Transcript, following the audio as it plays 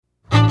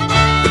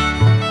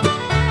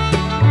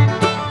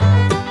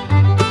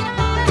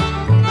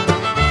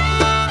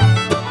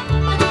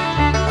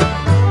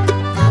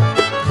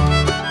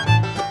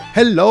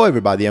Hello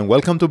everybody and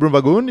welcome to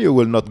Brumbagoon. You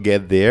will not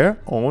get there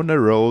on a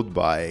road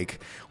bike.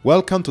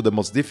 Welcome to the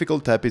most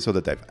difficult episode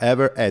that I've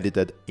ever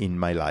edited in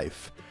my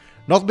life.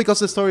 Not because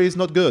the story is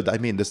not good,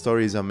 the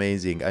story is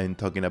amazing. I'm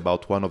talking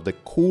about one of the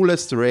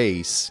coolest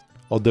race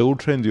of the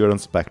ultra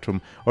endurance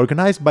spectrum,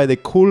 organized by the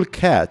cool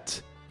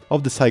cat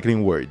of the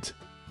cycling world,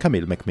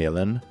 Camille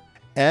McMillan.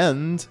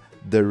 And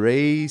the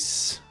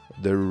race,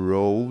 the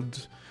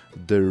Route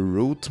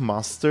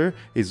Master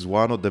is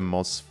one of the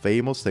most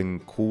famous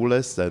and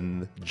coolest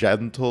and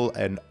gentle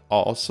and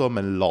awesome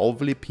and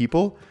lovely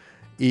people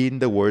in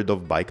the world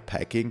of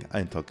bikepacking.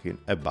 I'm talking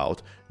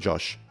about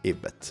Josh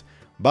Ibbett.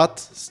 But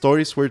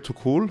stories were too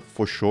cool,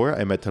 for sure.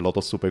 I met a lot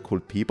of super cool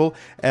people,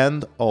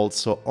 and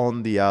also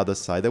on the other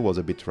side I was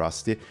a bit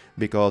rusty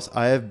because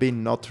I have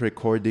been not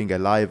recording a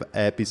live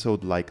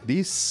episode like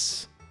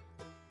this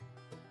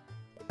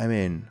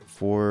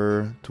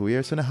for 2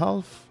 years and a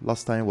half.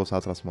 Last time was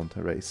Atlas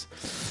Mountain Race.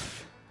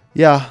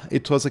 Yeah,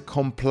 it was a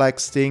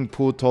complex thing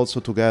put also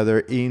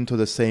together into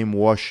the same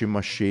washing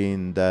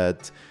machine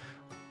that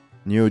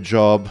new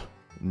job,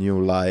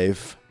 new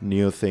life,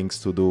 new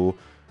things to do.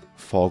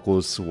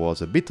 Focus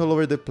was a bit all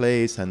over the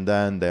place, and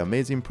then the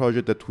amazing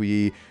project that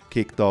we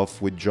kicked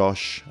off with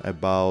Josh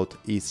about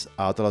his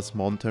Atlas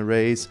Mountain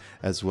Race,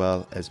 as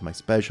well as my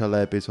special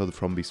episode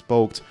from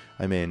Bespoke.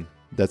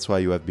 That's why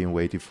you have been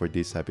waiting for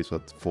this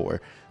episode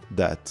for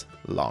that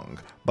long.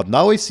 But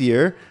now it's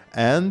here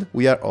and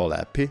we are all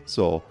happy.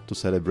 So to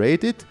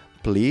celebrate it,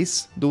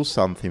 please do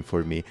something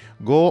for me.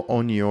 Go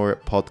on your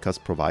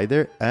podcast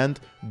provider and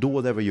do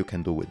whatever you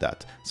can do with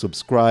that.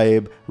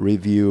 Subscribe,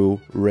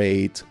 review,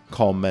 rate,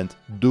 comment,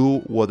 do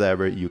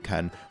whatever you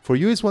can. For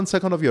you, it's 1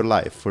 second of your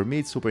life. For me,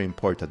 it's super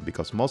important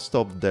because most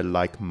of the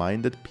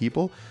like-minded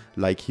people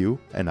like you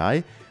and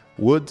I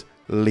would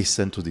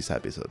listen to this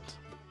episode.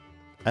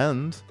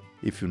 And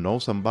if you know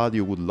somebody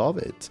who would love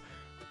it,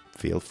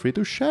 feel free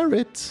to share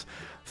it.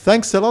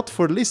 Thanks a lot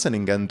for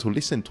listening and to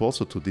listen to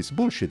also to this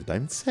bullshit that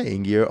I'm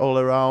saying here all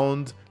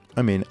around.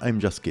 I'm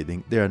just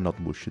kidding. They are not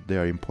bullshit. They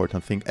are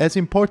important things. As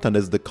important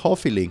as the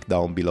coffee link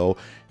down below,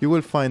 you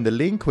will find the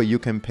link where you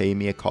can pay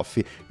me a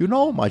coffee. You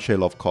know how much I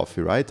love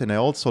coffee, right? And I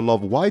also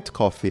love white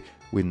coffee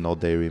with no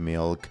dairy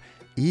milk,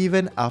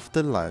 even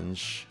after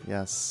lunch.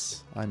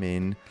 Yes, I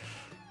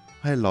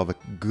love a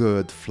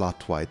good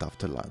flat white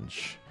after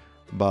lunch.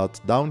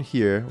 But down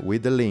here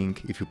with the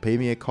link, if you pay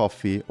me a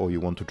coffee or you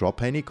want to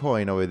drop any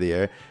coin over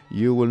there,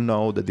 you will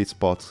know that this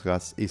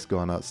podcast is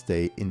gonna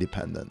stay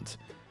independent.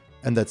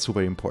 And that's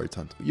super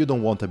important. You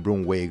don't want a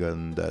broom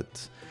wagon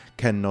that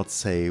cannot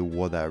say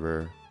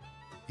whatever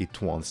it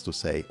wants to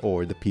say,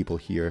 or the people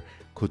here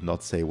could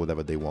not say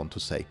whatever they want to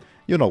say.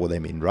 You know what I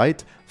mean,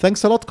 right?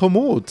 Thanks a lot,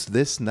 Komoot.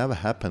 This never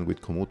happened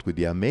with Komoot, with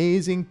the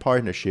amazing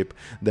partnership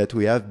that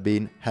we have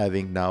been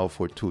having now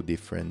for 2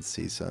 different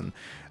seasons.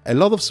 A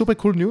lot of super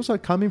cool news are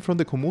coming from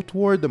the Komoot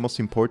world. The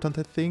most important,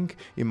 I think,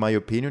 in my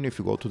opinion, if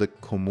you go to the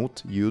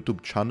Komoot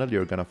YouTube channel,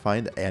 you're gonna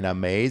find an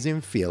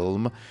amazing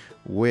film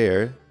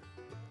where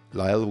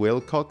Lyle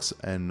Wilcox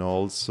and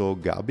also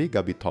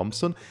Gabby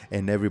Thompson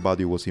and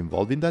everybody who was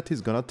involved in that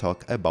is gonna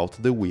talk about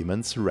the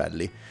women's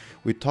rally.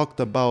 We talked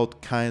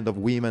about kind of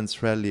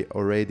women's rally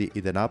already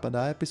in another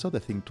episode, I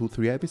think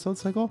 2-3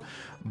 episodes ago,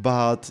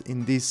 but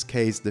in this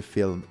case the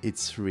film,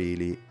 it's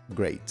really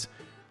great.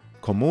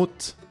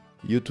 Komoot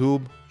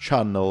YouTube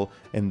channel,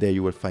 and there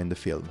you will find the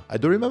film. I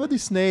don't remember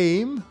this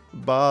name,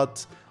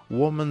 but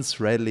Women's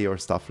Rally or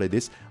stuff like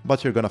this,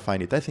 but you're gonna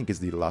find it. I think it's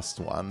the last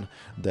one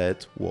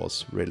that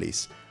was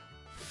released.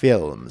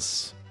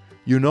 Films.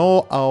 You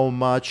know how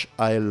much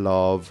I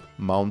love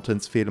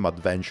mountains film,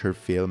 adventure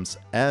films,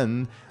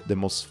 and the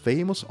most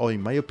famous, or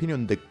in my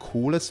opinion, the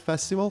coolest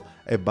festival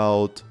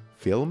about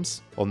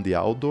films on the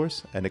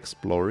outdoors and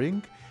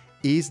exploring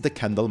is the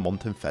Kendall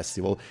Mountain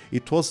Festival.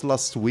 It was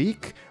last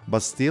week, but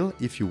still,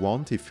 if you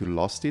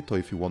lost it, or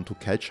if you want to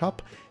catch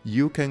up,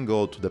 you can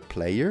go to the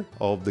player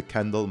of the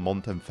Kendall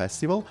Mountain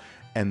Festival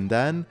and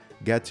then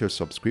get your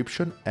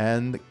subscription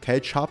and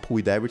catch up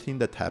with everything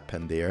that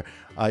happened there.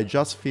 I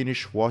just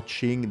finished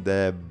watching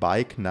the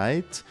Bike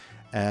Night,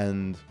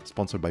 and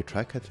sponsored by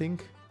Trek, I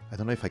think. I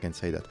don't know if I can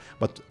say that,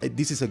 but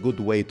this is a good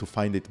way to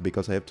find it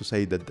because I have to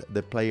say that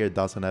the player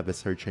doesn't have a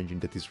search engine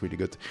that is really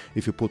good.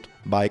 If you put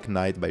Bike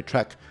Night by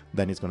Trek,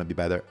 then it's gonna be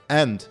better.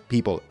 And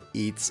people,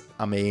 it's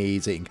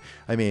amazing.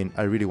 I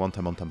really want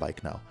a mountain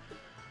bike now.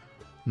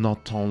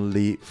 Not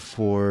only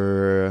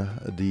for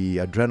the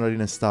adrenaline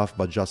and stuff,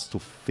 but just to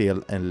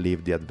feel and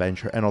live the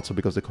adventure, and also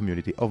because the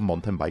community of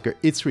mountain biker,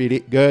 it's really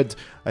good.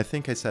 I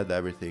think I said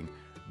everything.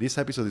 This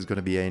episode is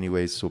gonna be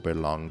anyway super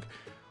long.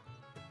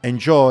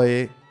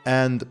 Enjoy,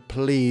 and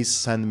please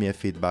send me a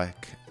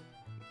feedback.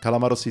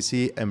 Calamaro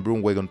CC and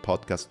Broomwagon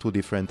Podcast, 2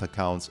 different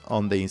accounts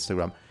on the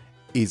Instagram,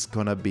 is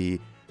gonna be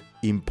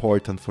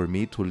important for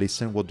me to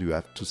listen what you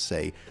have to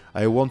say.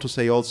 I want to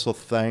say also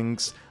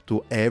thanks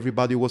to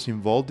everybody who was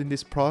involved in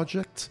this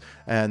project,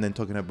 and then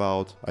talking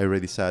about, I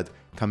already said,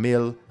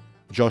 Camille,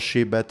 Josh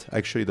Ibet,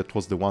 actually, that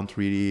was the one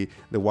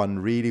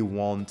really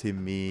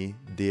wanting me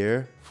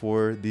there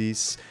for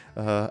this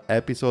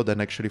episode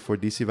and actually for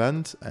this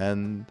event.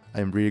 And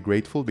I'm really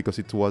grateful because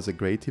it was a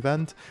great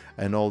event.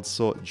 And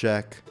also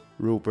Jack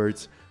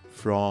Rupert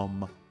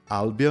from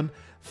Albion.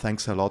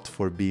 Thanks a lot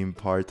for being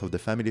part of the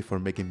family, for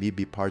making me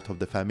be part of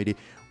the family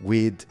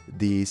with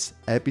this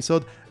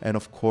episode. And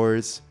of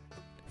course,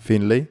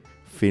 Finley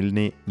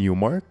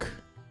Newmark.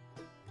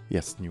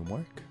 Yes,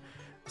 Newmark.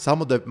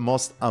 Some of the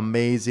most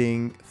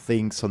amazing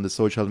things on the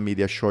social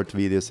media, short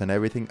videos and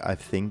everything, I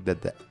think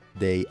that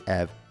they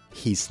have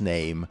his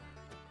name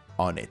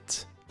on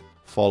it.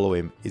 Follow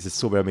him. He's a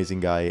super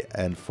amazing guy,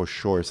 and for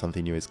sure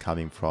something new is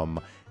coming from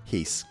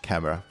his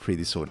camera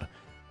pretty soon.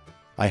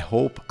 I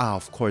hope,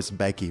 of course,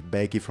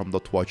 Becky from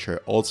Dot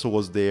Watcher also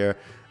was there.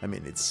 I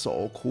mean, it's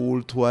so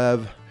cool to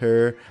have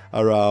her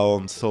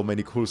around. So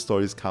many cool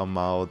stories come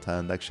out,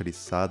 and actually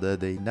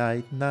Saturday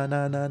night, na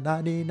na na na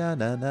na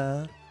na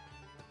na.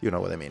 You know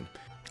what I mean.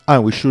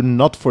 And we should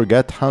not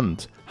forget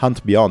Hunt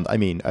Beyond. I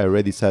mean, I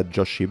already said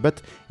Josh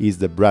Ibet is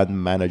the brand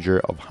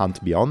manager of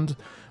Hunt Beyond,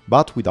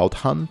 but without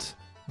Hunt,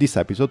 this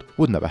episode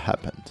would never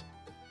happened.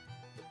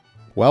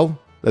 Well,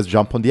 let's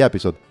jump on the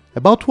episode.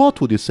 About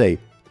what would you say?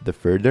 The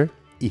further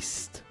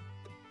east.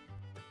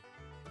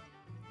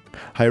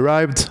 I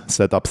arrived,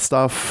 set up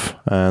stuff,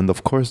 and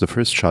of course the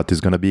first shot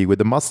is gonna be with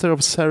the master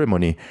of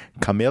ceremony,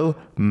 Camille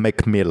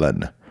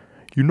McMillan.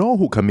 You know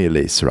who Camille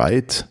is,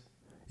 right?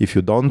 If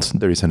you don't,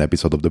 there is an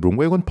episode of the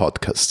Broomwagon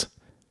podcast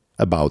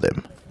about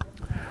him.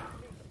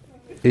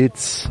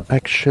 It's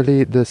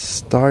actually the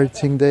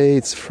starting day.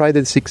 It's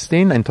Friday the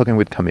 16th. I'm talking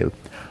with Camille.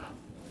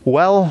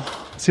 Well,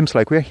 seems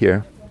like we're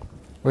here.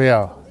 We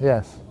are,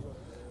 yes.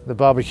 The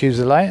barbecues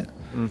are light.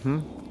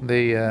 Mm-hmm.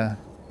 The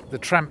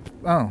tramp...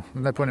 Oh,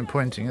 no point in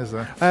pointing, is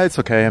there? It's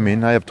okay. I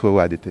mean, I have to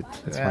edit it.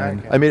 It's fine.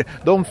 Okay. I mean,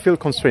 don't feel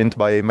constrained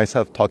by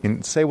myself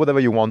talking. Say whatever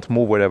you want.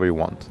 Move wherever you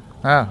want.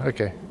 Ah,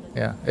 okay.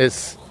 Yeah,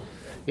 it's...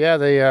 Yeah,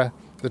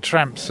 the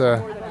tramps are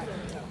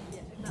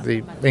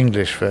the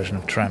English version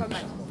of tramps.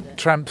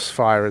 Tramps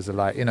fire is a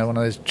light, you know, one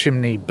of those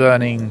chimney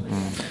burning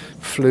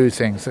flue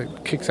things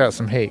that kicks out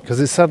some heat.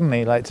 Because it's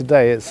suddenly, like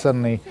today, it's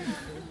suddenly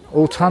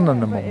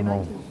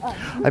autumnal.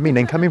 I mean,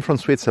 I'm coming from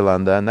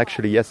Switzerland, and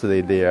actually yesterday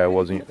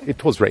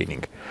it was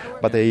raining.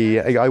 But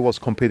I was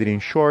completely in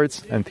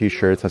shorts and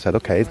t-shirts. I said,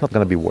 okay, it's not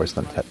going to be worse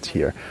than that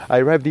here. I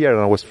arrived here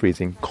and I was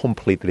freezing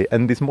completely.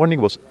 And this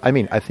morning was, I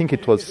mean, I think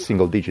it was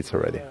single digits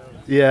already.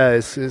 Yeah,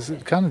 it's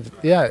kind of,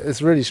 yeah,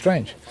 it's really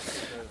strange.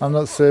 I'm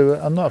not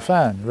a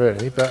fan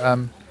really,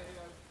 but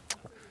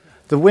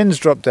the wind's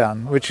dropped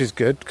down, which is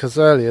good because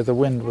earlier the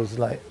wind was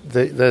like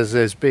there's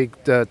those big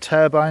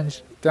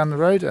turbines down the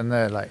road and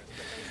they're like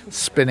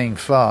spinning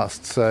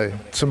fast. So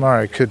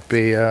tomorrow could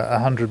be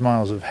 100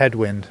 miles of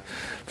headwind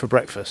for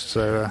breakfast.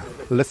 So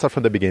let's start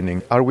from the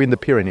beginning. Are we in the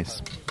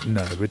Pyrenees?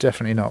 No, we're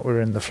definitely not.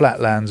 We're in the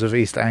flatlands of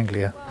East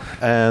Anglia,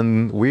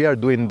 and we are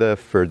doing the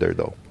further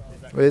though.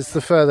 It's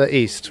the further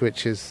east,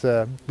 which is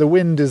the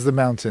wind is the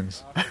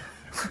mountains.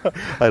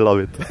 I love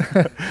it.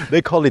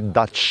 They call it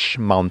Dutch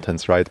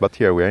mountains, right? But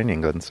here we are in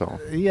England, so...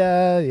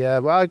 Yeah.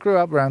 Well, I grew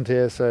up around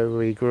here, so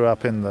we grew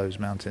up in those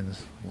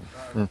mountains.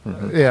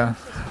 Mm-hmm. Yeah.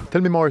 Tell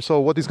me more, so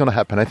what is going to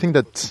happen? I think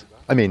that...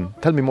 I mean,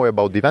 tell me more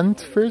about the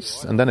event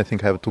first, and then I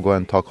think I have to go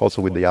and talk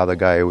also with the other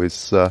guy who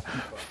is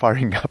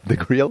firing up the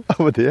grill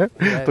over there,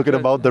 talking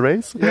about the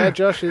race. Yeah,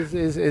 Josh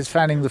is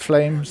fanning the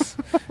flames.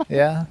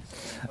 Yeah.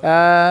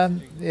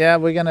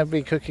 We're going to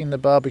be cooking the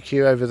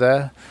barbecue over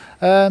there.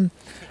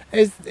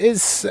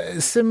 It's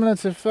similar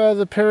to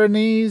Further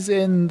Pyrenees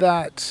in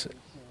that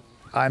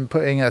I'm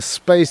putting a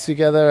space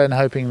together and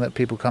hoping that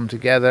people come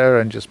together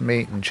and just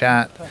meet and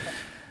chat.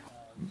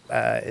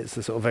 It's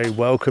a sort of very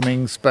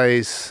welcoming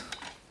space,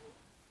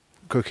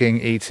 cooking,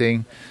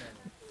 eating.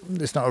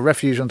 It's not a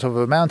refuge on top of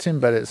a mountain,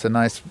 but it's a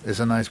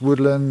nice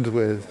woodland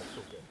with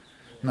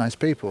nice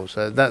people.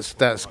 So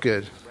that's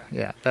good.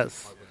 Yeah,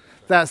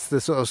 that's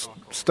the sort of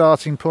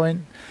starting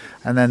point,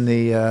 and then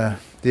the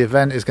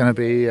event is going to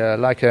be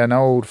like an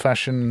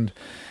old-fashioned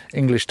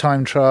English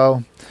time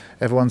trial.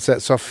 Everyone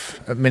sets off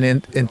at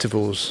minute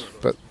intervals,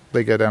 but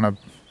they go down a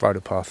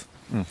bridle path.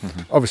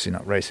 Mm-hmm. Obviously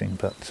not racing,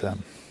 but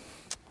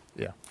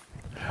yeah.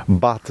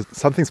 But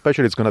something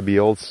special is going to be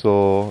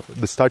also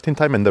the starting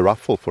time and the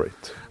raffle for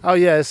it. Oh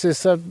yeah, it's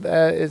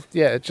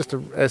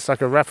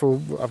like a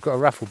raffle. I've got a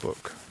raffle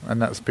book,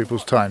 and that's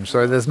people's time.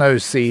 So there's no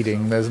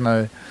seeding.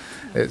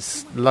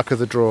 It's luck of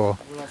the draw.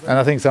 And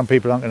I think some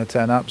people aren't going to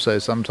turn up, so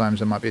sometimes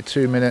there might be a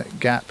 2-minute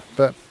gap.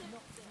 But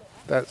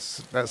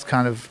that's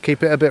kind of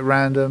keep it a bit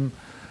random,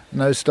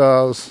 no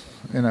stars.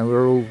 You know,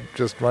 we're all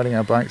just riding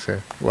our bikes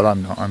here. Well,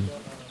 I'm not.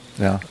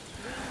 Yeah.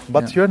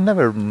 But you're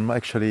never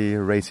actually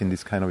racing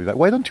this kind of event.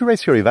 Why don't you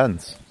race your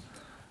events?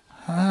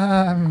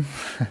 Tell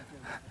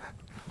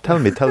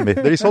me.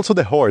 There is also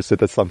the horse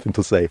that has something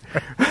to say.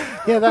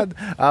 Yeah,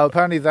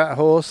 apparently that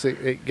horse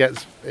it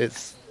gets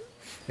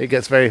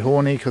very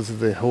horny because of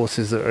the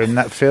horses that are in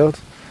that field,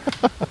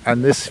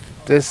 and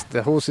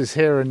the horses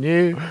here are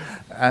new,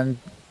 and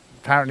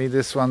apparently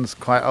this one's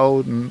quite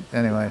old. And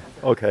anyway,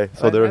 Okay,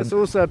 so there. it's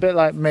also a bit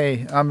like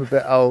me. I'm a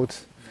bit old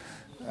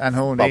and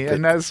horny, Stop it.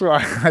 and that's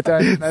why I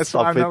don't. That's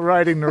Stop why I'm it. not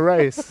riding the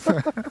race.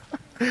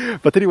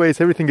 But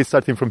anyways, everything is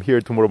starting from here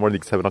tomorrow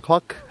morning,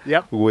 7:00.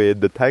 Yep.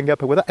 With the tank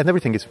up and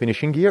everything is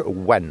finishing here.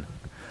 When?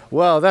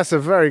 Well, that's a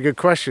very good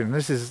question.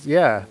 This is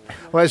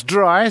Well, it's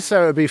dry,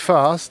 so it'll be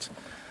fast.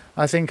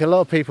 I think a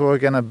lot of people are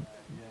going to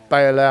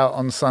bail out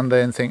on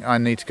Sunday and think I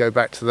need to go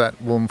back to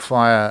that warm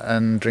fire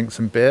and drink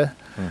some beer.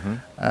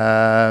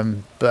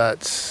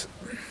 But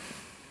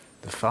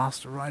the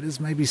faster riders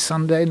maybe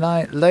Sunday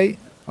night late,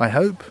 I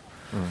hope.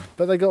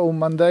 But they got all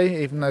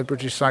Monday, even though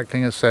British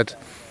Cycling has said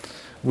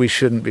we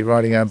shouldn't be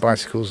riding our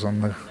bicycles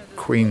on the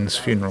Queen's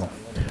funeral.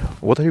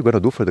 What are you going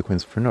to do for the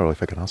Queen's funeral,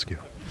 if I can ask you?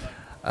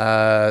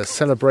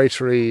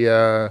 Celebratory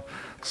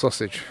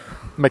sausage.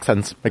 Makes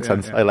sense.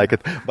 I like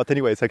it. But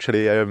anyways,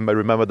 actually, I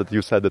remember that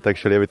you said that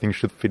actually everything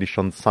should finish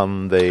on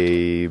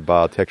Sunday,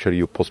 but actually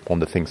you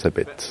postponed the things a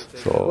bit.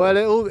 So Well,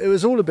 it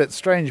was all a bit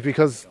strange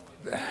because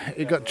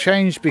it got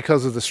changed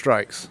because of the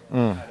strikes.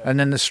 And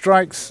then the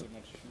strikes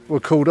were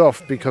called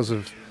off because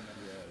of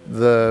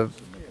the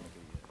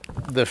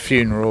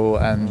funeral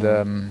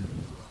and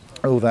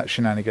all that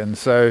shenanigans.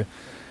 So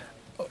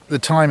the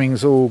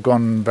timing's all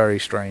gone very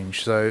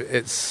strange. So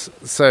it's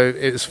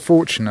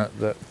fortunate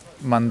that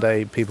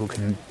Monday people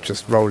can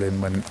just roll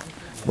in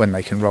when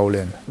they can roll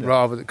in,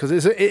 rather because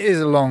it is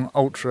a long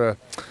ultra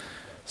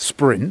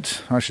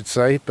sprint, I should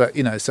say. But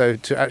so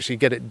to actually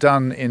get it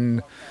done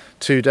in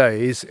 2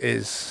 days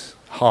is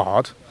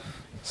hard.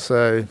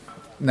 So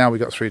now we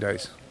got 3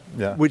 days.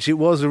 Yeah. Which it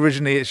was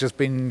originally. It's just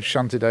been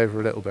shunted over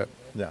a little bit.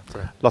 Yeah.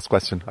 Last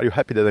question. Are you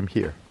happy that I'm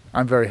here?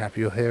 I'm very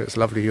happy you're here. It's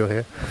lovely you're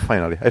here.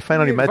 Finally. I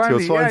finally met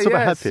you, so I'm super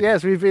happy.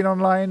 Yes, we've been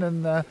online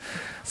and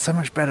so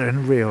much better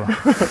in real.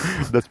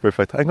 That's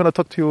perfect. I'm going to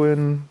talk to you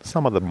in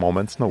some other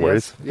moments. No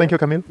worries. Thank you,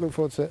 Camille. Look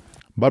forward to it.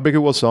 Barbecue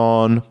was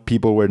on.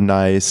 People were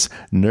nice,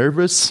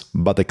 nervous,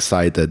 but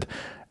excited.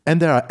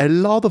 And there are a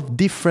lot of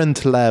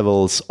different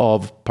levels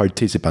of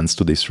participants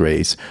to this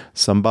race.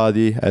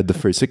 Somebody had the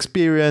first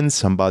experience,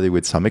 somebody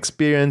with some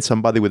experience,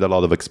 somebody with a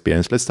lot of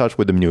experience. Let's start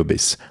with the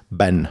newbies.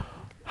 Ben.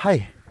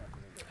 Hi.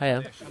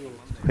 Hiya.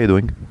 How you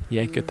doing?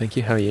 Yeah, good, thank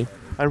you. How are you?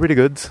 I'm really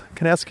good.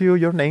 Can I ask you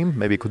your name?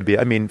 Maybe it could be,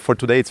 for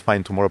today it's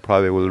fine. Tomorrow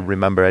probably will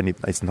remember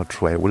it's not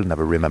true. I will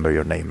never remember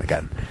your name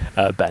again.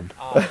 Ben.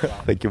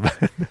 Thank you,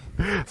 Ben.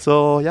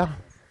 So, yeah.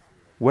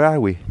 Where are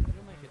we?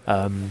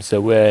 So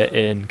we're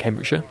in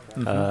Cambridgeshire,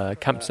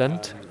 Camp's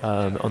End,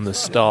 on the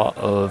start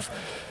of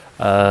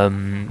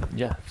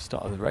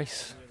the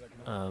race,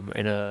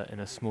 in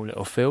a small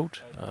little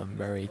field,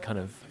 very kind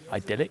of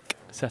idyllic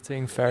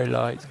setting, fairy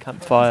lights,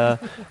 campfire.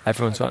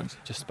 Everyone's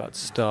just about to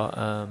start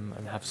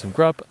and have some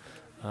grub.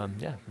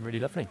 Really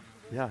lovely.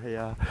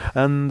 Yeah.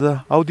 And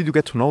how did you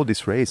get to know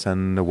this race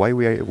and why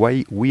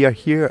we are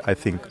here? I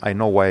think I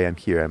know why I'm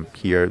here. I'm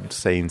here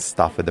saying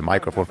stuff at the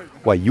microphone.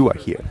 Why you are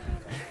here?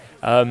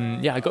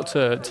 I got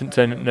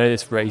to know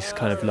this race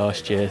kind of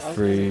last year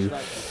through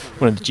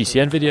one of the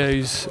GCN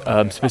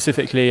videos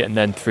specifically, and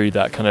then through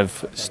that kind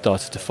of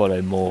started to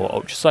follow more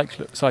ultra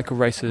cycle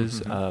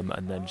races,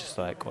 and then just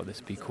like, this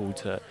would be cool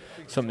to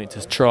something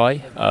to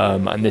try,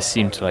 and this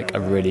seemed like a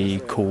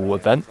really cool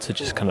event to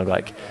just kind of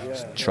like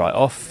try it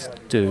off,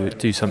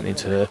 do something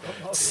to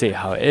see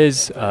how it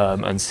is,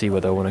 and see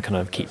whether I want to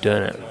kind of keep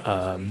doing it.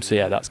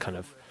 That's kind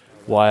of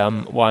why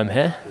I'm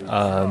here.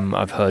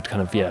 I've heard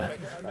kind of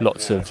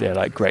lots of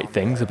like great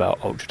things about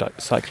ultra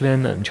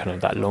cycling and kind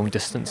of that long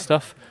distance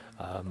stuff.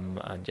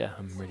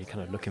 I'm really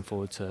kind of looking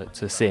forward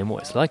to seeing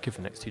what it's like over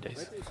the next 2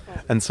 days.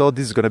 And so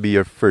this is going to be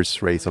your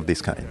first race of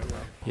this kind?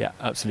 Yeah,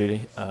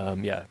 absolutely.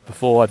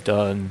 Before I've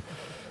done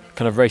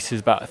kind of races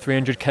about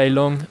 300k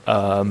long,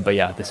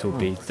 this will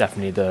be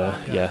definitely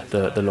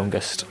the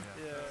longest.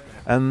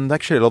 And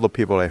actually a lot of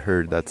people I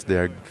heard that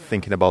they're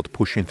thinking about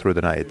pushing through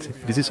the night.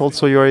 This is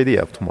also your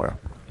idea of tomorrow?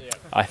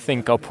 I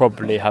think I'll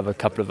probably have a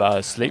couple of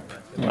hours sleep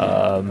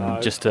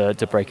just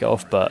to break it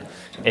off. But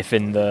if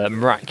in the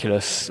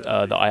miraculous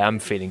that I am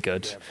feeling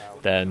good,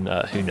 then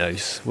who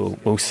knows?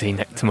 We'll see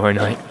tomorrow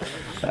night.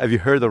 Have you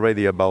heard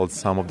already about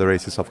some of the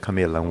races of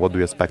Camille and what do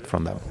you expect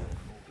from them?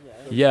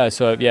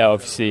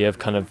 Obviously I've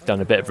kind of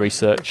done a bit of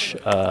research,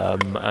 I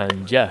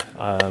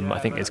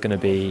think it's going to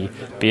be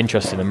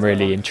interesting. I'm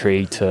really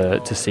intrigued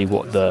to see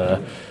what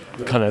the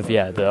kind of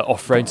the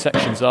off-road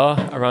sections are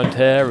around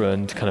here,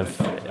 and kind of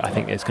I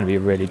think it's going to be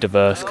a really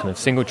diverse kind of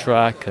single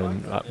track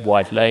and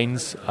wide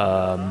lanes.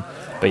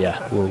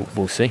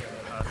 We'll see.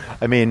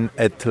 I mean,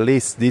 at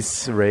least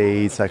this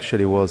race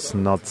actually was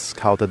not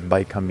scouted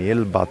by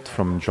Camille, but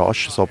from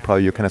Josh. So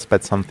probably you can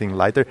expect something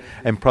lighter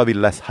and probably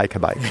less hike a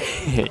bike.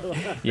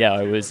 Yeah,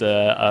 I was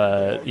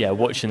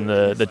watching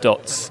the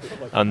dots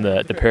on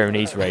the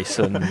Pyrenees race,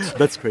 and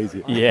that's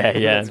crazy.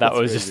 Yeah, that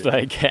was just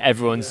like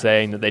everyone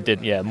saying that they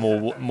did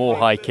more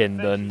hiking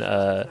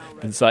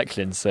than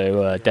cycling.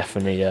 So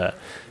definitely.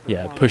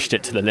 Pushed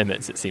it to the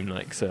limits, it seemed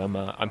like. So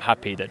I'm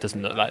happy that it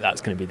doesn't look like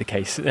that's going to be the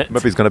case. Maybe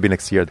it's going to be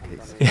next year the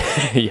case.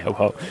 Yeah,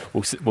 well,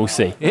 we'll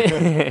see.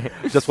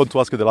 Just want to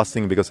ask you the last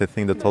thing, because I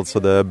think that also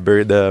the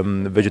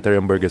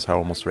vegetarian burgers are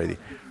almost ready.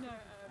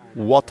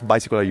 What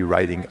bicycle are you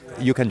riding?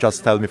 You can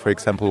just tell me, for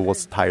example,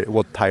 what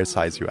tire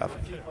size you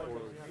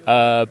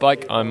have.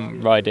 Bike,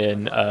 I'm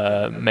riding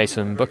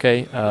Mason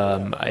Bouquet,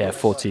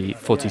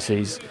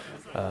 40Cs.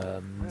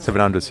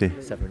 700C.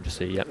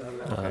 700C, yeah.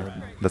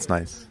 That's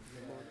nice.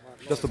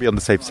 Just to be on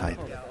the safe side.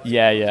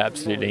 Yeah,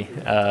 absolutely.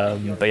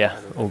 But yeah,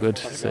 all good.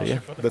 So yeah.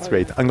 That's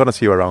great. I'm going to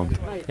see you around.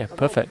 Yeah,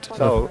 perfect.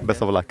 So,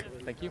 best of luck.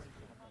 Thank you.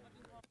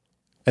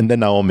 And then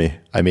Naomi.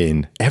 I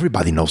mean,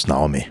 everybody knows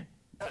Naomi.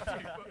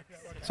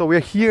 So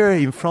we're here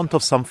in front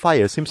of some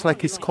fire. Seems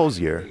like it's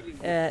cozier.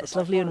 It's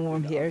lovely and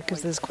warm here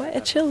because there's quite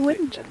a chill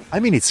wind.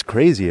 I mean, it's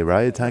crazy,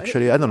 right?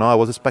 Actually, I don't know. I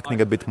was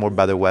expecting a bit more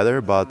better weather,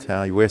 but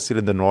we're still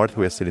in the north.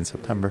 We're still in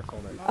September.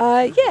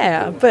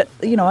 Yeah, but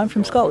I'm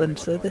from Scotland,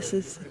 so this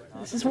is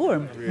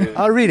warm.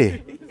 Oh,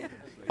 really?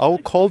 How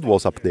cold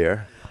was up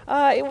there?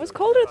 It was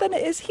colder than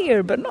it is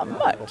here, but not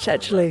much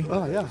actually.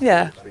 Oh, yeah.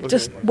 Yeah,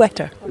 just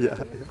wetter.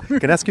 Yeah.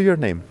 Can I ask you your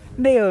name?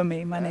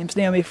 Naomi. My name's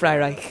Naomi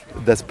Freireich.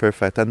 That's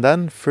perfect. And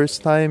then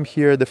first time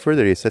here at the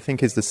Further East. I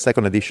think it's the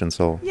second edition.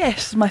 So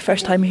Yes, my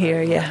first time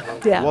here.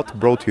 Yeah. What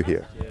brought you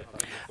here?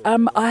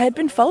 I had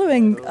been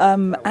following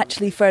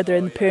actually further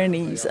in the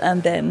Pyrenees,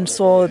 and then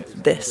saw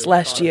this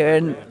last year,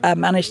 and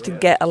managed to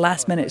get a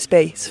last minute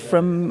space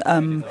from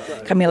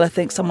Camille. I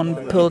think someone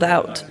pulled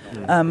out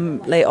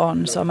late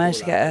on, so I managed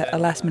to get a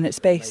last minute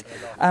space.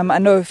 I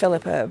know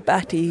Philippa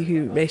Batty,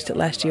 who raced it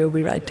last year.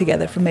 We ride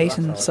together from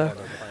Mason, so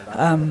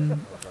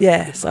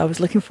so I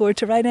was looking forward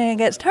to riding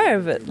against her,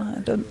 but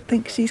I don't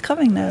think she's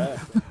coming now.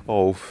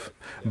 Oh,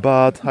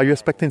 but are you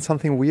expecting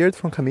something weird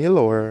from Camille,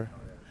 or?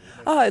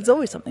 Oh, it's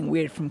always something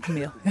weird from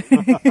Camille.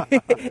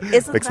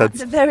 Isn't that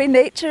the very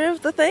nature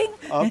of the thing?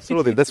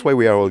 Absolutely. That's why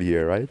we are all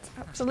here, right?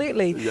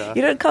 Absolutely. Yeah.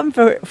 You don't come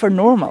for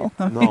normal.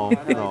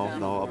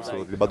 No,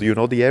 absolutely. But do you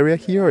know the area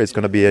here, or is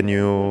going to be a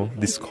new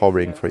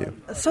discovering for you?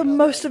 So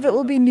most of it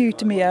will be new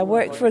to me. I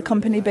work for a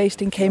company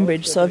based in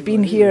Cambridge, so I've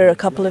been here a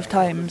couple of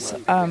times,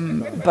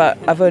 but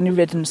I've only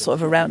ridden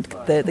sort of around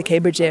the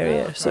Cambridge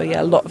area. So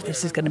yeah, a lot of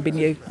this is going to be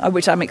new,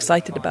 which I'm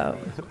excited about.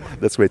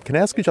 That's great. Can I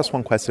ask you just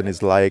one question?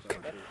 Is like,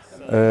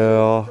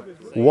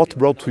 what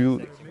brought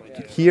you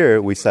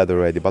here? We said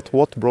already, but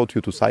what brought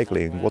you to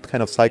cycling? What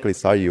kind of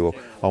cyclist are you?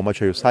 How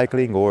much are you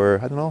cycling?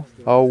 Or I don't know,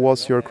 how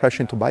was your crash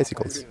into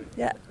bicycles?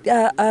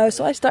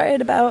 So I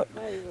started about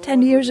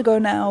 10 years ago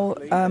now,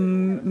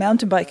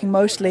 mountain biking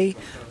mostly.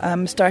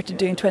 Started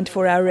doing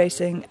 24-hour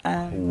racing.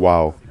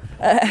 Wow.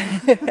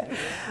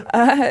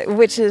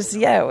 Which is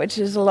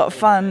a lot of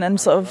fun,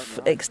 and sort of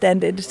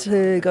extended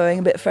to going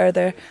a bit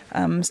further.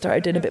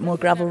 Started doing a bit more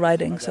gravel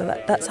riding, so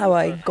that's how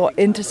I got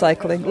into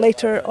cycling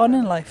later on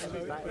in life.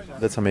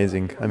 That's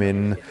amazing. I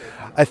mean,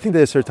 I think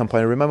there's a certain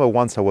point. I remember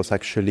once I was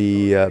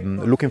actually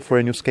looking for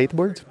a new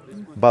skateboard,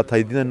 but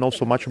I didn't know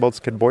so much about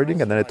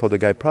skateboarding, and then I told the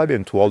guy, probably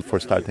I'm too old for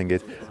starting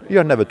it.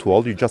 You're never too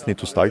old, you just need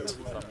to start.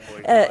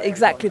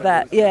 Exactly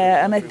that,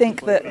 yeah, and I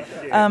think that,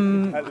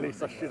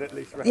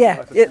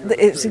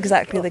 it's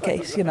exactly the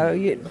case.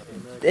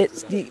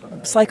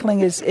 Cycling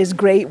is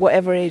great,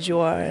 whatever age you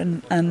are,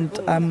 and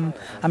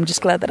I'm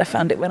just glad that I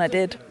found it when I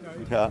did.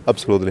 Yeah,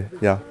 absolutely.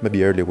 Yeah,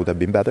 maybe earlier would have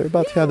been better,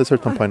 but yeah, at a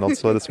certain point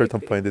also, at a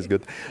certain point is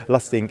good.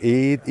 Last thing,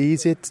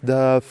 is it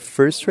the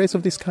first race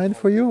of this kind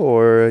for you,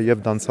 or you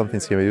have done something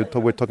similar?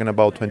 We're talking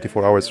about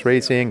 24 hours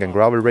racing and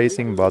gravel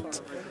racing, but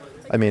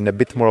I mean, a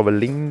bit more of a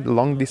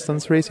long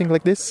distance racing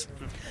like this?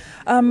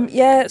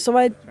 So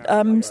I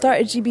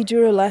started GB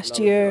Duro last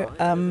year.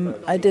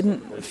 I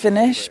didn't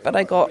finish, but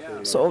I got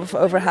sort of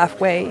over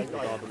halfway.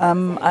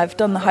 I've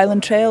done the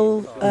Highland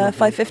Trail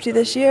 550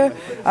 this year,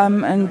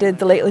 and did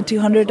the Lakeland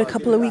 200 a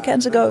couple of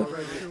weekends ago.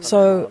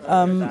 So,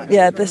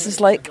 this is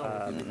like,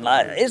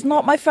 it's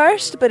not my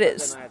first, but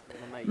it's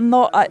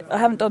not. I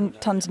haven't done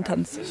tons and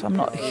tons, so I'm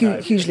not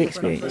hugely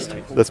experienced.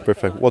 That's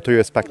perfect. What are you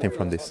expecting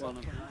from this?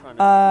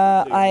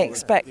 I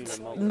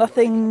expect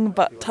nothing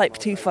but Type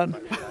 2 fun.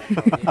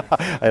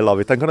 I love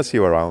it. I'm going to see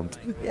you around.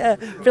 Yeah,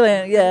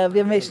 brilliant. Yeah, it'll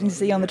be amazing to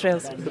see you on the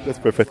trails. That's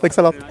perfect. Thanks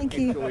a lot. Thank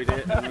you.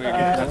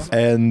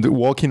 And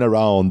walking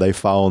around, I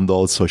found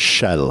also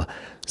Shell.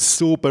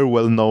 Super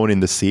well known in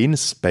the scene,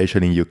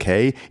 especially in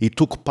UK. He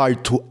took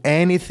part to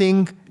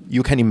anything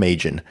you can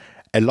imagine.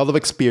 A lot of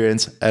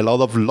experience, a lot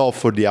of love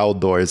for the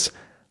outdoors.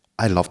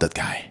 I love that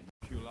guy.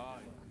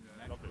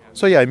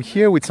 So yeah, I'm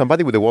here with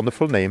somebody with a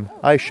wonderful name.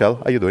 Hi, Shell.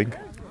 How are you doing?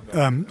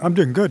 I'm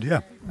doing good,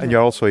 yeah. And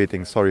you're also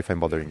eating. Sorry if I'm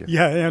bothering you.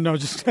 Yeah, no,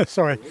 just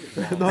sorry.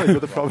 No, you're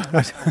the problem.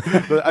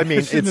 But I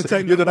mean, you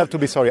don't have to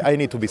be sorry. I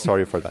need to be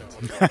sorry for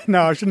that.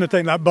 No, I shouldn't have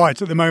taken that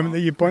bite at the moment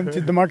that you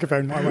pointed the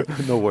microphone.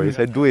 No worries.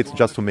 I do it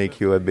just to make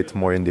you a bit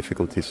more in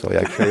difficulty. So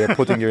actually, I'm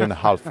putting you in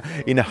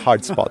a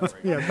hard spot.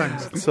 Yeah,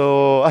 thanks.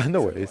 So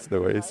no worries.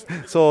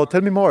 So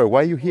tell me more.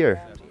 Why are you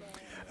here?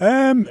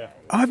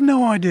 I've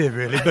no idea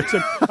really, but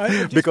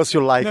because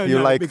you like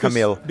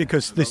Camille.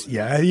 Because this,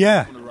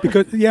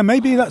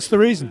 maybe that's the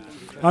reason.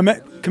 I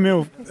met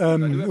Camille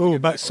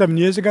about 7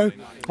 years ago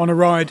on a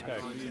ride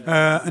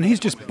and he's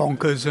just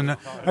bonkers, and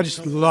I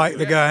just like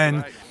the guy.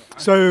 And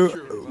so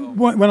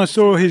when I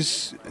saw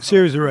his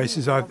series of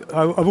races, I've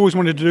always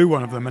wanted to do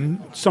one of them,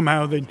 and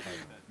somehow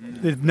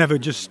they've never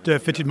just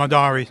fitted my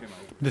diary.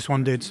 This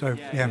one did, so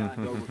yeah.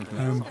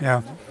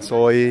 Yeah.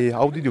 So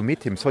how did you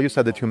meet him? So you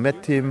said that you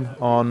met him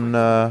on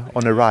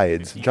a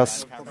ride,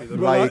 just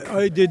Well, like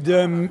I did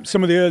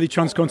some of the early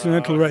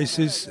transcontinental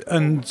races,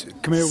 and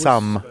Camille was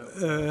some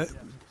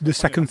the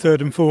second,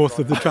 third, and fourth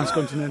of the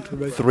transcontinental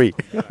race. 3.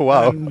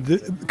 Wow.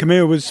 And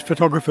Camille was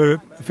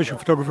official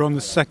photographer on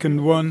the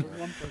second one,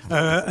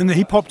 and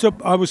he popped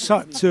up. I was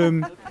sat.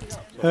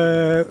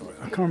 I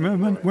can't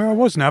remember where I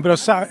was now, but I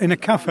was sat in a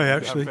cafe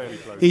actually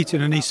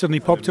eating, and he suddenly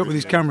popped up with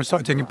his camera,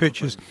 started taking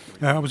pictures.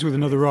 I was with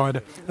another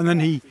rider, and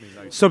then he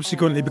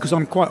subsequently, because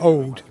I'm quite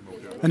old,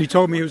 and he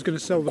told me he was going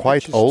to sell the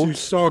Quite pictures old? to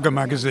Saga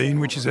magazine,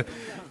 which is a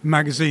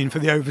magazine for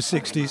the over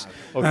 60s.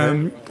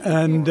 Okay.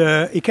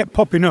 And he kept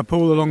popping up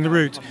all along the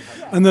route.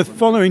 And the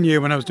following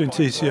year, when I was doing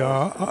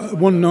TCR,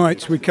 one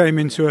night we came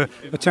into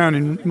a town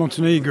in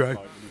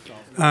Montenegro,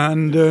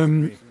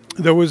 and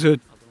there was a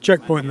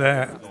checkpoint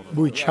there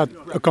which had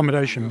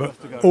accommodation, but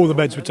all the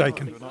beds were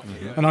taken.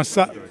 And I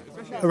sat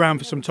around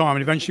for some time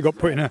and eventually got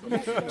put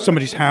in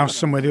somebody's house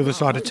somewhere the other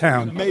side of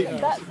town.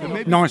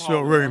 Nice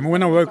little room.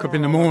 When I woke up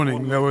in the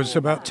morning, there was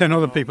about 10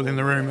 other people in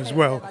the room as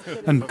well,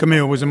 and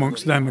Camille was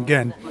amongst them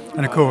again.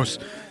 And of course,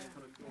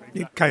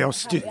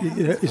 chaos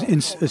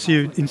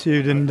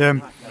ensued, and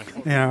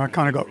I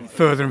kind of got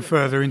further and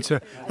further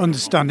into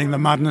understanding the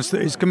madness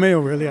that is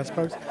Camille, really, I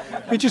suppose.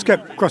 We just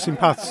kept crossing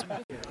paths.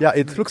 Yeah,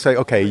 it looks like,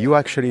 okay, you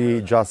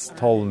actually just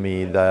told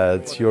me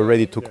that you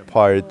already took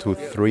part to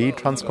 3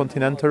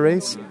 transcontinental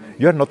races.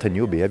 You're not a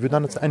newbie. Have you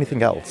done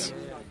anything else?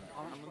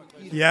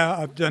 Yeah,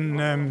 I've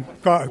done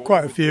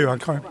quite a few. I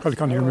probably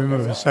can't even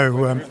remember.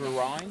 So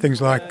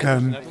things like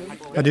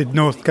I did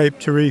North Cape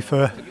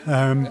Tarifa,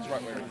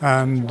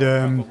 and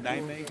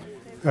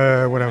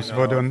what else have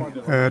I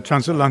done?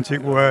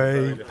 Transatlantic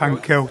Way,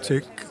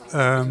 Pan-Celtic.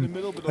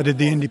 I did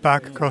the Indy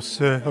Pack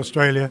across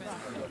Australia.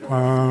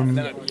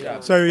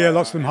 So yeah,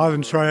 lots of them.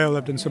 Highland Trail.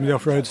 I've done some of the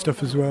off-road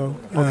stuff as well.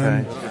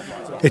 Okay.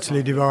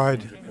 Italy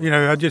Divide.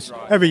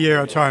 Every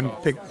year I try and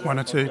pick one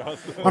or two.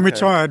 I'm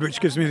retired, which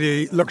gives me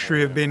the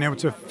luxury of being able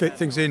to fit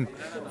things in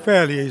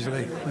fairly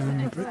easily.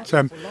 But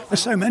there's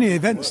so many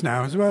events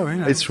now as well.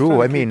 It's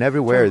true. I mean,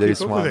 everywhere there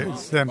is one.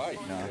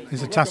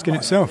 It's a task in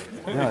itself.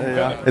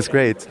 Yeah. It's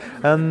great.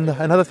 And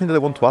another thing that I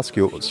want to ask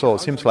you, so it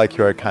seems like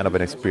you're kind of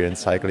an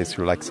experienced cyclist,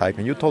 you like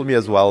cycling. You told me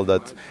as well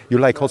that you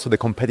like also the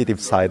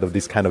competitive side of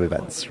these kind of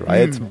events,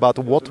 right? But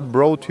what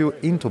brought you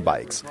into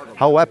bikes?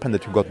 How happened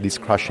that you got this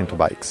crush into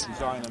bikes?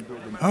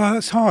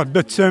 That's hard,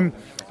 but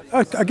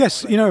I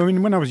guess,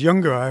 when I was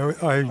younger,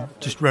 I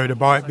just rode a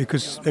bike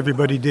because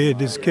everybody did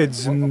as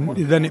kids, and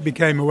then it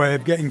became a way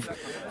of getting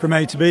from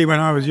A to B. When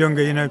I was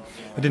younger, I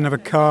didn't have a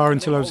car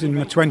until I was in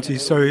my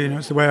 20s, so,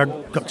 it's the way I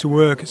got to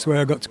work, it's the way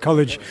I got to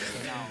college.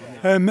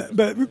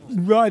 But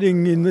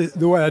riding in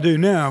the way I do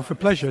now for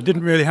pleasure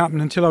didn't really happen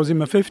until I was in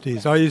my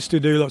 50s. I used to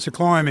do lots of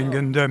climbing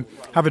and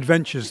have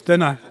adventures.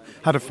 Then I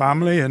had a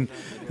family, and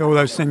all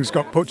those things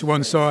got put to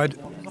one side.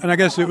 And I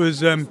guess it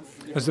was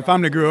as the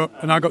family grew up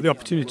and I got the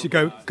opportunity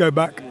to go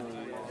back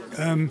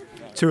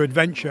to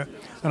adventure,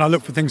 and I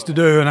looked for things to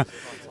do, and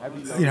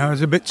I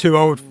was a bit too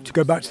old to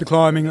go back to the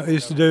climbing that I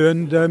used to do,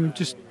 and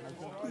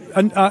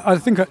I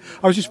think I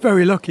was just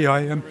very lucky.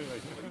 I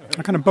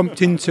kind of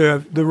bumped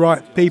into the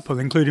right people,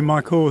 including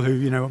Mike Hall,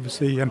 who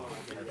obviously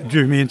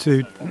drew me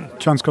into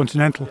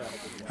Transcontinental,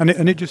 and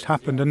it just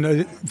happened.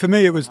 And for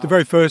me, it was the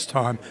very first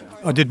time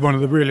I did one of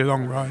the really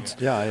long rides.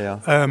 Yeah.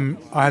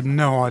 I had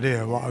no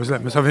idea what I was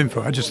letting myself in for.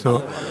 I just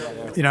thought,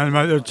 there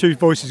were 2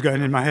 voices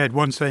going in my head.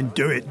 One saying,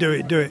 do it.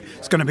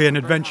 It's going to be an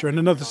adventure. And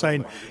another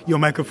saying, you'll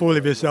make a fool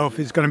of yourself.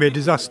 It's going to be a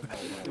disaster.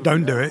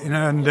 Don't do it.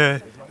 And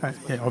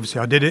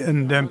obviously I did it,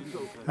 and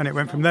it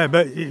went from there.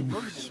 But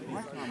it's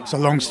a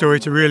long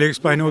story to really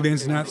explain all the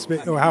ins and outs of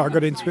it, or how I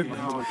got into it.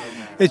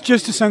 It's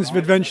just a sense of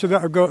adventure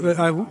that I've got that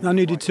I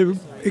needed to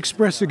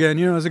express again,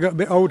 as I got a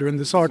bit older, and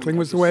the cycling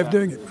was the way of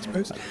doing it, I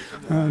suppose.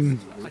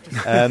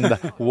 And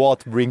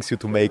what brings you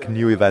to make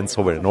new events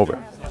over and over?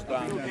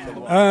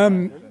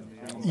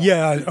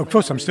 Yeah, of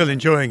course I'm still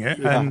enjoying it,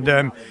 and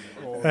there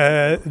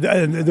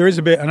is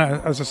a bit, and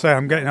as I say,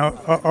 I'm getting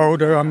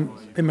older, I'm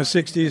in my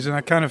 60s, and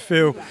I kind of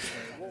feel,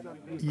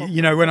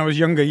 when I was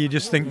younger, you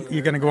just think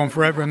you're going to go on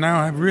forever, and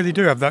now I really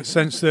do have that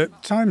sense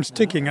that time's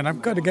ticking, and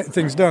I've got to get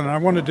things done, and I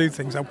want to do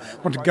things, I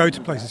want to go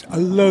to places. I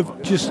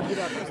love just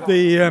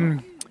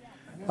the...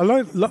 I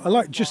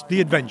like just the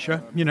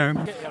adventure,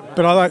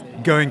 but I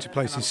like going to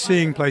places,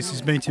 seeing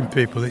places, meeting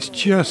people. It's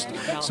just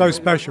so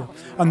special.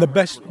 And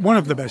one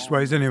of the best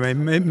ways anyway,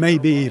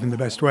 maybe even the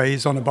best way,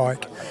 is on a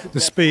bike. The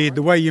speed,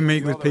 the way you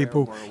meet with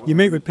people. You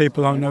meet with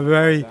people on a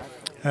very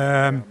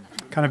kind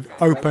of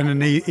open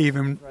and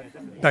even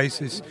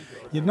basis.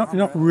 you're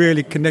not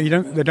really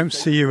connected. They don't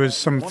see you as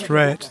some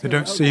threat. They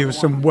don't see you as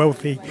some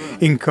wealthy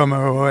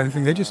incomer or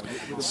anything. They just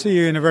see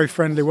you in a very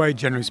friendly way,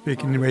 generally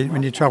speaking,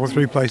 when you travel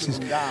through places.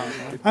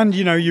 And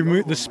you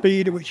move, the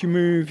speed at which you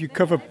move, you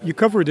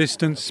cover a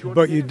distance,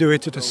 but you do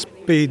it at a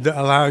speed that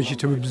allows you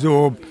to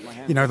absorb,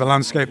 the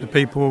landscape, the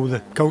people,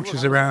 the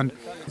cultures around.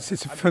 It's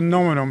a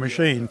phenomenal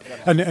machine.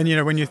 And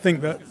when you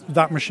think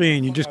that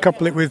machine, you just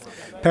couple it with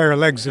a pair of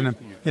legs and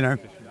a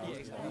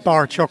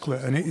bar of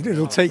chocolate, and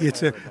it'll take you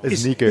to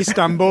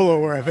Istanbul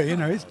or wherever.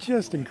 It's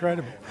just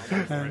incredible.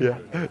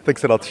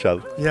 Thanks a lot,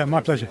 Shal. Yeah,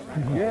 my pleasure.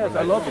 Yes,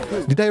 I love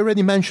it. Did I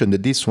already mention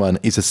that this one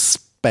is a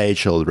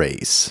special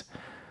race?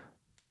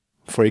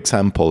 For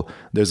example,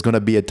 there's going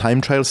to be a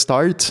time trial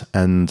start,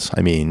 and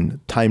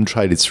time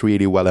trial is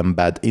really well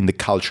embedded in the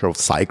culture of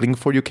cycling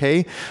for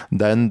UK.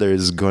 Then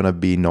there's going to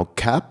be no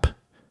cap.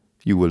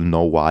 You will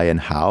know why and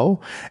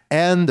how.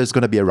 And there's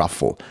going to be a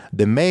raffle,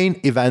 the main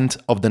event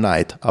of the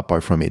night,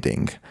 apart from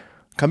eating.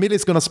 Camille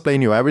is going to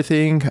explain you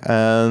everything,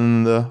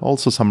 and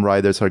also some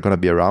riders are going to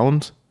be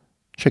around.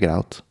 Check it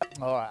out.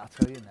 All right, I'll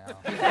tell you now.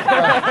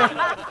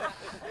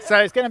 So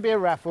it's going to be a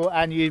raffle,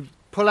 and you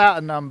pull out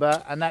a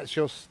number, and that's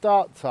your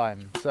start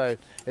time. So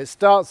it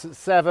starts at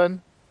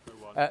 7.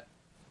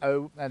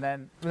 And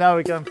then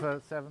we're going for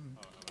 7.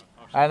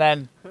 And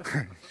then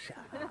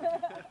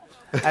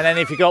and then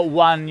if you got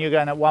 1, you're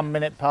going at 1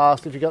 minute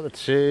past. If you got the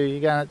 2,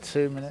 you're going at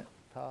 2 minutes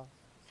past.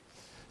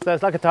 So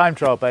it's like a time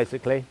trial,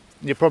 basically.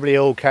 You probably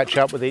all catch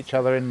up with each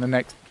other in the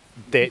next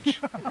ditch.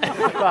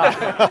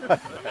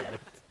 But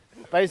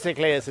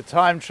basically, it's a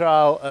time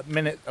trial at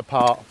minute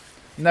apart.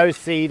 No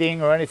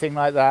seeding or anything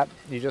like that.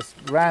 You just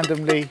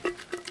randomly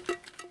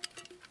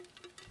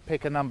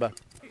pick a number.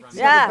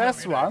 Yeah. The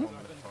best one.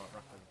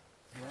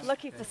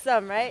 Lucky for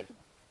some, right?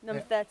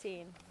 Number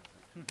 13.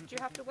 Do you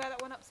have to wear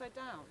that one upside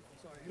down?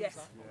 Yes.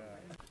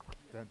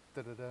 Dun,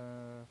 dun, dun,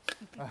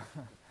 dun.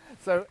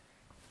 So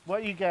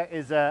what you get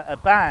is a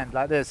band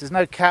like this. There's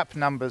no cap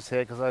numbers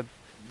here because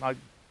I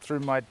threw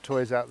my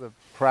toys out the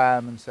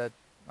pram and said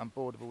I'm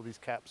bored of all these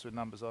caps with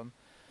numbers on.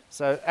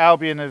 So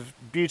Albion have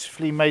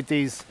beautifully made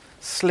these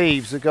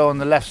sleeves that go on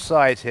the left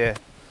side here.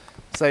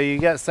 So you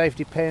get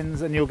safety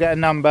pins and you'll get a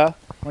number.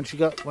 Once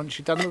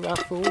you've done the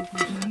raffle,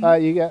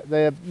 you get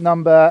the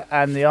number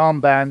and the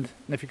armband.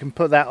 And if you can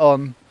put that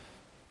on,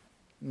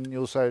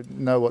 you also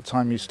know what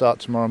time you start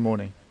tomorrow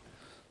morning.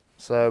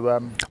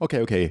 So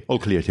Okay, all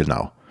clear till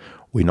now.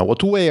 We know what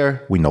to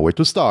wear, we know where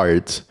to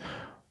start.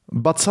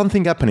 But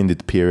something happened in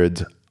that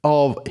period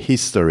of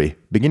history.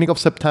 Beginning of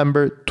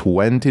September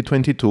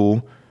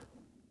 2022,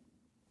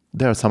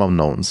 there are some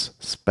unknowns,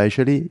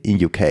 especially in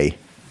UK.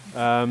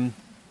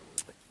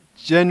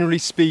 Generally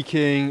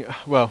speaking,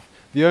 well,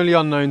 the only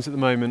unknowns at the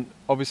moment,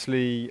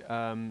 obviously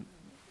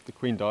the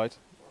Queen died,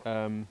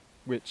 and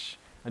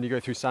you go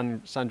through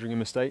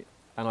Sandringham Estate,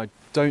 and I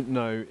don't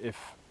know if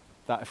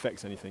that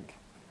affects anything.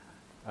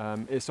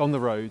 It's on the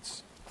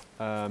roads,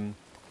 and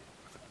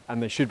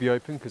they should be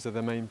open because they're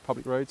the main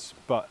public roads,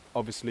 but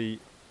obviously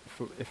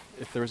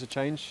if there is a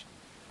change,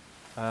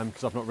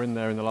 because I've not ridden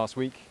there in the last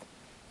week,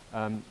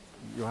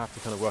 you'll have to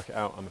kind of work it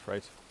out, I'm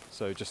afraid.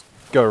 So just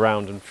go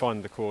around and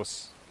find the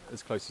course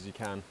as close as you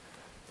can.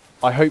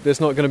 I hope there's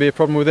not going to be a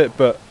problem with it,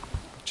 but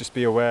just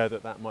be aware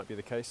that might be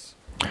the case.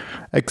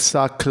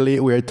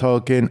 Exactly, we're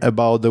talking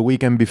about the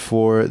weekend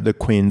before the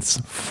Queen's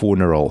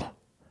funeral.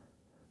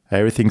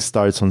 Everything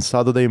starts on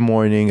Saturday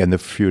morning and the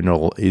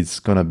funeral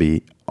is going to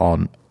be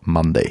on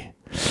Monday.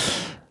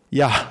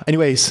 Yeah,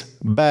 anyways,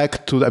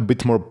 back to a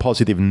bit more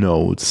positive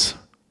notes.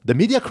 The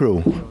media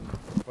crew.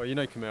 Well, you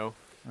know Camille.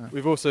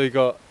 We've also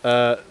got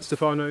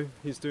Stefano.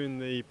 He's doing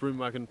the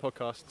Broomwagon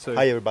podcast. So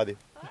Hi, everybody.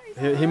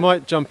 He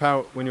might jump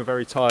out when you're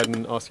very tired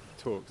and ask you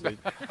to talk. So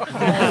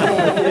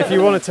if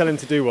you want to tell him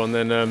to do one,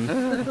 then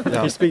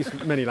he speaks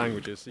many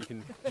languages, so you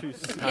can choose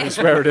how you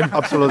swear at him.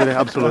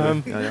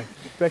 Absolutely.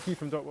 Becky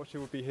from Dot Watcher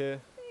will be here.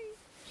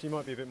 She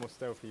might be a bit more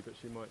stealthy, but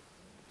she might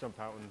jump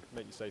out and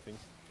make you say things.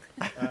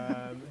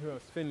 Who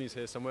else? Finley's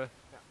here somewhere.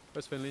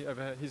 Where's Finley?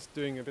 Over here. He's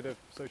doing a bit of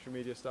social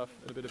media stuff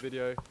and a bit of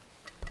video.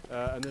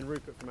 And then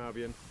Rupert from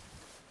Albion.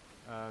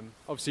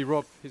 Obviously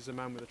Rob, he's the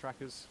man with the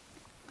trackers.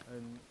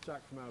 And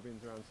Jack from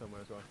Albion's around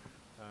somewhere as well.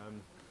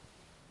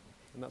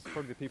 And that's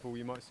probably the people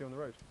you might see on the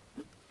road.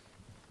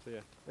 So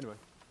yeah, anyway,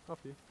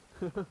 after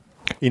you.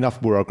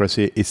 Enough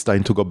bureaucracy, it's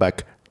time to go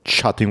back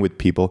chatting with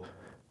people.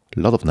 A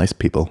lot of nice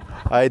people.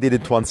 I did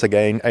it once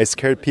again. I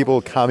scared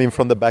people coming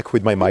from the back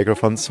with my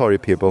microphone. Sorry,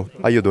 people.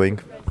 How are you doing?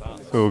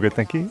 Oh, good,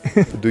 thank you.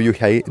 Do you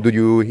hate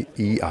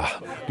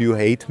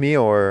me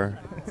or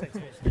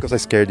because I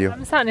scared you?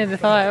 I'm sat near the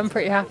fire. I'm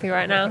pretty happy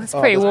right now. It's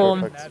pretty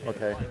warm. Perfect.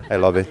 Okay. I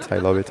love it.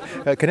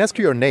 Can I ask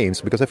you your names?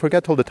 Because I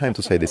forget all the time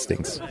to say these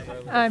things.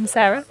 I'm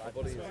Sarah.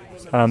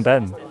 I'm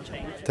Ben.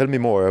 Tell me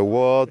more.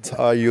 What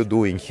are you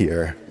doing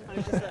here?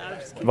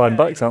 Riding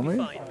bikes, aren't we?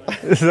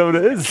 Is that what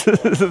it is?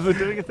 Is it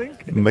doing a thing?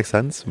 Makes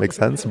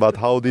sense. But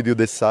how did you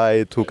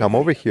decide to come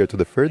over here to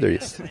the further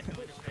east?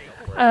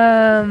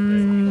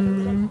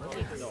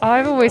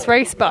 I've always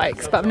raced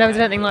bikes, but I've never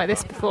done anything like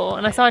this before.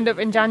 And I signed up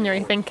in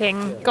January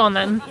thinking, go on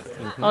then,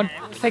 I'll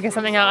figure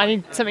something out. I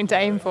need something to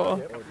aim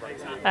for.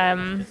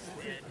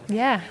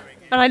 Yeah.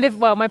 And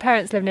my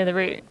parents live near the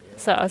route.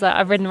 So I was like,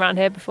 I've ridden around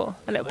here before,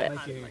 a little bit.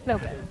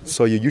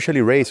 So you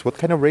usually race. What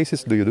kind of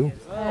races do you do?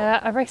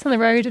 I've raced on the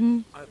road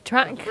and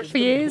track for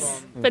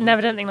years, but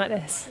never done anything like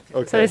this.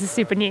 Okay. So this is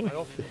super new.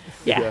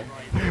 Yeah.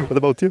 What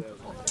about you?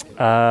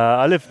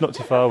 I live not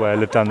too far away. I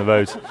live down the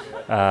road,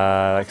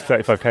 like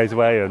 35 k's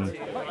away, and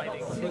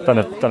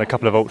done a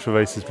couple of ultra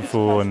races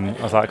before. And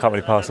I was like, I can't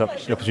really pass up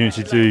the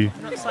opportunity to do,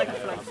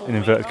 in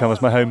inverted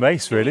commas, my home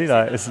race. Really,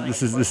 like this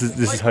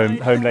is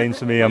home lanes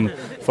for me. I'm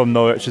from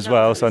Norwich as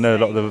well, so I know a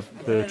lot of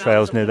the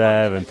trails near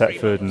there and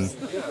Thetford, and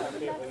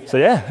so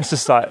yeah, it's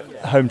just like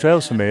home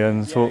trails for me.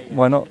 And thought,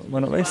 why not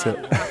race it?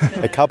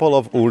 A couple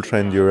of ultra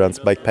endurance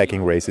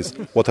bikepacking races.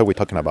 What are we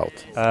talking about?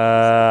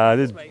 I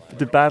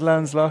did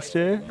Badlands last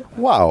year.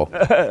 Wow,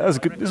 it was a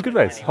good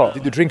race. Hot.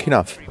 Did you drink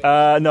enough?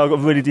 No, I got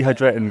really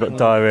dehydrated and got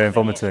diarrhea and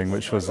vomiting,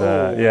 which was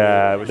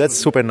that's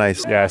super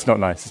nice. Yeah, it's not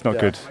nice. It's not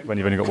good when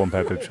you've only got one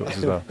pair of bib shorts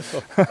as well.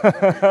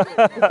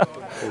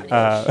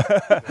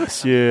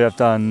 This year I've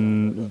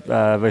done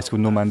a race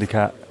called Normandie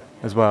Cat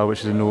as well, which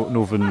is in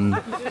northern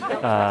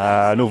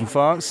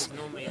France,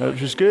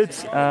 which was good.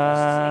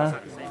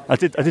 I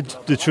did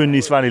the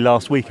Turin-Nice Valley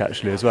last week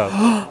actually as well.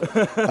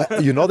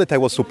 You know that I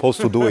was supposed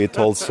to do it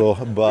also,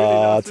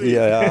 but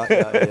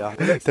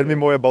yeah. Tell me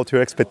more about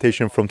your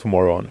expectation from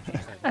tomorrow on.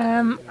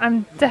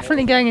 I'm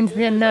definitely going into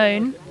the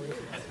unknown.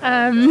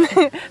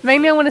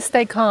 Mainly I want to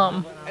stay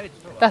calm.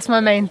 That's my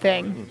main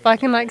thing. If I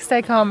can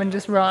stay calm and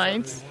just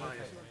ride,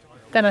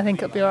 then I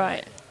think it'll be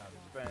alright.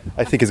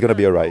 I think it's going to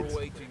be alright.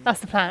 That's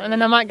the plan. And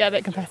then I might get a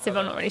bit competitive,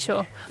 I'm not really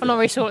sure. I'm not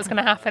really sure what's going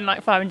to happen,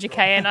 500k,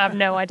 and I have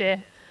no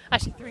idea.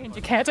 Actually,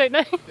 300k, I don't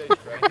know.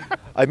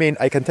 I mean,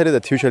 I can tell you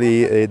that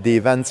usually the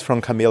events from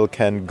Camille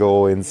can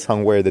go in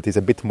somewhere that is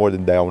a bit more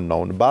than the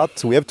unknown.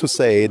 But we have to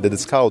say that the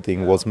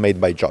scouting was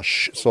made by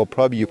Josh, so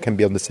probably you can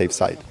be on the safe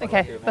side.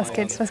 Okay, that's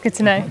good. That's good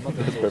to know.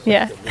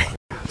 Yeah.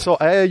 So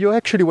you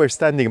actually were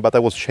standing, but I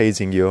was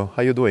chasing you.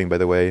 How are you doing, by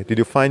the way? Did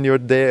you find your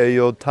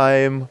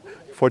time?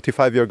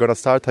 45 you're going to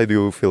start. How do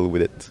you feel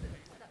with it?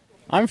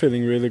 I'm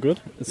feeling really good.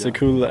 It's a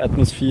cool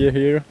atmosphere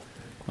here.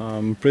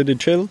 Pretty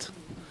chilled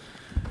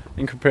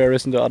in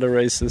comparison to other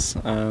races,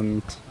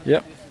 and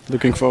yeah,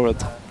 looking forward.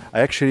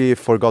 I actually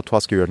forgot to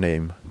ask you your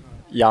name.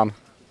 Jan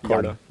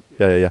Korda.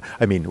 Yeah.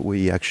 I mean,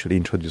 we actually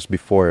introduced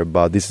before,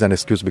 but this is an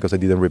excuse because I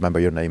didn't remember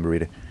your name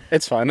really.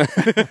 It's fine.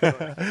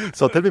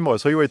 So tell me more.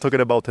 So you were talking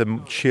about a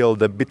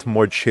bit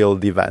more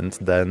chilled event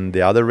than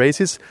the other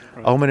races.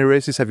 Right. How many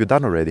races have you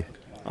done already?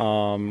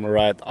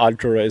 Right,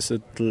 ultra raced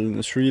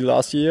 3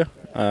 last year,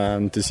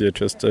 and this year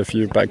just a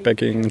few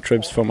backpacking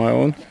trips for my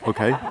own.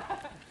 Okay.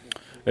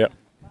 Yeah.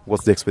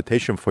 What's the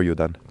expectation for you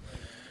then?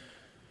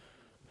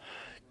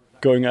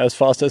 Going as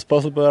fast as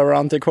possible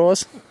around the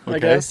course, I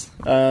guess,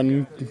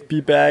 and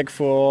be back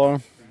for,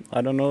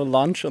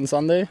 lunch on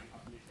Sunday,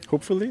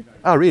 hopefully.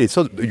 Ah, really?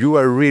 So you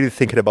are really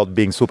thinking about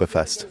being super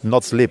fast,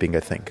 not sleeping,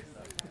 I think.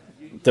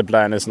 The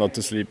plan is not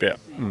to sleep, yeah.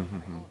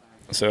 Mm-hmm.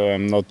 So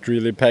I'm not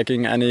really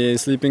packing any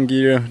sleeping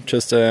gear,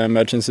 just an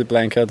emergency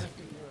blanket.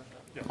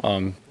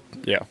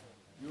 Yeah,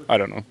 I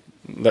don't know.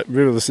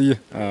 We will see.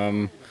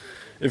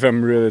 If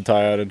I'm really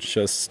tired, I'll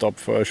just stop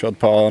for a short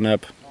power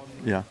nap.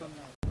 Yeah.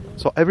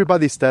 So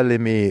everybody's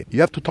telling me, you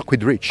have to talk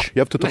with Rich.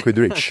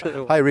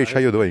 Hi Rich,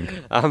 how you doing?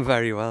 I'm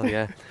very well,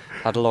 yeah.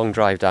 Had a long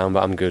drive down,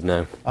 but I'm good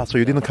now. Ah, so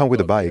you didn't come with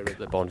a bike?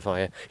 The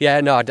bonfire.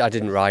 Yeah, no, I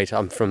didn't ride.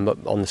 I'm from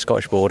on the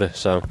Scottish border,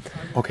 so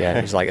yeah,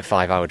 it was like a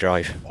 5-hour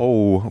drive.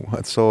 Oh,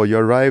 so you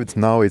arrived,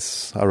 now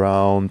it's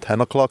around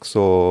 10 o'clock,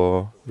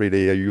 so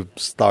really you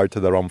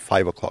started around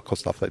 5 o'clock or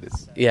stuff like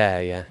this?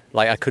 Yeah.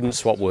 I couldn't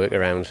swap work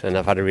around, and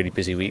I've had a really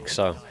busy week,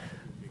 so...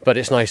 But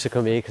it's nice to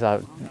come here,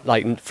 because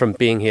from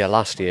being here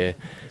last year,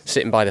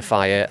 sitting by the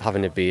fire,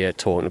 having a beer,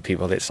 talking to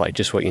people, it's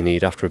just what you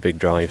need after a big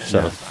drive.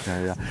 So.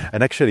 Yeah.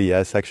 And actually,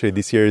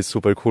 this year is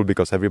super cool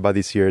because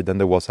everybody's here. Then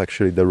there was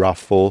actually the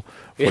raffle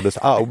for this.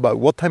 Oh, but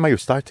what time are you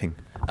starting?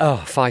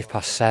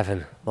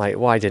 7:05.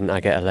 Why didn't I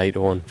get a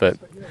later one? But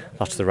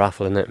that's the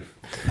raffle, isn't it?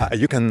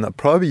 You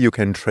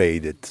can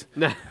trade it.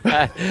 No,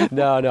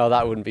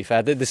 that wouldn't be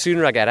fair. The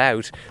sooner I get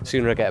out, the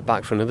sooner I get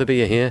back for another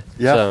beer here.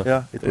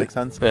 Yeah, it makes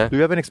sense. Yeah. Do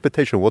you have an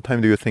expectation? What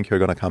time do you think you're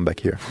going to come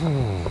back here?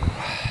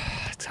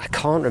 I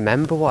can't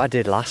remember what I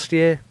did last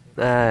year.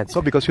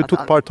 Because you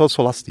took part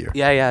also last year.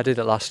 Yeah, I did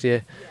it last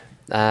year.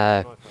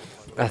 I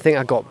think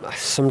I got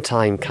some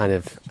time kind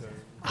of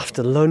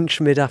after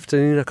lunch,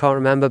 mid-afternoon, I can't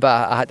remember,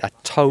 but I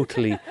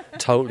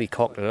totally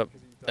cocked it up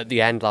at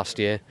the end last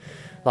year.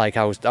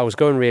 I was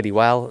going really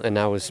well, and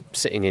I was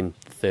sitting in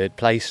 3rd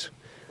place,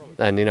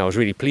 and I was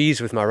really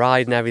pleased with my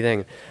ride and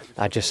everything.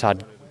 I just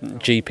had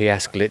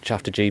GPS glitch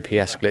after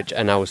GPS glitch,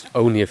 and I was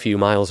only a few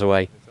miles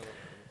away,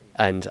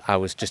 and I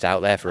was just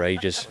out there for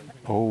ages.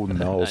 Oh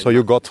no! So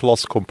you got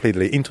lost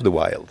completely into the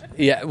wild?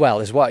 Yeah, well,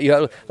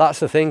 that's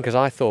the thing, because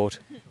I thought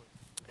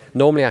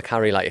normally I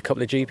carry a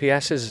couple of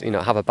GPSs,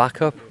 have a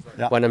backup.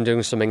 when I'm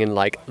doing something in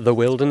like the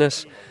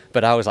wilderness.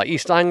 But I was like,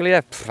 East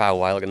Anglia? How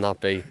wild can that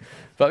be?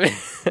 But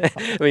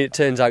I mean, it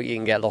turns out you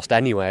can get lost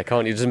anywhere,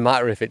 can't you? It doesn't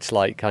matter if it's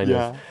like kind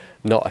of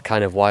not a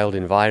kind of wild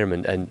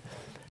environment. And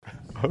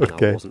I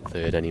wasn't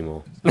third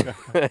anymore.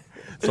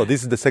 So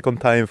this is the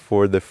second time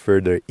for the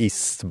further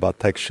east,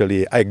 but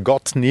actually I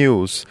got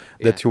news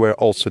that you were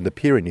also in the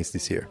Pyrenees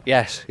this year.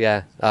 Yes,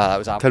 yeah. That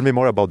was Tell me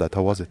more about that.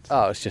 How was it?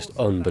 Oh, it's just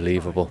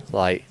unbelievable.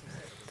 Like,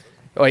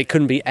 it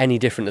couldn't be any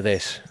different to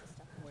this.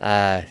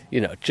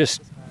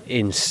 Just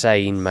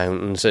insane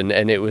mountains, and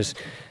it was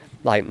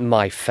like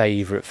my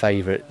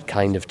favourite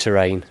kind of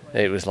terrain.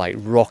 It was like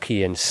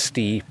rocky and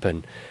steep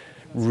and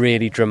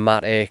really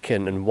dramatic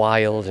and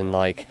wild, and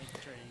like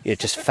it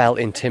just felt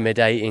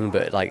intimidating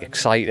but like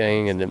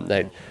exciting,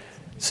 and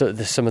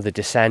some of the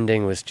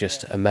descending was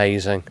just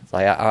amazing.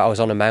 Like I was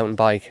on a mountain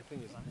bike,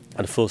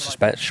 and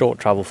a short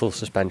travel full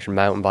suspension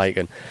mountain bike,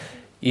 and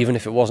even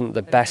if it wasn't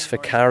the best for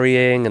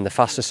carrying and the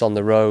fastest on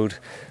the road,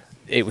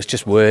 it was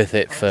just worth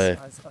it for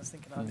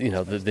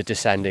the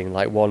descending.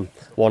 Like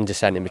one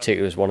descent in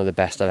particular was one of the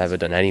best I've ever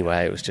done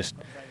anywhere. It was just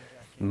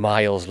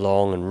miles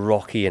long and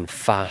rocky and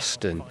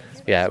fast, and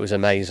it was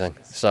amazing.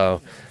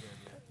 So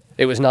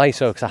it was nice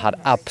because I had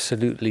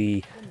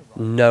absolutely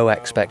no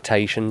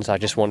expectations. I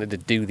just wanted to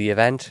do the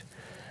event,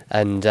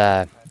 and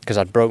because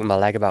I'd broken my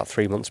leg about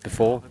 3 months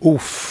before.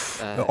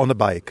 Oof! On the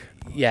bike?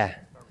 Yeah,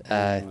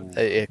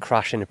 a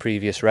crash in a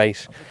previous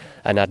race,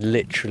 and I'd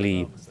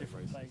literally...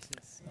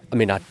 I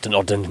mean, I'd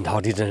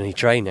hardly done any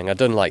training. I'd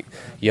done like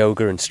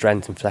yoga and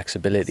strength and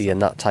flexibility and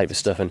that type of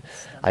stuff, and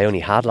I only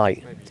had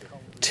like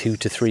 2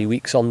 to 3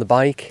 weeks on the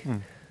bike.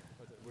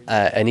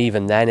 And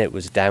even then it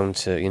was down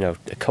to,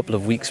 a couple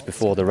of weeks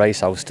before the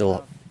race I was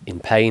still in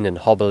pain and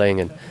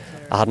hobbling, and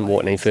I hadn't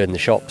walked any further in the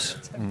shops.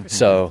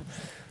 So,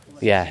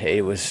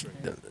 it was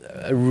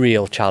a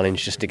real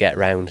challenge just to get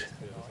around,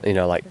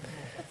 like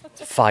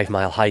 5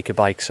 mile hiker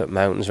bikes up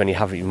mountains when you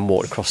haven't even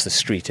walked across the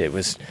street. It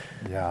was...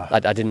 I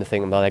didn't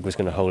think my leg was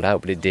going to hold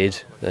out, but it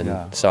did,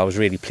 and so I was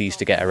really pleased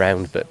to get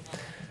around. But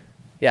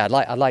I'd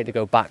like to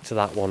go back to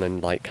that one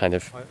and like kind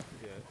of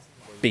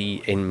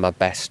be in my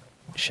best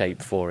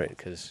shape for it,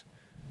 because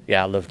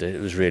I loved it.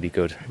 It was really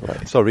good.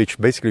 Right. So Rich,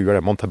 basically you're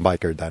a mountain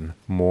biker then,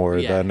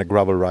 more than a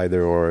gravel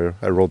rider or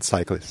a road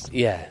cyclist.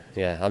 Yeah.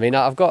 I mean,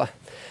 I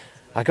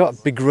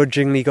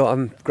begrudgingly got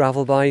a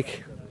gravel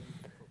bike.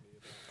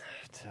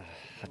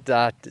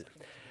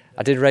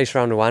 I did race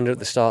around Rwanda at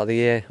the start of the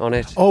year on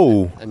it.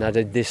 Oh! And I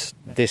did this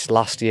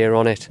last year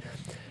on it.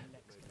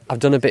 I've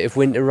done a bit of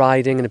winter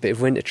riding and a bit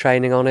of winter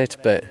training on it,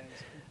 but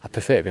I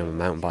prefer to be on a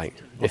mountain bike,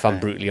 if I'm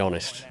brutally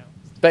honest.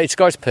 But it's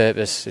got its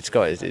purpose.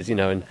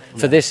 And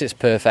for this it's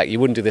perfect. You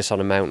wouldn't do this on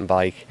a mountain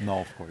bike.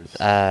 No, of course.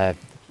 And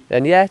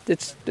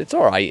it's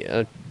all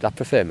right. I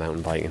prefer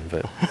mountain biking,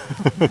 but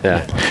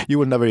You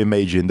would never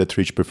imagine that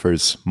Rich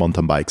prefers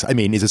mountain bikes. I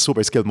mean, he's a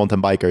super skilled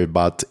mountain biker,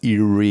 but he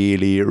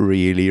really,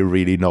 really,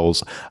 really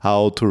knows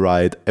how to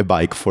ride a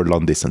bike for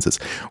long distances.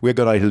 We're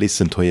gonna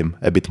listen to him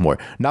a bit more.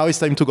 Now it's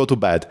time to go to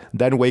bed,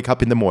 then wake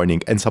up in the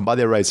morning, and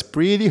somebody arrives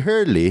pretty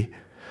early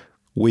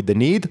with the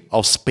need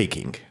of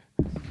speaking.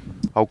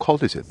 How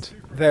cold is it?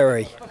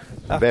 Very.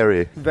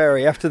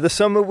 Very. After the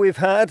summer we've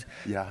had,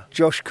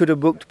 Josh could have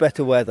booked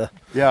better weather.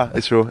 Yeah,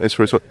 it's true.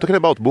 So, talking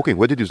about booking,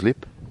 where did you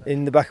sleep?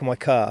 In the back of my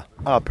car.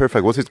 Ah,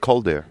 perfect. Was it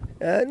cold there?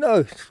 No,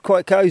 it's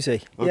quite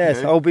cosy. Okay.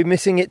 Yes, I'll be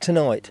missing it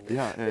tonight.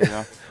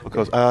 Yeah.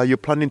 Because are you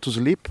planning to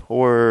sleep,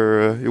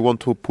 or you want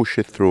to push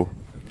it through?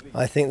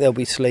 I think there'll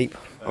be sleep.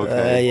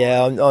 Okay.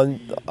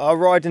 I'll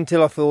ride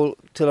until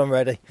I'm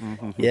ready.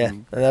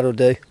 And that'll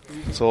do.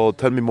 So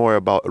tell me more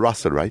about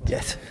Russell, right?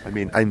 Yes. I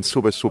mean, I'm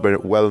super, super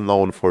well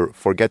known for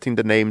forgetting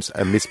the names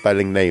and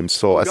misspelling names.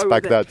 So I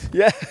expect that.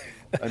 Yeah.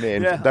 I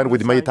mean, then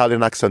with my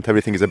Italian accent,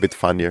 everything is a bit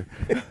funnier.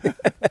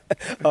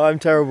 I'm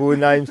terrible with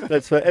names.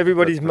 That's for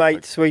everybody's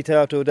mate,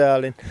 sweetheart or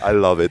darling. I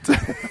love it.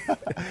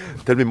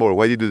 Tell me more.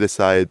 Why did you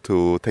decide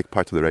to take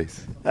part in the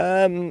race?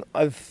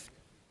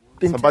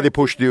 Somebody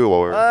pushed you,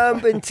 or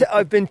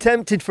I've been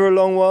tempted for a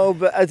long while,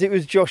 but as it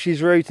was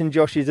Josh's route and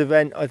Josh's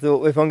event, I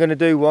thought if I'm going to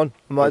do one,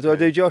 I might as well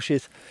do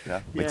Josh's. Yeah,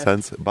 makes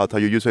sense. But are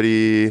you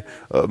usually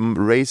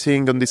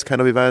racing on these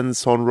kind of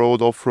events, on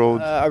road, off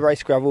road? I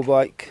race gravel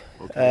bike.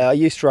 I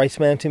used to race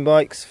mountain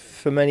bikes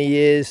for many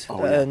years,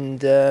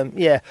 and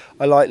I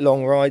like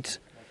long rides.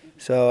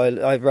 So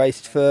I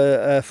raced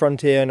for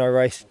Frontier, and I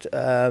raced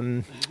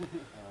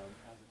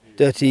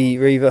Dirty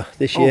Reaver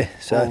this year.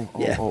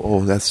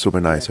 Oh, that's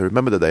super nice. I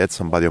remember that I had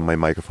somebody on my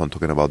microphone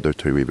talking about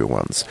Dirty Reaver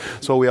once.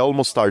 So we're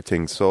almost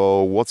starting.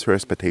 So what's your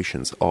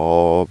expectations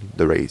of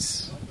the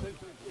race?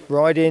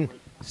 Ride in,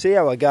 see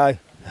how I go,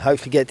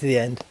 hopefully get to the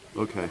end.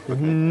 Okay.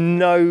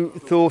 No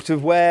thought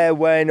of where,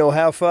 when or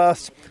how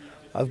fast.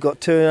 I've got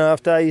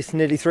 2.5 days,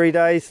 nearly 3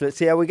 days. Let's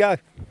see how we go.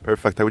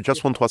 Perfect. I would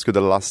just want to ask you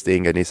the last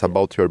thing, and it's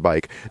about your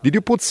bike. Did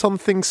you put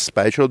something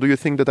special? Do you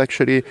think that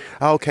actually,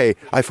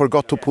 I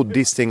forgot to put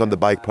this thing on the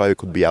bike, probably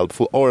could be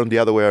helpful, or on the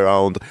other way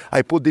around,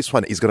 I put this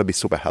one, it's going to be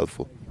super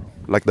helpful,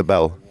 like the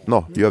bell?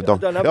 No, you have done.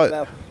 I don't have a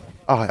bell.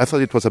 Oh, I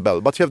thought it was a bell,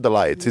 but you have the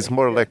lights. It's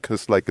more like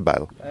a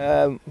bell.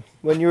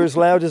 When you're as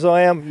loud as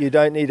I am, you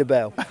don't need a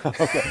bell.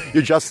 Okay.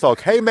 You just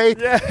talk, hey mate.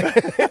 Yeah.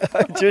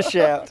 I just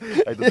shout.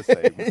 I do the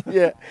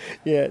same.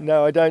 Yeah.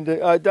 No, I don't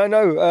do. I don't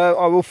know.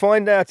 I will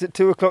find out at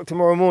 2:00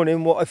 tomorrow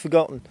morning what I've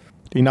forgotten.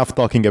 Enough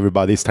talking,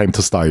 everybody. It's time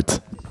to start.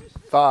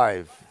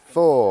 5,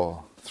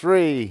 4,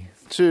 3,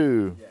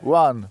 2,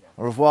 1.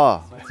 Au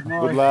revoir.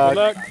 Good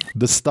luck.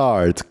 The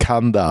start,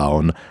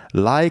 countdown,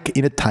 like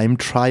in a time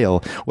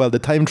trial. Well, the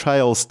time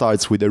trial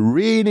starts with a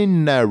really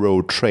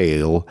narrow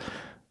trail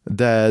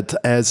that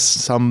has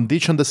some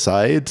ditch on the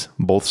side,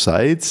 both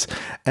sides,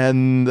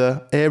 and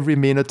every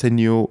minute a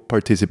new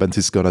participant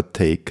is gonna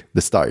take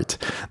the start.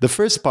 The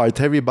first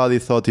part, everybody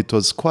thought it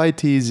was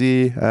quite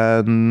easy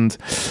and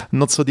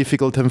not so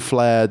difficult and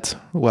flat.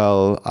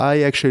 Well,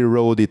 I actually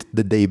rode it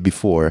the day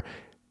before.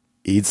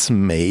 It's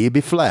maybe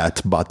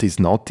flat, but it's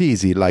not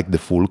easy like the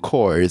full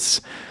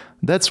course.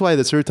 That's why at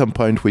a certain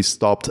point we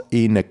stopped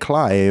in a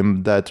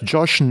climb that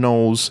Josh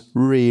knows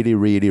really,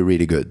 really,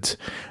 really good.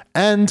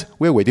 And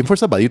we're waiting for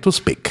somebody to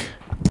speak.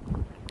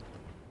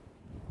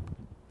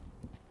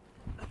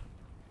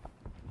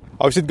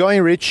 How's it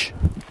going, Rich?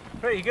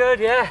 Pretty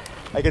good, yeah.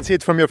 I can see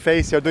it from your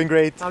face. You're doing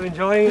great. I'm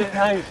enjoying it,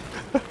 thanks.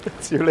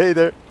 See you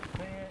later.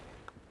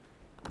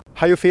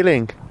 How you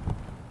feeling?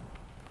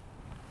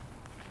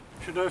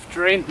 Should have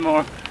trained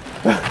more.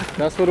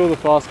 That's what all the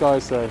fast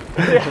guys say.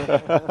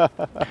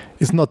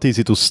 It's not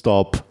easy to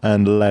stop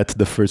and let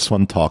the first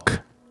one talk.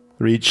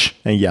 Rich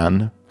and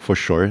Jan, for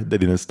sure, they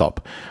didn't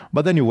stop.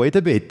 But then you wait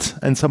a bit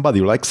and somebody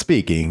who likes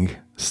speaking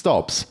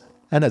stops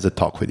and has a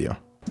talk with you.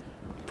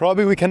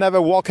 Probably we can have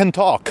a walk and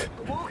talk.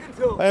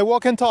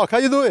 Walk and talk. How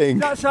you doing?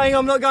 Not saying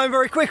I'm not going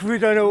very quick if we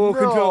don't know walk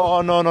and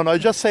talk. No.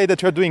 Just say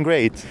that you're doing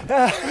great.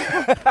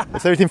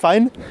 Is everything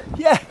fine?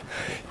 Yeah,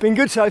 been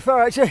good so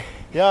far actually.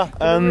 Yeah.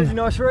 Really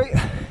nice route.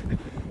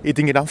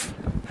 Eating enough?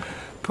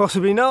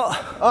 Possibly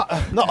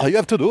not. No, you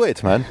have to do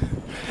it, man.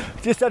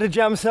 Just had a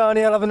jam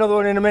sarnie. I'll have another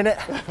one in a minute.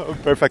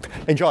 Perfect.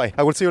 Enjoy.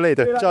 I will see you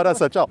later. Ciao,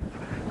 Rasa. Ciao.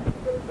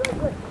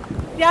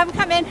 Yeah, I'm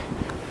coming.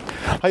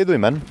 How you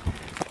doing, man?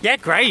 Yeah,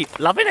 great.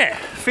 Loving it.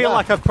 Feel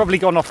like I've probably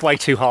gone off way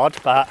too hard,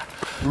 but...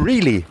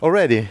 Really?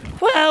 Already?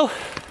 Well,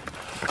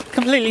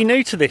 completely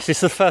new to this.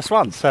 It's the first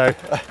one, so...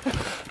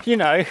 You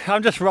know,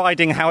 I'm just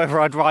riding however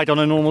I'd ride on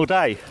a normal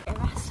day.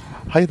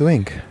 How you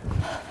doing?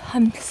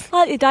 I'm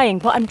slightly dying,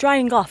 but I'm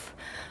drying off.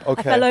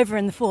 Okay. I fell over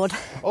in the Ford.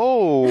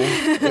 Oh,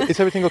 is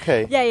everything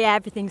okay? Yeah,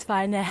 everything's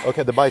fine there.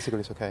 Okay, the bicycle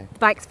is okay.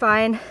 Bike's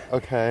fine.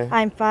 Okay.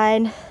 I'm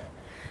fine.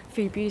 A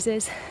few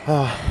bruises.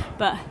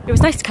 But it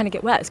was nice to kind of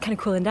get wet. It was kind of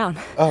cooling down.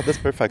 Oh, that's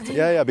perfect.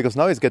 Yeah, because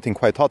now it's getting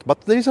quite hot,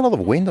 but there is a lot of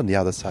wind on the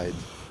other side.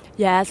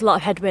 Yeah, there's a lot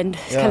of headwind.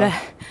 It's kind of...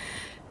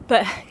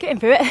 But getting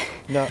through it.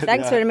 No,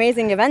 Thanks for an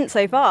amazing event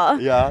so far.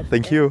 Yeah,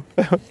 thank you.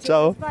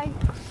 Ciao. Bye.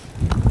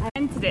 I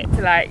entered it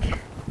to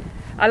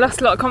I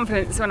lost a lot of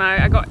confidence when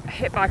I got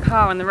hit by a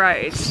car on the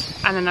road,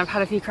 and then I've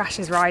had a few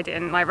crashes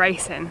riding,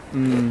 racing,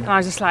 and I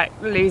was just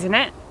losing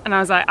it, and I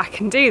was like, I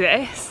can do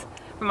this,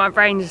 but my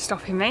brain's just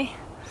stopping me.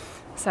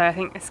 So I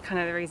think that's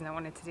kind of the reason I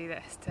wanted to do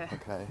this,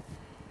 to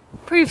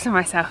prove to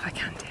myself I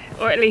can do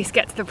it, or at least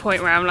get to the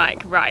point where I'm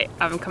right,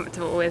 I'm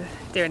comfortable with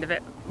doing a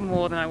bit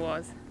more than I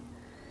was.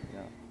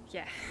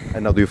 Yeah.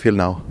 And how do you feel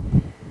now?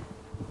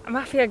 I'm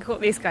happy I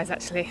caught these guys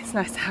actually. It's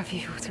nice to have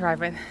people to ride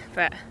with,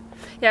 but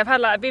yeah,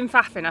 I've been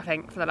faffing I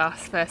think for the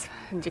last first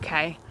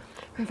 100k.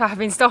 I've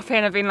been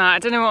stopping, I've been I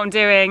don't know what I'm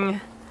doing.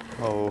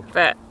 Oh.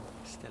 But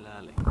still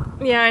early.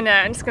 Yeah, I know,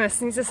 I'm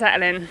just need to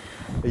settle in.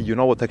 You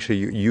know what actually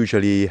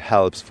usually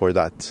helps for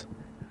that?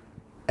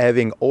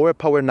 Having or a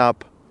power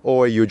nap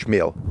or a huge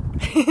meal.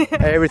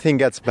 Everything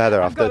gets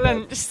better after that. I've got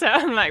lunch, so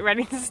I'm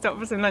ready to stop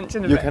for some lunch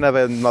in a bit. You can have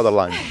another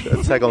lunch,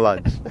 a second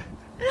lunch.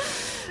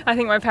 I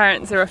think my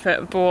parents are up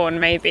at Bourne,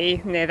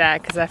 maybe near there,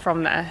 because they're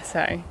from there,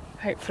 so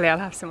hopefully I'll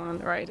have someone on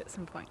the road at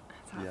some point.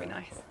 So that'll be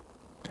nice.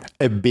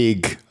 A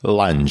big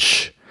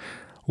lunch.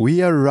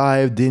 We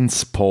arrived in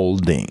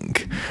Spalding,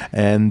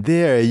 and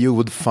there you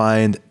would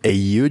find a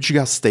huge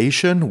gas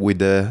station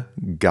with a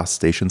gas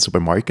station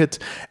supermarket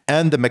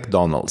and the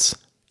McDonald's.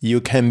 You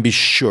can be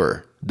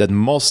sure that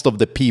most of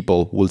the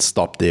people will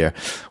stop there.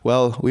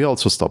 Well, we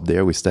also stopped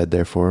there. We stayed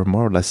there for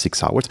more or less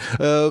 6 hours.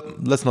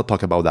 Let's not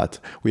talk about that.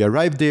 We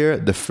arrived there,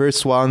 the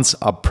first ones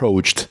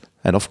approached,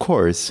 and of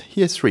course,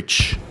 here's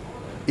Rich.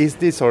 Is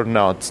this or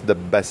not the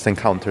best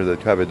encounter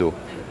that you ever do?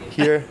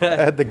 Here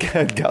at the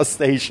gas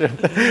station.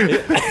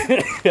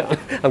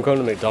 I'm going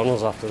to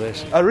McDonald's after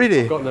this. Oh,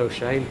 really? I've got no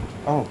shame.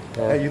 Oh,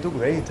 you do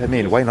great. I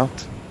mean, why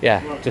not?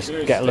 Yeah, just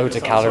get loads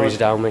of calories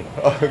down me.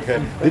 Oh,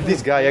 okay. Did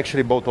this guy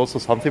actually bought also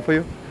something for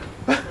you?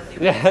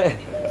 Yeah.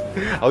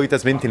 How it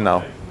has been till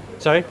now?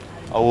 Sorry?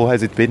 How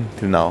has it been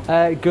till now?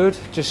 Good.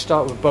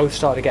 We both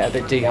started to get a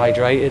bit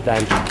dehydrated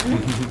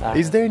then.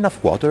 Is there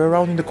enough water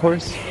around in the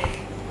course?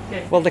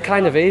 Well, there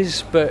kind of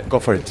is, but... Go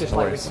for it.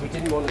 Just we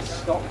didn't want to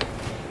stop.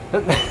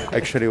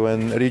 Actually,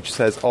 when Rich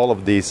says all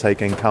of these, I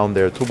can count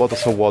there 2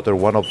 bottles of water,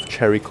 1 of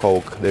cherry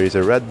Coke, there is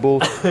a Red Bull,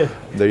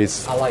 there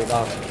is... I like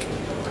that.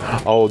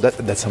 Oh,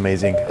 that's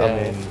amazing. Yeah.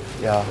 I mean,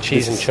 Yeah.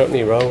 Cheese and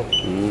chutney roll.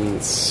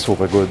 It's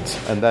super good.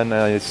 And then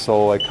I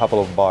saw a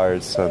couple of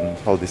bars and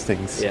all these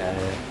things. Yeah.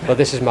 Well,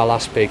 this is my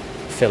last big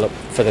fill-up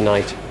for the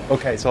night.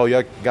 Okay, so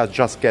you're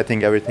just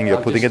getting everything,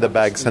 you're putting in the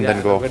bags and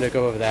then go. I'm going to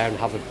go over there and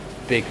have a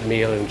big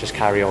meal and just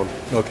carry on.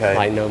 Okay.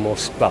 Like no more,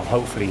 well,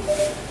 hopefully.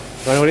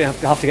 I only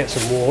have to get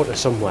some water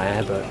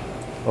somewhere, but...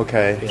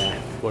 Okay.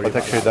 Yeah. But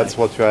actually that's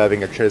what you're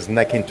having. Actually,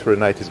 snacking through the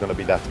night is going to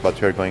be that, but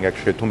you're going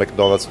actually to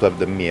McDonald's to have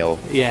the meal.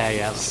 Yeah.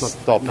 That's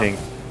stopping.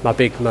 My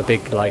big,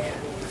 like,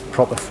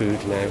 proper food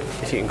now,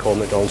 if you can call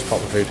McDonald's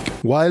proper food.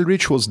 While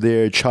Rich was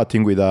there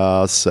chatting with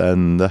us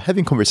and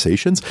having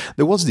conversations,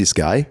 there was this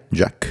guy,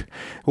 Jack,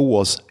 who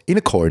was in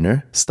a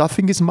corner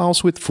stuffing his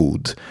mouth with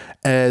food,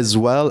 as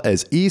well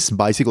as his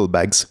bicycle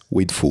bags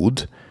with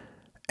food,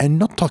 and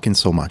not talking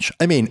so much.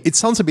 I mean, it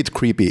sounds a bit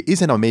creepy.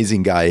 He's an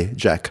amazing guy,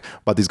 Jack,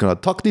 but he's gonna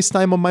talk this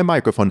time on my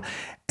microphone,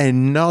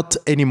 and not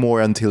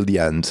anymore until the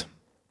end.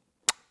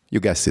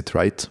 You guessed it,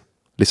 right?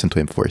 Listen to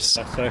him first.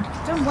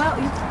 Done well.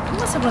 You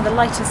must have one of the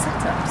lightest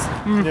setups.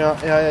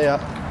 Yeah.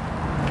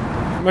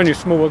 Only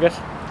small, I guess.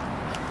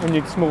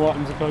 Only small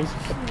items, I suppose.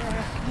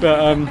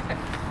 But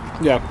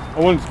yeah, I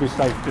wanted to be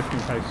safe just in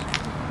case.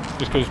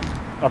 Just because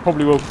I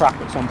probably will crack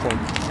at some point.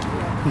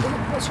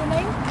 What's your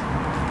name?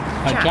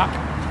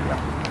 Jack.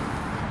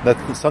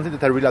 That's something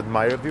that I really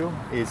admire of you.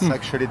 Is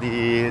actually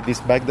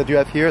this bag that you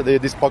have here,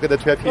 this pocket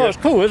that you have here. Oh, it's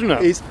cool, isn't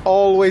it? It's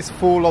always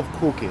full of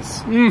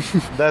cookies.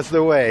 That's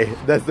the way.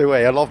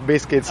 I love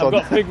biscuits. I've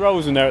got big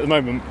rolls in there at the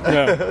moment.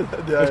 Yeah,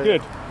 it's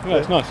good. Yeah,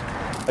 it's nice.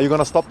 Are you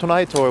gonna stop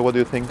tonight, or what do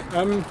you think?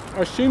 I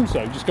assume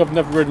so. Just I've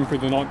never ridden through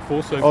the night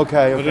before, so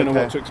okay, I don't know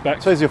what to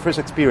expect. So it's your first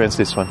experience,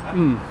 this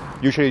one?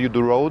 Usually you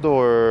do road,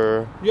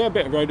 or? Yeah, a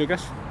bit of road, I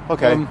guess.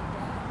 Okay.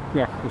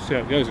 Yeah, we'll see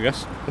how it goes, I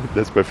guess.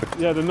 That's perfect.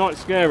 Yeah, the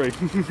night's scary.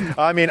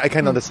 I mean, I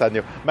can understand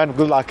you. Man,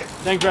 good luck.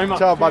 Thank you very much.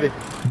 Ciao, buddy.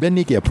 Then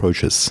Nikki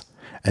approaches,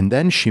 and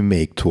then she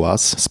make to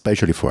us,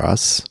 especially for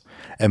us,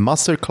 a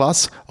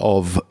masterclass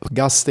of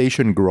gas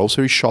station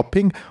grocery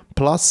shopping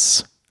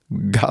plus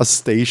gas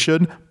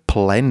station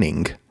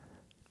planning.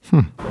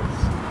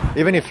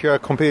 Even if you're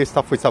completely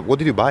stuffed with stuff, what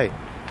did you buy?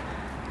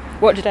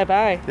 What did I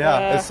buy?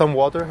 Yeah, some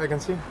water, I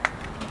can see.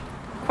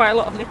 Quite a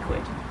lot of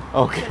liquid.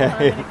 Okay. I'm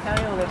going to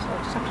carry all this, I'll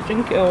just have to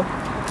drink it all.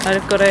 And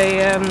I've got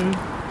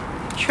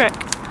a Trek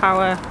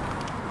Power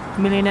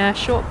Millionaire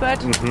Shortbread.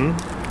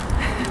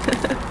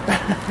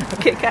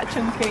 Kit Kat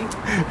Chunky.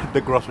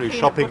 The grocery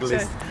shopping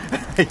list.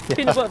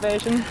 Peanut butter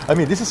version. I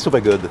mean, this is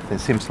super good, it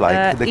seems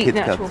like. The Eat Kit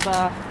Kat. Natural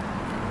bar.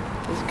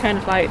 It's kind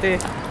of like the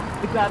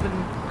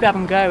grab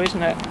and go,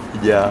 isn't it?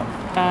 Yeah.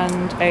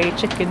 And a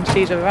chicken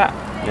Caesar wrap.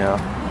 Yeah.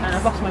 And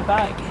I've lost my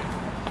bag.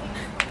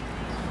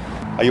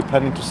 Are you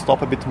planning to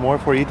stop a bit more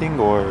for eating,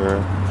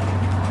 or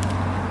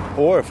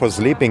for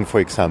sleeping, for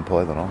example?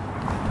 I don't know.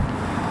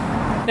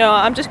 No,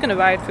 I'm just going to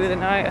ride through the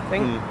night, I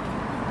think.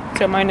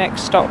 Till my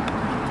next stop.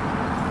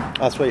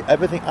 That's right.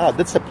 Everything.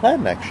 That's the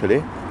plan,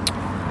 actually.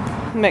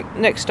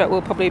 Next stop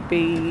will probably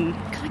be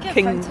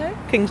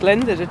King's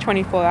Lynn. There's a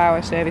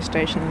 24-hour service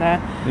station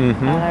there.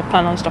 And I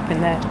plan on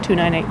stopping there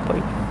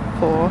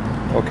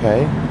 298.4.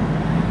 Okay.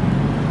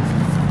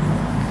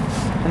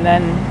 And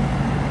then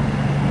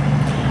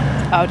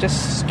I'll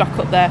just stock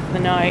up there for the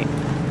night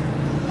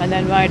and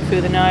then ride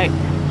through the night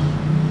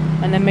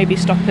and then maybe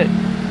stop at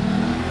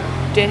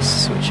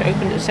Dis, which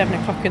opened at 7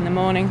 o'clock in the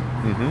morning.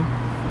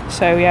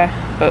 So yeah,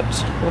 but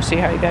we'll see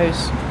how it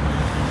goes.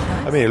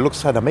 I mean, it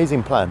looks like an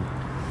amazing plan.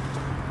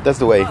 That's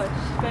the way.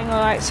 It's going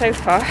alright so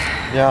far.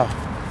 Yeah.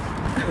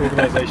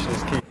 Organisation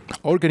is key.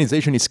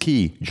 Organization is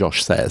key,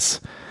 Josh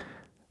says.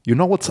 You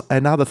know what's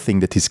another thing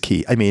that is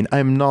key? I mean,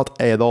 I'm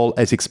not at all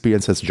as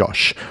experienced as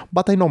Josh,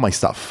 but I know my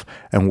stuff.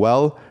 And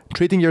well,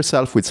 treating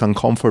yourself with some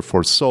comfort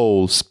for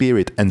soul,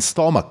 spirit, and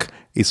stomach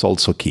is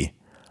also key.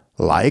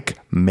 Like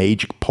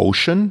magic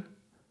potion,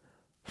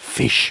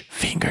 fish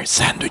finger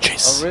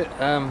sandwiches.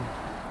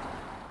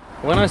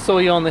 When I saw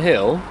you on the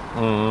hill,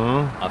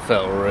 I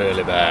felt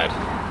really bad.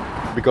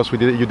 Because you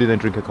didn't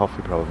drink a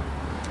coffee, probably.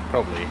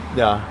 Probably.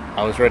 Yeah.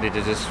 I was ready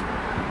to just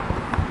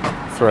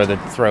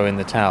throw in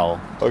the towel.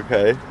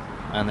 Okay.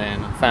 And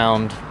then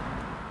found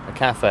a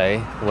cafe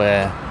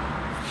where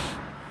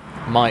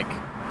Mike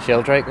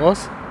Sheldrake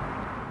was,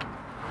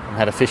 and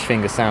had a fish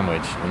finger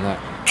sandwich, and that.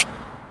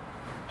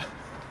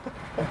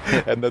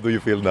 And how do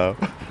you feel now?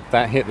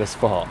 That hit the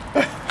spot.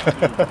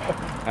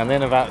 And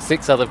then about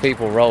 6 other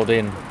people rolled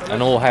in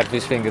and all had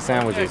fish finger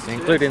sandwiches,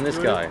 including this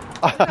guy.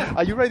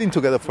 Are you riding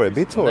together for a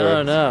bit,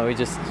 or? No,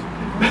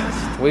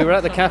 we were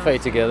at the cafe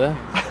together,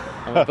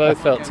 and we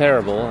both felt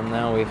terrible, and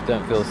now we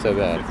don't feel so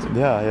bad.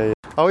 Yeah.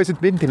 How has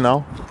it been till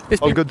now?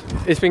 All good?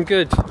 It's been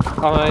good.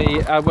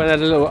 I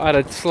had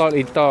a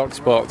slightly dark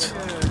spot.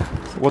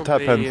 What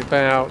happened?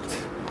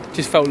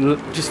 Just felt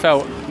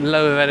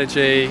low of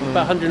energy.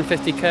 About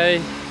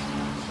 150k.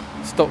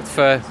 Stopped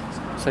for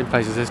same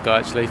place as this guy,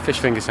 actually. Fish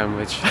finger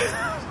sandwich.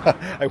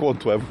 I want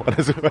to have one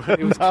as well.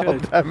 It was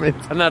good. Damn it.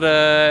 And that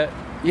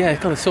it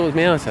kind of sorted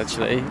me out,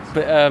 actually.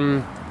 But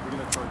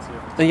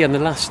in the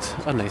last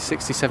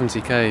 60,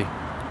 70k,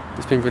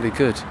 It's been really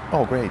good.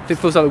 Oh, great. It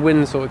feels like the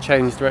wind sort of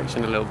changed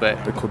direction a little bit.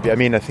 It could be. I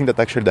mean, I think that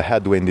actually the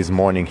headwind this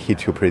morning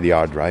hit you pretty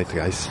hard, right,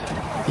 guys?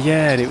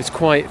 Yeah, and it was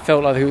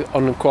felt like it was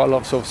on quite a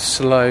lot of sort of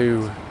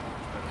slow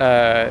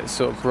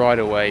sort of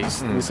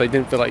bridleways, and so it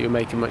didn't feel like you were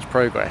making much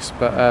progress.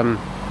 But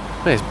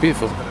it's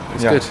beautiful.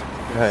 It's good.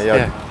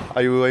 Yeah.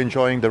 Are you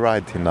enjoying the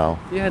ride till now?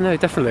 Yeah, no,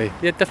 definitely.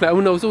 Yeah, definitely. I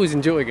mean, I was always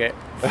enjoying it.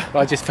 But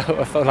I just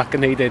felt like I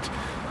needed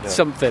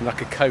something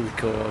like a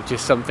Coke or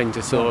just something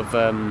to sort of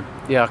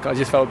I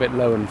just felt a bit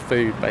low on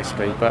food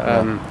basically. But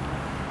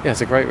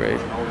it's a great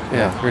route.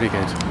 Yeah, really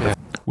good. Yeah.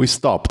 We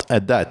stopped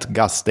at that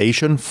gas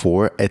station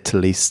for at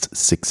least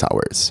 6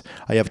 hours.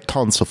 I have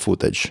tons of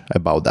footage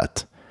about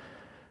that.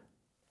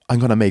 I'm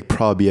gonna make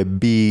probably a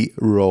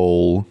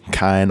B-roll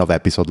kind of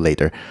episode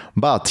later.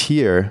 But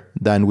here,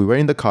 then we were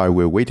in the car,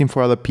 we were waiting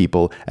for other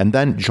people, and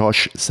then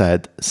Josh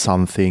said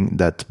something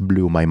that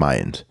blew my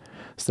mind.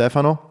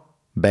 Stefano,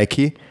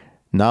 Becky,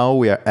 now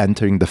we are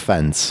entering the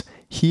fence.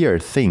 Here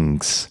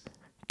things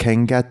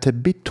can get a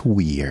bit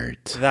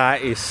weird.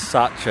 That is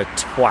such a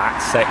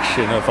twat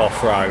section of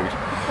off-road.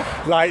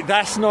 Like,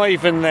 that's not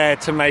even there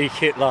to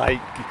make it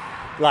like,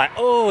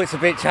 oh, it's a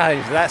bit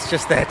challenging. That's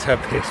just there to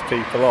piss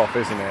people off,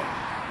 isn't it?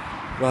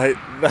 Like,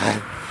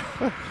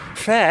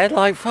 fair,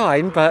 like,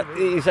 fine, but it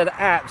is an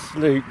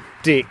absolute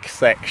dick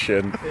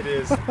section. It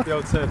is. The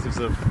alternatives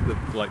of the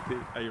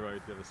A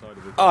road, the other side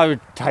of it. I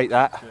would take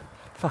that. Yeah.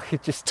 Fucking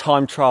just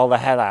time trial the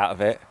hell out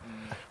of it.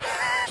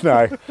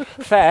 No,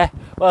 fair,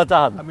 well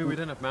done. I mean, we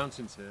don't have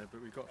mountains here,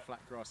 but we've got flat,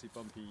 grassy,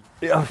 bumpy,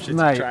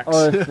 mate, tracks.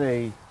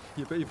 Honestly.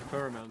 You bet you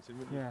prefer a mountain,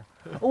 wouldn't you?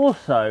 Yeah.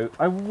 Also,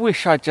 I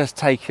wish I'd just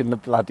taken the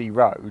bloody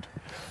road.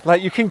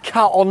 Like, you can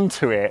cut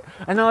onto it.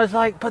 And I was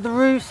like, but the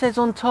route says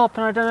on top,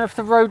 and I don't know if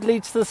the road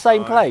leads to the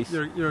same place.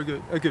 You're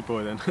a good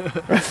boy then.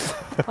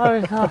 I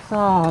was just,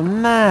 oh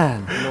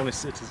man. An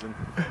honest citizen.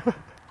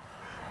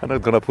 I'm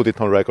not gonna put it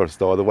on records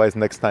though, otherwise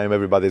next time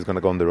everybody's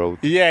gonna go on the road.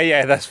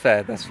 Yeah, that's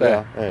fair,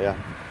 Yeah.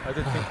 I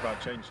did think about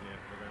changing it,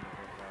 but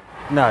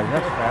then no,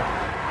 that's fair.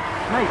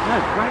 Mate, no,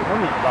 great,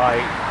 wasn't it?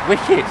 Like,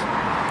 wicked.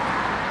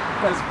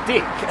 That's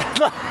dick.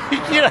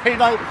 You know,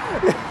 like.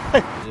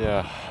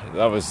 Yeah,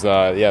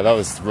 that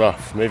was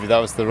rough. Maybe that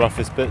was the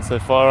roughest bit so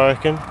far, I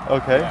reckon.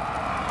 Okay.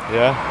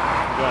 Yeah.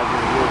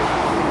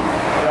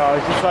 I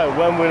was just like,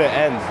 when will it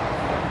end?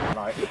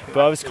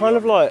 But I was kind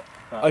of like,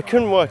 I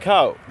couldn't work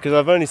out because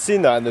I've only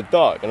seen that in the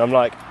dark, and I'm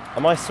like,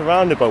 am I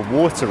surrounded by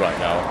water right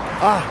now?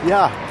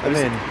 Yeah.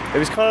 It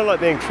was kind of like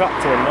being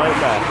trapped in a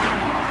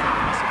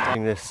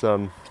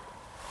nightmare.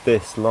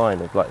 This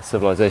line of like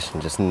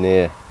civilization just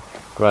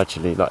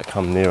gradually like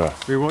come nearer.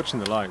 we were watching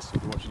the lights. We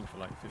were watching for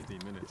like 15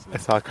 minutes.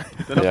 Exactly.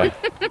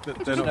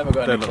 They're not never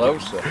got any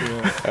closer.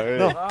 Yeah. Oh, really?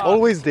 No,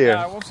 always there.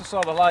 Yeah, once I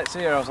saw the lights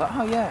here, I was like,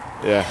 oh yeah.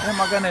 Yeah. When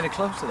am I going any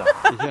closer though?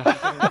 And I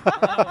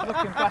was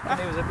looking back and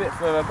he was a bit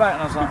further back,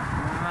 and I was like,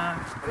 nah.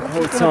 The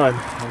whole time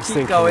I was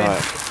thinking going.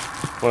 like,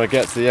 when I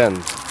get to the end,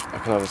 I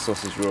can have a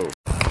sausage roll.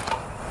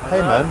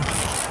 Hey man,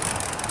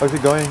 how's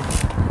it going?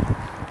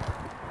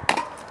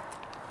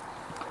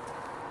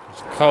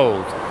 It's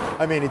cold.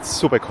 I mean, it's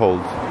super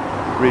cold.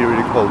 Really,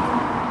 really cold.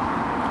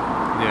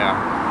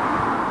 Yeah.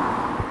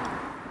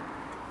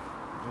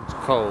 It's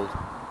cold.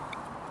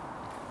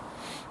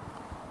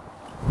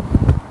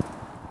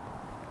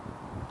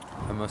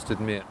 I must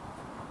admit,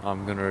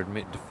 I'm going to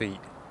admit defeat.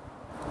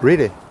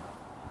 Really?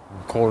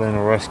 I'm calling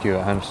a rescue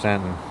at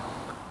Hunstanton.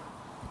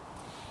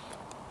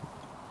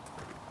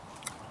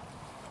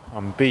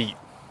 I'm beat.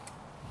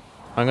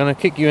 I'm going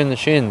to kick you in the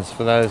shins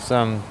for those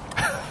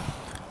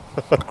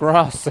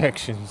grass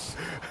sections.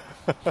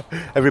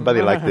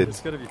 Everybody liked it.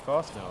 It's got to be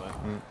fast now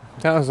then.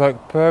 That was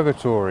like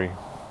purgatory.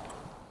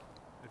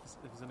 If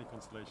there's any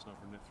consolation, I've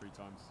ridden it 3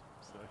 times.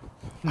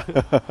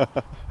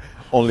 So.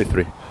 Only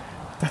 3.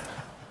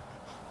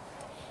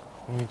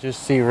 You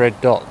just see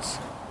red dots.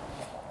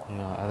 You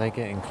know, are they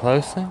getting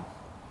closer?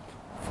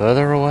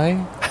 Further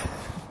away?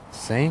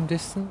 Same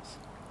distance?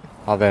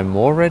 Are there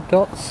more red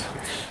dots?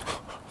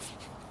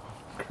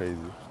 Crazy.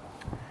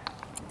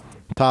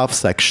 Tough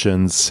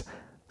sections,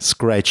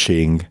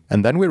 scratching,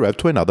 and then we arrived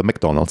to another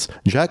McDonald's.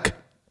 Jack,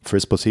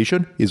 first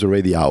position, is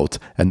already out.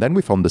 And then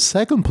we found the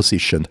second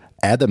position,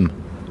 Adam.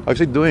 How's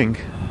it doing?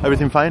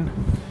 Everything fine?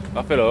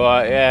 I feel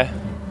alright, yeah.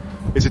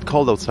 Is it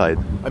cold outside?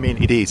 I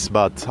mean, it is,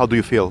 but how do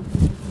you feel?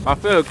 I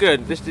feel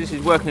good. This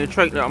is working a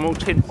trick that I'm all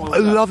tin foil. I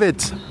love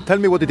it. Tell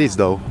me what it is,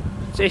 though.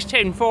 It's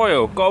tin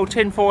foil. Got all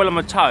tin foil on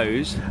my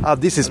toes.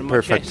 This is and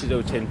perfect. My chest is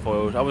all tin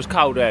foiled. I was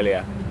cold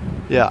earlier.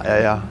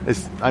 Yeah.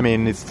 It's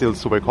still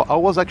super cold. How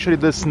was actually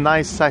this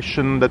nice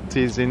session that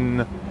is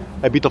in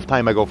a bit of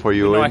time ago for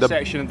you? The nice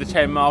section of the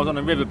 10 miles on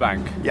the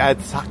riverbank. Yeah,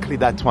 exactly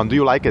that one. Do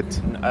you like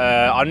it?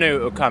 I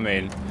knew it would come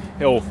in.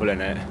 It's awful, isn't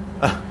it?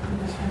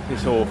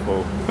 It's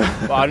awful.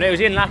 But I knew it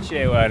was in last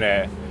year, weren't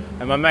it?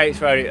 And my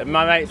mates rode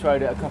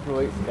it a couple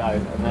of weeks ago,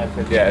 and they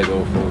said, yeah, it's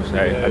awful. So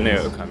I knew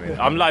it would come in.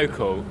 I'm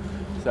local,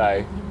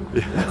 so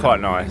it's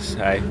quite nice.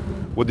 Hey.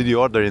 What did you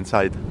order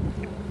inside?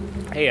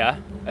 Here,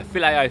 a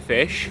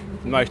Filet-O-Fish,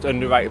 the most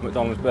underrated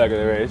McDonald's burger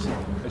there is,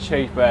 a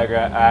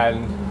cheeseburger,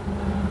 and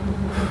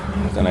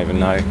I don't even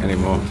know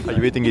anymore. Are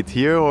you eating it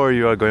here or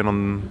you are going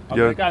on? I'm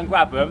going to go and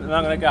grab them and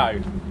I'm going to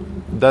go.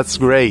 That's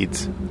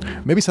great.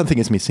 Maybe something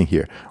is missing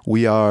here.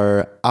 We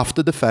are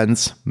after the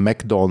fence,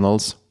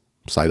 McDonald's,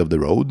 side of the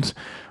road.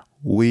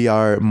 We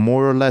are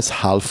more or less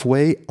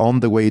halfway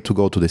on the way to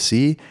go to the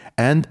sea,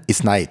 and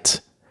it's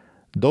night.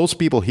 Those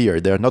people here,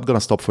 they're not going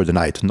to stop for the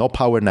night. No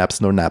power naps,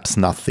 no naps,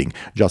 nothing.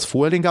 Just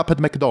fueling up at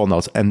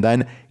McDonald's and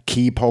then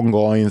keep on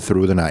going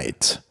through the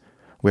night.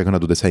 We're going to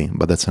do the same,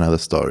 but that's another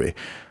story.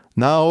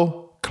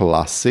 Now,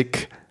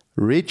 classic,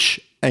 Rich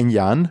and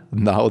Jan,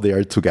 now they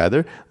are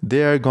together.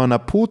 They're going to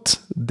put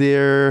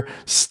their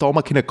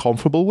stomach in a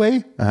comfortable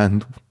way.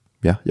 And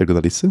yeah, you're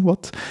going to listen,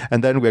 what?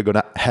 And then we're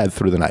going to head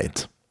through the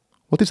night.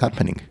 What is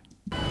happening?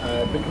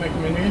 Big Mac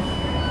menu.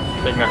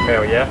 Big Mac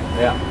meal, yeah?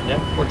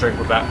 Yeah. What drink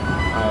with that?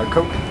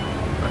 Coke.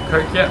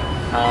 Coke, yeah.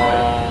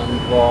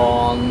 And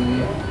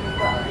one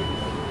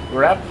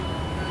wrap.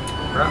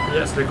 Wrap,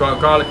 yes. We've got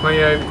a garlic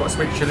mayo, we've got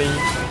sweet chili,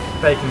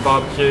 bacon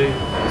barbecue.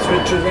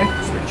 Sweet chili?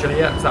 Sweet chili,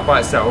 yeah. Is that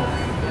by itself?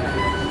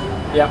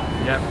 Yeah.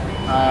 Yeah.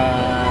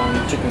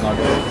 Chicken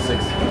nuggets.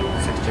 6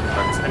 chicken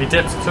nuggets. Any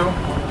dips at all?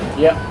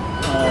 Yeah.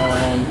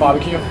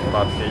 Barbecue.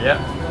 Barbecue, yeah.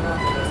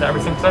 Is that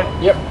everything today?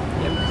 Yep.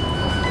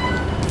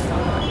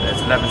 It's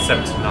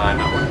 11.79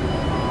 that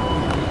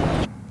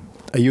one.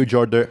 A huge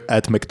order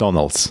at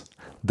McDonald's.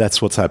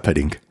 That's what's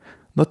happening.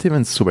 Not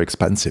even super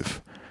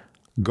expensive.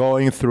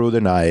 Going through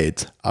the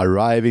night,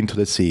 arriving to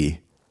the sea.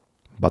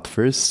 But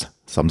first,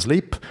 some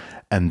sleep,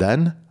 and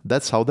then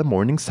that's how the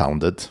morning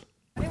sounded.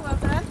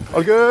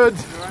 All good.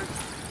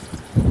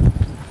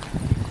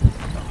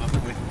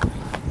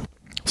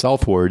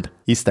 Southward,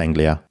 East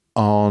Anglia,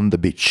 on the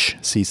beach,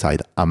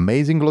 seaside,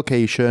 amazing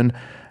location.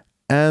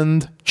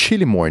 And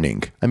chilly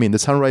morning. I mean, the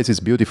sunrise is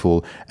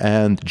beautiful,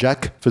 and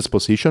Jack, first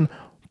position,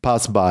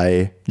 passed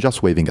by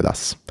just waving at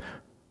us.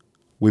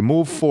 We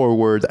move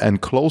forward, and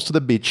close to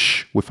the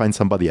beach, we find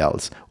somebody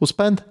else who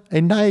spent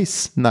a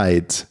nice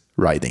night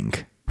riding.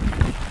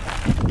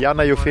 Jan,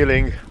 how are you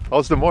feeling?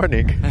 How's the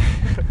morning?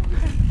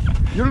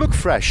 You look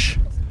fresh,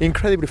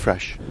 incredibly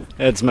fresh.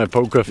 It's my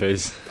poker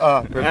face.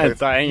 Ah, perfect. It's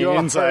dying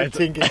inside.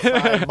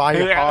 Inside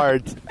my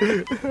heart.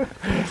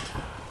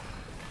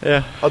 Yeah.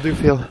 How do you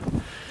feel?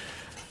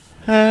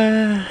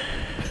 I'm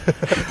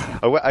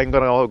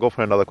gonna go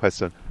for another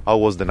question. How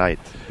was the night?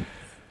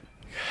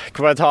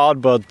 Quite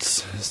hard, but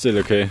still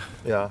okay.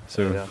 Yeah.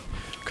 So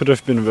could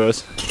have been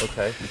worse.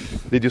 Okay.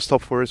 Did you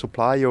stop for a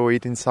supply or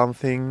eating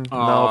something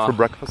now for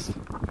breakfast?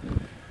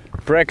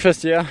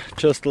 Breakfast, yeah,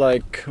 just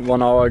like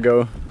 1 hour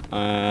ago,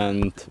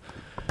 and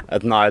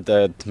at night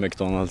at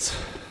McDonald's.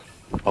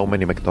 How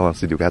many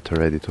McDonald's did you get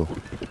already to?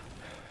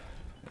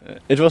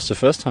 It was the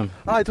first time.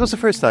 It was the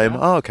first time.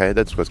 Oh, okay,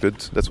 that was good.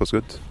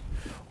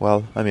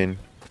 Well, I mean,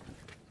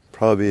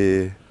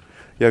 probably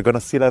you're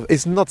gonna see that.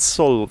 It's not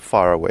so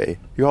far away.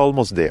 You're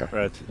almost there.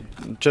 Right.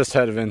 Just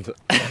had a winter.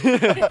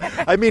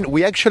 I mean,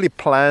 we actually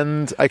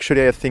planned.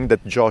 Actually, I think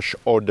that Josh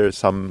ordered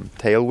some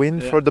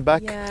Tailwind for the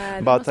back,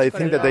 but I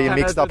think that they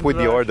mixed up with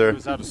the order. It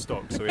was out of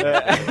stock, so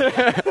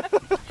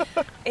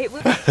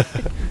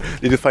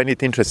Did you find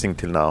it interesting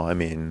till now? I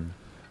mean,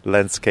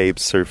 landscape,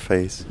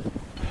 surface.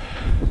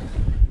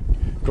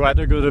 Quite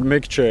a good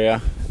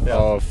mixture,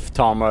 of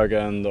tarmac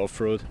and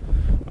off-road.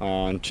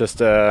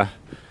 Just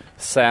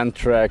sand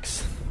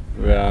tracks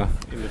were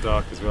in the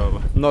dark as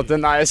well. Not the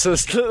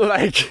nicest,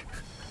 like.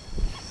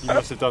 You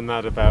must have done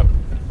that about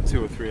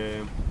 2 or 3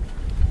 a.m.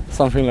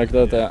 Something like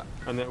that, yeah.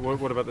 And then,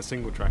 what about the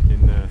single track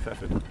in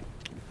Thetford?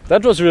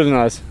 That was really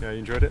nice. Yeah, you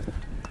enjoyed it?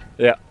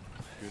 Yeah.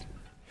 Good.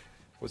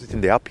 Was it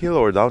in the uphill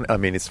or down? I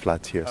mean, it's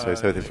flat here, so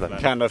it's everything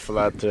flat. Kind of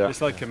flat, yeah.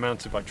 It's like a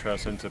mountain bike trail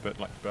centre, but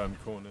like berm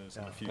corners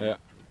and a few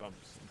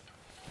bumps.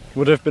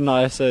 Would have been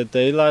nice at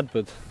daylight,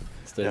 but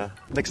still. Yeah.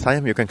 Next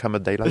time you can come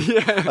at daylight.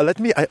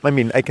 I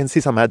mean, I can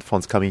see some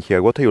headphones coming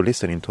here. What are you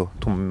listening to?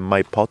 To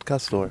my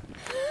podcast or?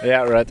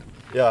 Yeah, right.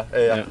 Yeah.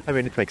 I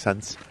mean, it makes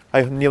sense.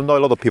 I know a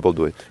lot of people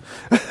do it.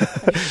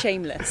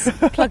 Shameless.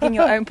 Plugging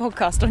your own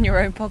podcast on your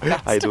own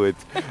podcast. I do it.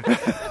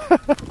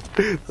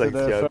 Thanks,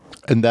 yeah.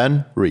 And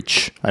then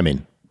Rich. I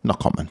mean, no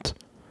comment.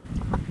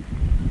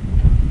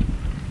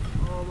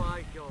 Oh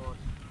my god.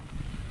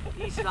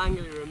 East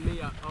Anglia and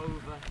me are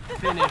over.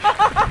 Finished.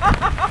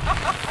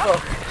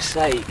 Fuck's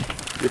sake.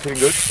 You feeling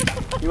good?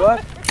 You are?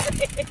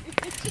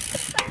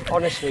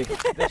 Honestly,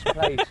 this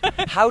place.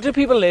 How do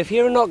people live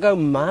here and not go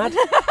mad?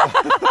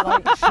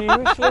 Like,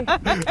 seriously?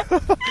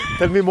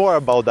 Tell me more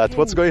about that.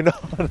 What's going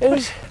on?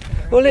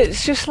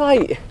 It's just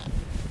like...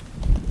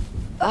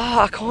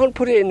 I can't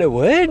put it into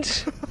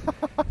words.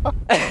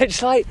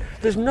 It's like,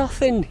 there's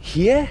nothing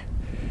here.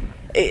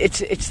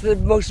 It's the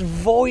most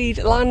void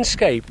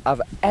landscape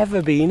I've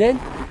ever been in.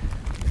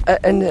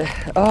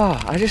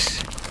 It's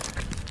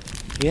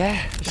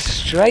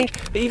strange.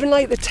 Even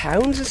like the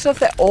towns and stuff,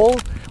 they're all...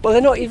 Well,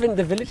 they're not even...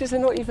 The villages, they're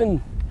not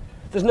even...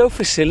 There's no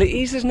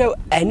facilities, there's no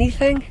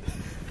anything.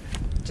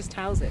 Just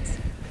houses.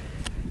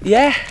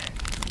 Yeah.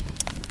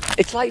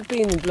 It's like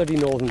being in bloody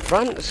northern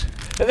France.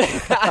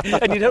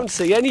 And you don't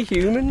see any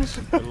humans.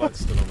 Your light's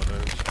still on the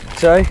home.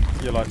 Sorry?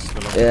 Your light's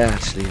still on. Yeah,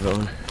 let's leave it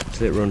on.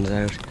 till it runs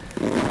out.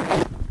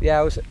 Yeah,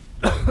 I was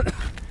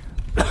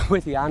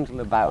with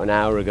Angela about an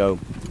hour ago.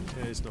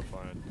 Yeah, it's not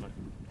far. Like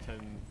 10,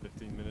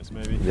 15 minutes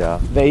maybe. Yeah.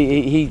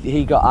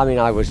 He got. I mean,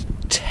 I was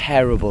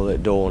terrible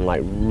at dawn,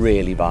 like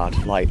really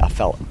bad. Like I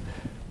felt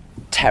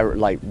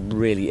like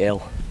really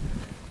ill,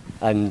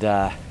 and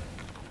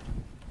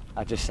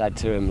I just said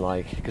to him,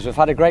 like, because we've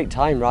had a great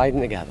time riding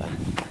together.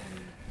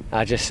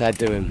 I just said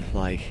to him,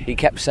 like, he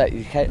kept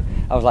saying,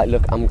 I was like,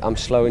 look, I'm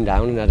slowing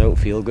down and I don't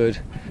feel good.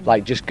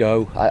 Like, just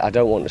go. I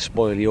don't want to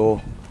spoil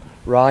your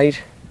ride.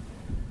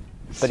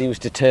 But he was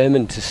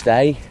determined to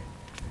stay.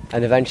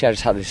 And eventually I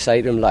just had to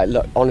say to him, like,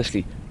 look,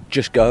 honestly,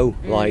 just go.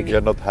 Like,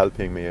 you're not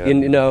helping me.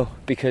 you know,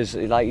 because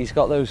like he's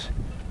got those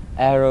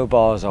aero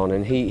bars on,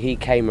 and he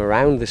came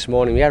around this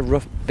morning. We had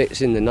rough bits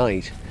in the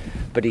night,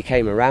 but he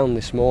came around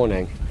this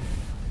morning.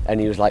 And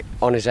he was like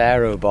on his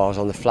aero bars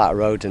on the flat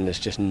roads, and there's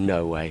just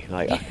no way.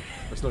 Like,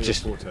 It's not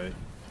just your forte.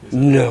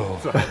 no.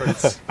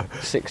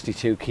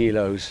 62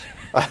 kilos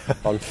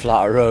on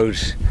flat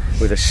roads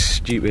with a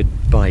stupid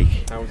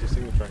bike. How was the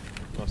single track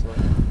last night?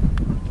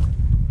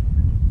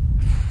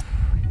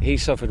 He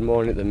suffered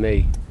more in it than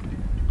me,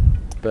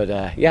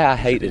 but yeah, I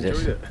hated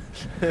it.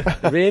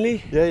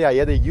 Really? Yeah, he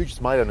had a huge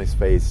smile on his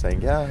face,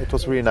 saying, "Yeah, it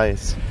was really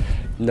nice."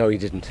 No, he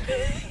didn't.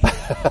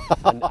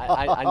 And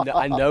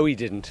I know he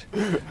didn't.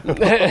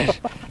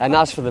 And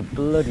as for the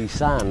bloody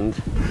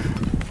sand,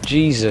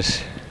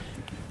 Jesus,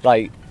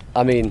 like,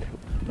 I mean,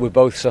 we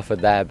both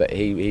suffered there, but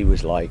he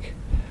was like,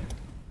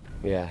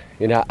 yeah,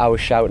 you know, I was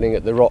shouting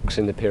at the rocks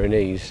in the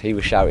Pyrenees, he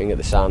was shouting at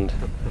the sand,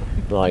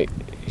 like,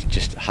 he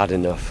just had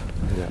enough.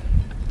 Yeah.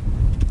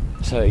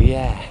 So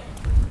yeah,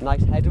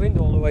 nice headwind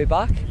all the way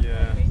back.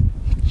 Yeah.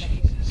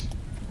 Jesus.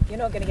 You're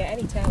not going to get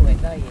any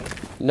tailwind, are you?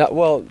 No,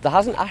 well, there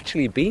hasn't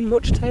actually been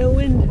much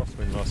tailwind.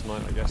 Crosswind last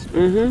night, I guess.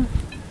 Mm-hmm.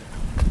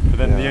 But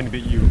then the only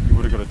bit you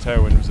would have got a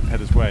tailwind was the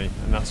Pedder's Way,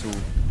 and that's all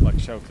like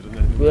sheltered, and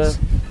then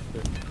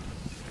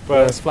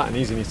well, it's flat and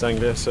easy in East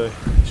Anglia, so it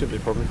shouldn't be a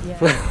problem. Yeah.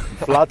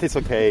 Flat is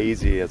okay,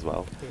 easy as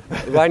well.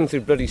 Riding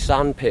through bloody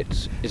sand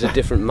pits is a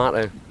different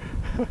matter.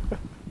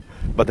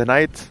 But the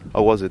night,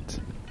 how was it?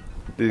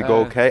 Did it go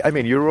okay? I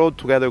mean, you rode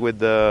together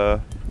with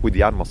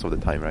Jan most of the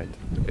time, right?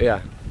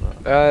 Yeah.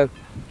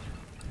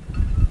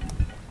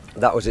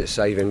 That was its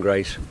saving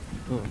grace.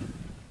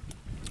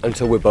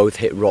 Until we both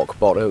hit rock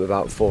bottom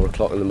about 4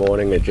 o'clock in the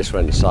morning, it just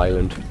went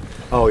silent.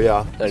 Oh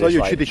yeah. And so you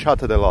like,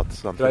 chatted a lot,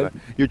 something right? like.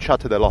 You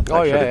chatted a lot.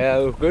 Oh actually. yeah,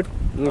 it was good.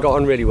 And got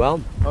on really well.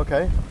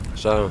 Okay.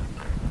 So,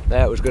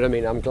 yeah, it was good. I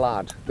mean, I'm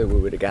glad that we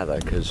were together,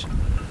 because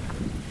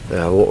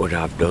what would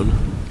I have done?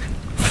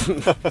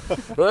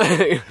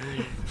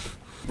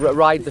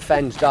 Ride the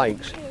Fens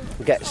Dykes,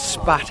 get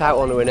spat out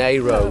onto an A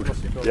road,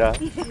 yeah,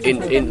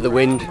 in the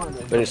wind,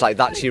 and it's like,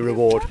 that's your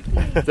reward.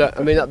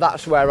 I mean,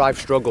 that's where I've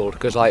struggled,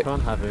 because like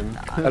Can't have him.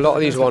 a lot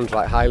of these ones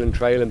like Highland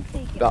Trail and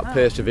that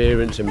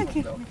perseverance, and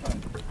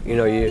you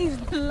know, you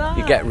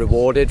get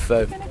rewarded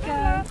for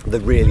the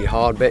really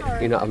hard bit.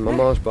 You know, my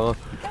Mars bar.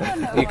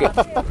 You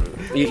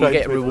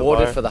get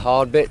rewarded for the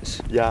hard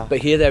bits. Yeah. But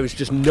here there is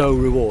just no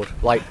reward.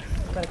 Like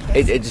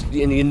it's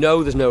and you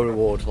know there's no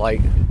reward. Like,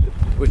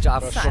 which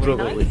I've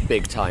struggled with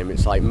big time.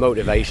 It's like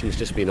motivation's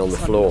just been on the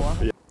floor.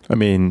 I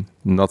mean,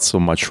 not so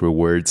much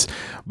rewards,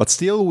 but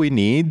still we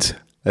need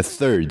a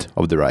third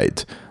of the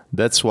ride.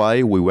 That's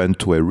why we went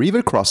to a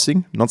river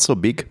crossing, not so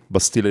big,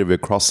 but still a river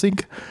crossing,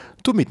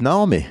 to meet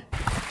Naomi.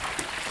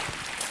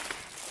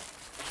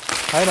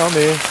 Hi,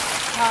 Naomi.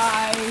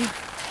 Hi.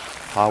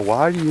 How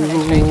are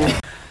you?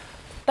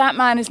 That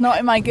man is not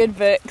in my good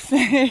books.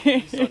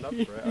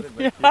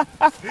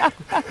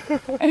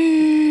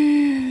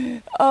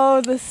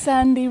 Oh, the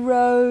sandy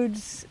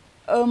roads.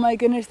 Oh my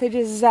goodness, they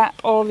just zap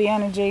all the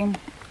energy.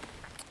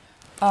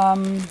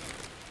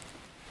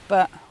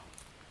 But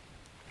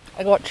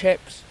I got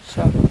chips,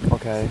 so.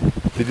 Okay.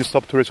 Did you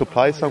stop to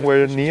resupply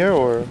somewhere near,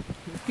 or?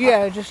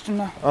 Yeah, just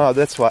enough. Oh,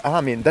 that's why.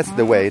 I mean, that's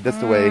the way. That's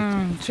the way.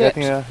 Chips.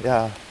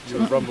 Yeah. You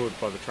were rumbled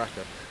by the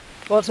tracker.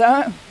 What's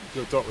that?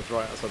 Your dot was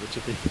right outside the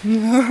chippy.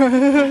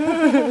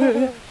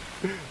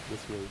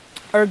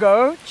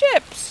 Ergo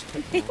chips.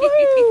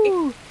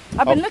 Woo!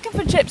 I've been looking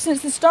for chips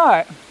since the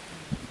start,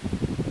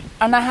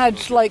 and I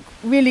had like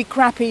really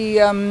crappy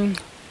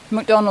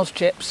McDonald's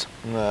chips.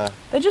 Nah.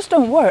 They just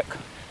don't work.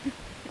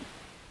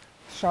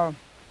 So.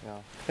 Yeah.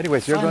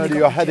 Anyways,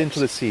 you're heading to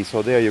the sea,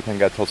 so there you can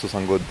get also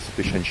some good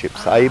fish and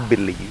chips, I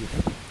believe.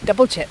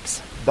 Double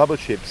chips. Double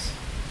chips.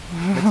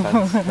 Makes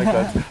sense. Makes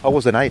sense. How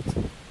was the night?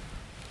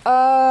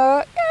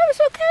 Yeah, it was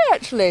okay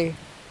actually.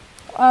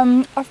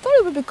 I thought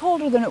it would be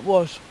colder than it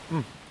was.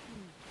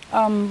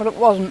 But it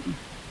wasn't.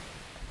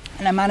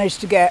 And I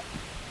managed to get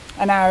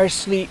an hour's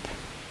sleep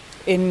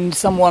in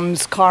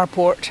someone's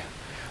carport.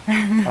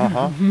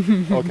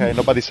 Okay,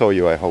 nobody saw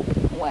you, I hope.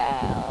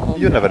 Well,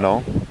 you never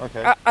know.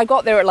 Okay. I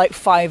got there at like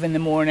 5 in the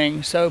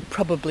morning, so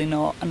probably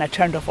not. And I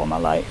turned off all my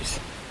lights.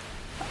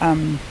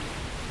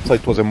 So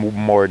it was a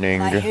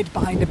morning. And I hid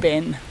behind a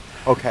bin.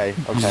 Okay.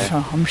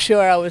 So I'm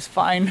sure I was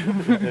fine.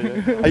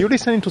 Are you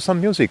listening to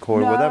some music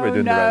or whatever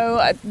during the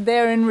ride? No,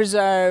 they're in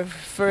reserve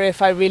for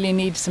if I really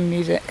need some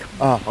music.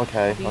 Oh,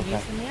 okay.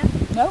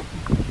 No.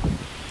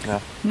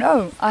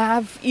 No, I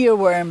have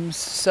earworms,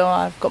 so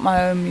I've got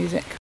my own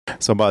music.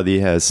 Somebody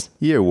has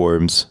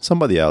earworms,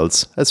 somebody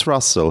else has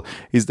Russell.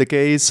 It's the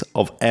case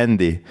of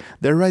Andy.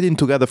 They're riding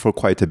together for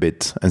quite a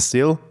bit, and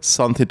still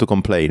something to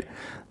complain.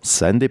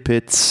 Sandy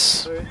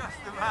pits. That's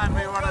the man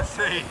we want to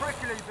see.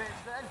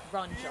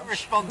 You're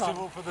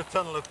responsible for the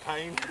tunnel of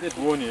pain. I did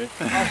warn you.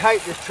 I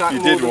hate this track. You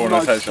more did than warn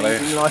us, most actually.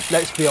 things in life,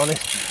 let's be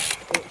honest.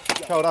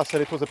 Ciao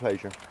Russell, it was a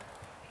pleasure.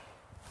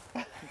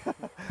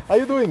 How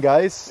you doing,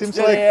 guys? Seems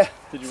Still like here.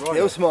 Did you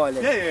Still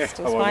smiling. Yeah.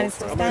 Still smiling,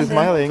 still Still standing.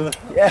 smiling.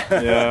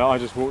 Yeah, I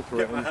just walked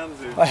through it.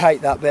 I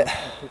hate that bit.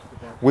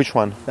 Which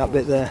one? That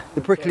bit there.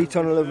 The prickly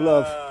tunnel of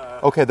love.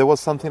 Okay, there was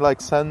something like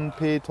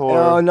sandpit or...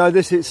 Oh no,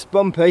 this is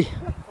bumpy.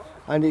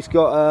 And it's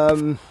got,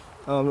 I'm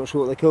not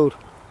sure what they're called.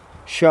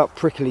 Sharp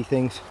prickly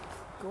things.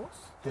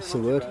 That's the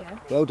word.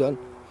 Well done.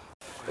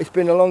 It's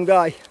been a long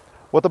day.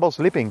 What about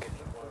sleeping?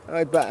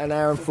 About an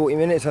hour and 40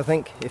 minutes, I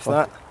think, if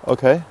that.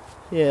 Okay.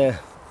 Yeah.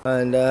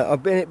 And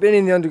I've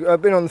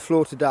been on the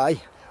floor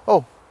today.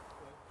 Oh.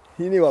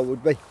 You knew I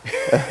would be.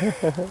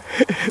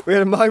 We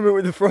had a moment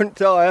with the front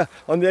tyre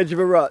on the edge of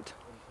a rut.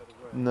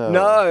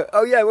 No.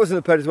 Oh yeah, it wasn't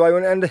a pedalway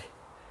one, Andy.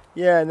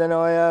 Yeah, and then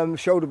I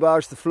shoulder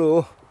barged the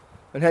floor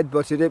and head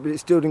butted it, but it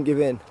still didn't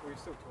give in.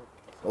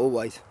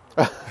 Always.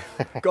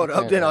 Got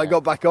up, didn't I?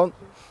 Got back on.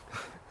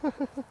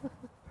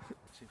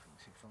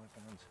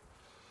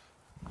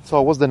 So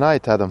how was the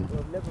night, Adam?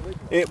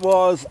 It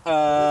was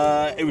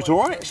all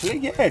right actually.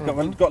 Yeah,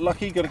 got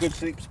lucky, got a good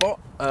sleep spot.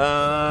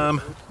 I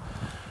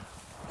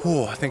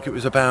think it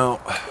was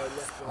about.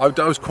 I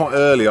was quite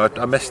early.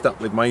 I messed up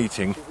with my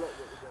eating,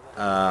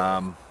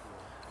 and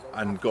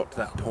got to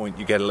that point.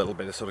 You get a little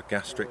bit of sort of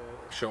gastric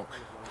shock.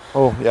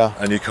 Oh yeah.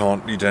 And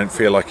you don't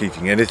feel like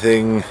eating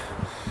anything,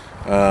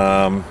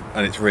 and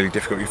it's really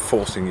difficult. You're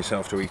forcing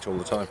yourself to eat all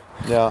the time.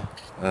 Yeah.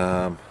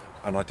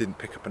 And I didn't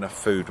pick up enough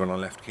food when I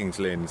left King's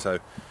Lynn, so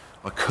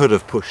I could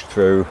have pushed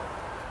through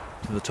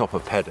to the top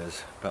of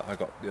Peddars, but I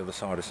got the other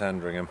side of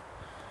Sandringham,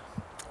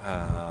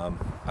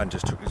 and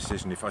just took the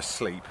decision: if I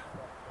sleep,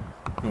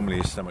 normally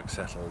your stomach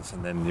settles,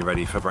 and then you're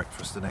ready for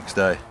breakfast the next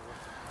day.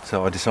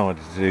 So I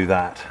decided to do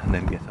that, and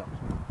then get up,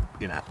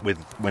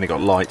 when it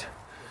got light,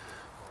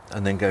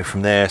 and then go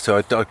from there.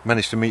 So I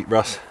managed to meet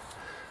Russ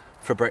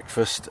for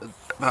breakfast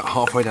about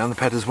halfway down the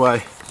Peddars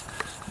Way.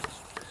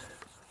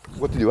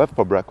 What did you have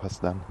for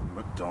breakfast then?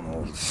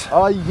 McDonald's.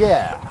 Oh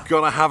yeah.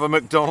 Gotta have a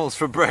McDonald's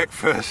for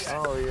breakfast.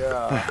 Oh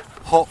yeah.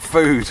 Hot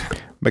food.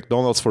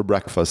 McDonald's for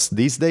breakfast.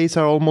 These days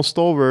are almost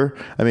over.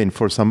 I mean,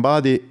 for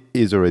somebody,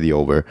 it's already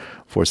over.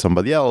 For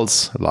somebody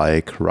else,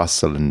 like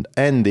Russell and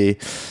Andy,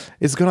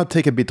 it's gonna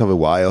take a bit of a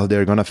while.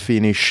 They're gonna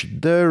finish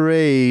the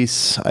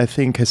race, I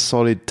think, a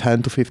solid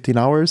 10 to 15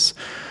 hours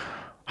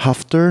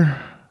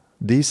after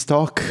this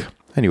talk.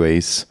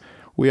 Anyways,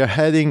 we are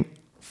heading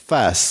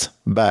fast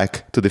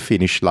back to the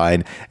finish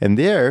line, and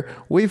there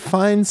we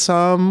find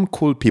some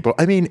cool people.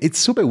 I mean, it's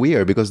super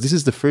weird because this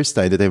is the first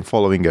time that I'm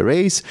following a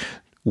race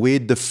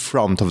with the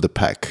front of the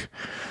pack,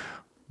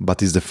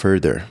 but it's the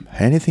further.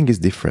 Anything is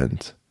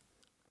different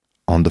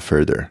on the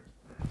further.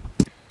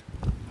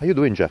 How you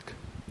doing, Jack?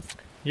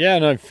 Yeah,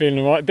 no, feeling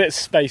all right. A bit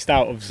spaced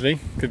out, obviously.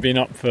 Could have been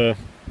up for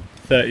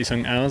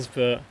 30-something hours,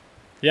 but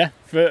yeah,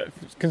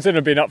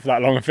 considering being up for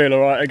that long, I feel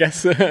all right, I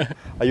guess.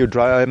 Are you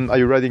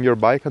riding your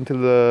bike until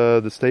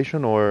the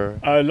station, or?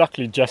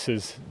 Luckily, Jess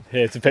is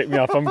here to pick me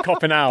up. I'm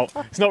copping out.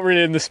 It's not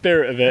really in the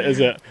spirit of it, is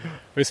it?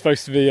 We're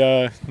supposed to be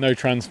no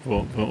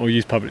transport, or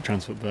use public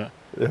transport, but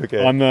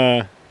okay. I'm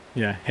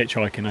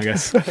hitchhiking, I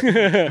guess.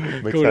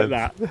 Call it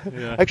that.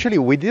 Yeah. Actually,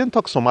 we didn't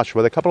talk so much,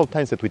 but a couple of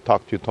times that we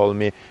talked, you told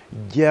me,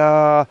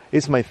 yeah,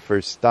 it's my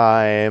first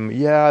time.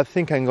 Yeah, I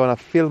think I'm gonna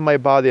feel my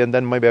body, and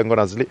then maybe I'm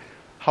gonna sleep.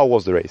 How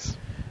was the race?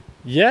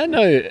 Yeah,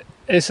 no,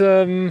 it's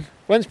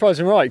went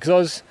surprising right, because I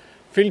was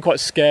feeling quite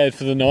scared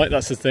for the night.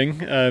 That's the thing,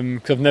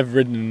 because I've never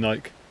ridden in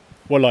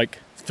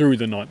through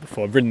the night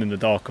before. I've ridden in the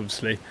dark,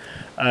 obviously,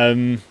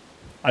 and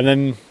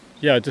then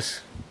I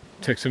just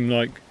took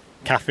some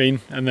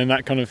caffeine, and then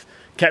that kind of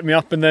kept me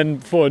up. And then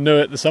before I knew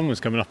it, the sun was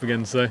coming up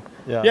again. So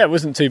yeah, it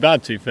wasn't too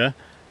bad, to be fair.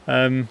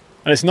 And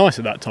it's nice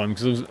at that time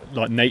because it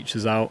was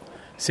nature's out,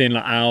 seeing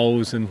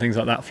owls and things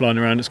like that flying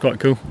around. It's quite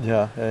cool.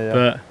 Yeah.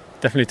 But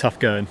definitely tough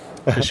going,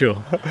 for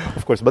sure.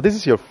 Of course, but this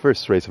is your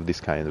first race of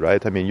this kind,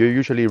 right? I mean, you're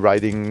usually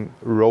riding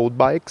road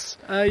bikes?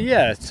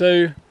 Yeah,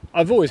 so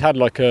I've always had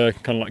a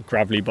kind of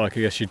gravelly bike,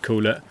 I guess you'd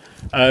call it.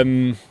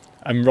 I'm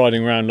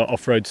riding around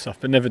off-road stuff,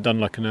 but never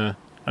done an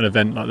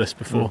event like this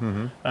before.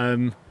 Mm-hmm.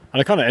 And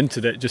I kind of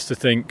entered it just to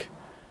think,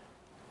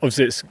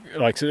 obviously it's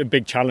a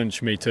big challenge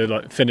for me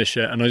to finish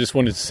it, and I just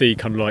wanted to see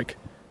kind of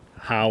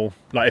how,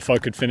 if I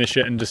could finish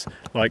it and just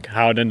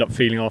how I'd end up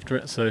feeling after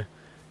it. So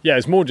yeah,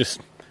 it's more just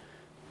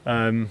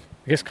I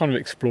guess kind of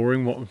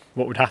exploring what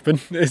would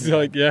happen. It's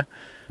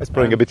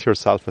exploring a bit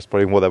yourself,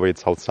 exploring whatever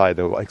it's outside,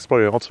 or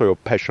exploring also your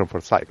passion for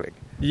cycling.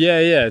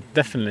 Yeah,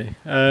 definitely.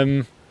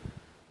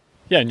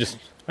 and just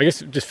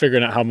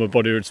figuring out how my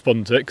body would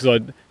respond to it, because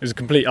it was a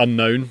complete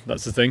unknown.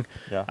 That's the thing.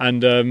 Yeah.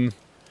 And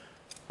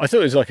I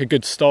thought it was like a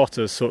good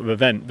starter sort of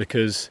event,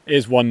 because it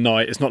is one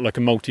night. It's not like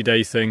a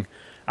multi-day thing,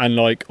 and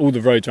like all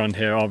the roads around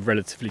here are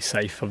relatively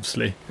safe.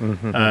 Obviously,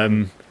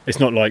 it's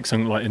not like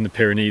something like in the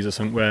Pyrenees or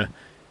something where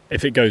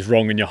if it goes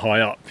wrong and you're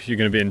high up, you're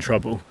going to be in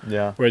trouble.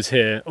 Yeah. Whereas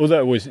here, although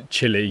it was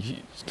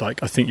chilly,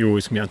 like I think you're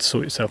always going to be able to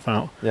sort yourself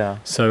out. Yeah.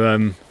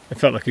 So it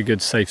felt like a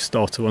good safe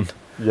starter one.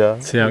 Yeah.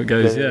 See how it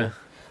goes. Yeah.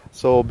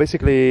 So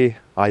basically,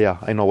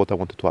 I know what I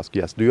wanted to ask.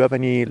 Yes. Do you have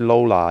any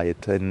low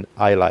light and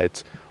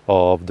highlights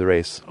of the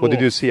race? What did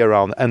you see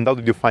around, and how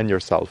did you find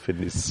yourself in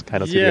this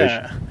kind of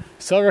situation? Yeah.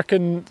 So I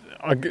reckon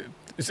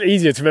it's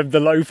easier to remember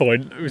the low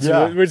point, which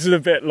is a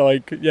bit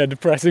like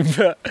depressing.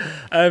 But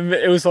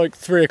it was like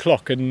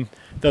 3:00, and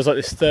there was like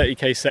this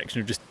 30k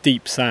section of just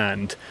deep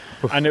sand,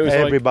 and it was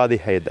everybody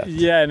hate that.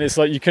 Yeah, and it's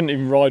like you couldn't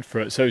even ride for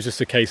it, so it was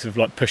just a case of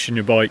like pushing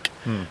your bike,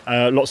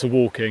 lots of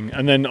walking,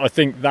 and then I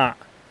think that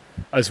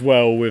as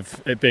well,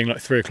 with it being like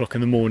 3:00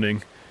 in the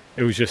morning,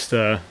 it was just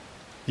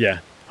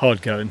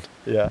hard going.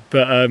 Yeah.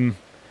 But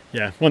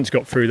once you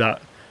got through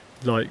that,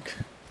 like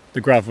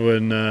the gravel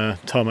and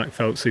tarmac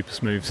felt super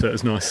smooth, so it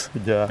was nice.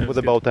 Yeah. What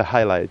about the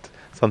highlight?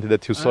 Something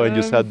that you saw and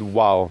you said,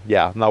 wow,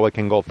 yeah, now I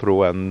can go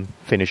through and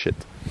finish it.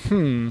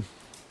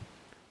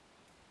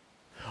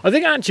 I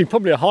think actually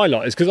probably a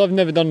highlight is because I've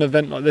never done an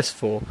event like this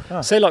before.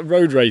 Say like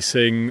road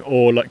racing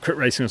or like crit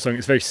racing or something,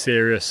 it's very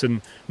serious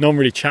and no one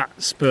really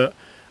chats, but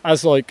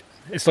as like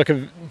it's like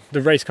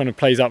the race kind of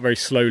plays out very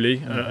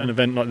slowly, an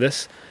event like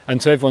this,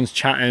 and so everyone's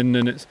chatting,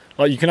 and it's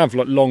like you can have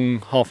like long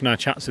half-an-hour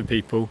chats with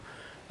people,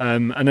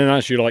 and then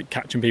as you're like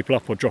catching people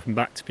up or dropping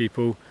back to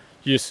people,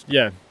 you just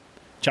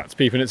chat to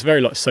people, and it's a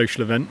very like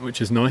social event,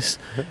 which is nice.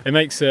 It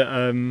makes it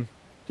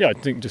I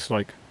think just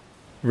like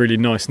really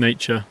nice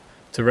nature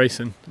to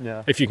racing.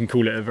 Yeah. If you can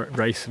call it a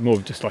race, more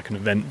of just like an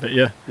event, but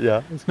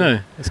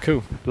it's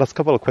cool. Last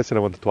couple of questions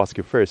I wanted to ask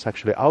you first,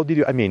 actually. How did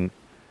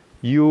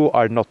you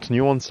are not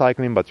new on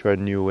cycling, but you are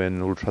new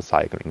in ultra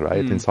cycling,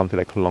 right? In something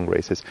like long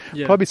races.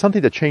 Yeah. Probably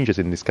something that changes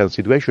in this kind of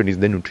situation is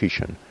the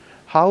nutrition.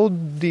 How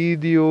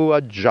did you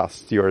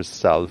adjust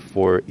yourself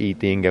for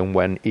eating and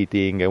when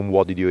eating, and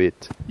what did you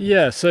eat?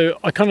 Yeah, so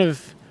I kind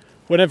of,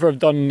 whenever I've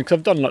done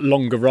like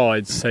longer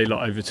rides, say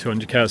like over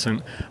 200k or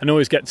something, and I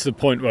always get to the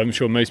point where I'm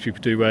sure most people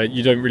do, where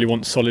you don't really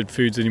want solid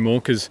foods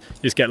anymore because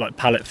you just get like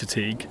palate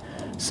fatigue.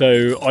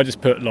 So I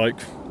just put like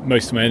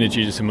most of my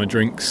energy just in my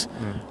drinks.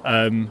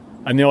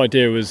 And the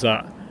idea was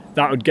that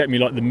would get me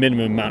like the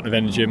minimum amount of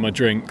energy in my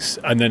drinks,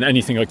 and then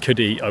anything I could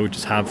eat I would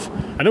just have.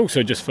 And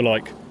also just for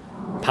like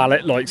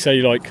palate, like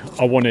say like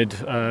I wanted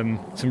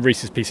some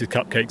Reese's Pieces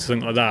cupcakes or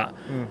something like that,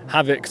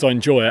 have it because I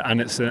enjoy it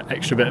and it's an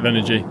extra bit of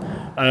energy.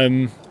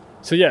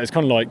 So yeah, it's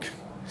kind of like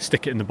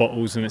stick it in the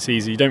bottles and it's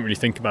easy. You don't really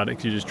think about it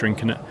because you're just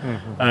drinking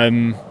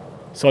it.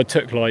 So I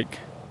took like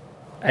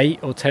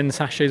 8 or 10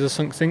 sachets or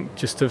something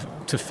just to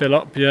fill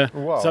up.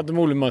 Wow. So I had them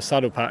all in my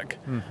saddle pack.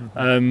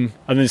 And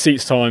then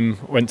each time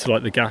went to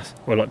like the gas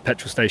or like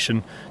petrol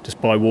station,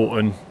 just buy water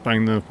and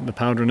bang the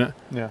powder in it.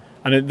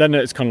 And then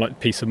it's kind of like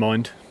peace of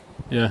mind.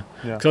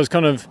 Because I was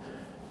kind of,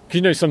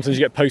 because sometimes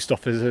you get post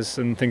offices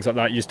and things like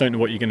that, you just don't know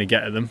what you're going to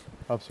get at them.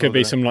 Absolutely. Could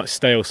be some like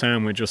stale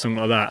sandwich or something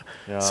like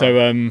that.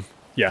 So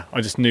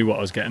I just knew what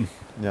I was getting.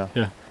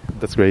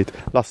 That's great.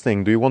 Last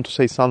thing, do you want to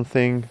say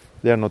something,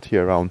 they're not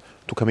here around,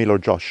 to Camille or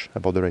Josh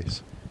about the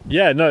race?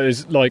 Yeah, no,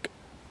 it's like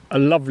a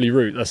lovely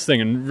route, that's the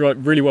thing, and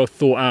really well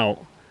thought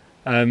out.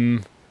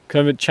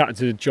 Because I've chatted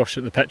to Josh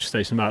at the petrol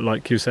station about,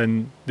 like, he was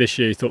saying this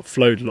year he thought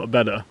flowed a lot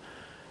better.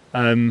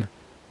 And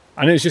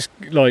it was just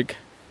like,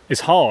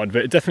 it's hard,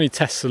 but it definitely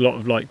tests a lot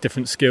of like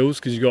different skills,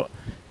 because you've got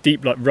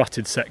deep like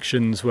rutted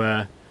sections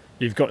where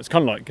you've got, it's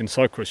kind of like in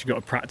cyclocross, you've got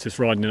to practice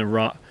riding in a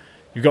rut.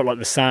 You've got like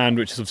the sand,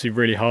 which is obviously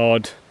really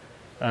hard.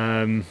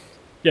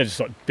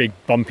 Just like big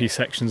bumpy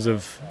sections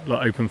of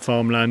like open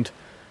farmland.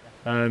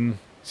 So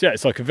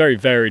it's like a very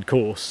varied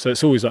course, so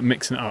it's always like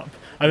mixing it up.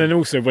 And then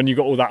also when you've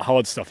got all that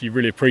hard stuff, you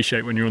really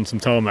appreciate when you're on some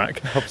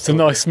tarmac. It's a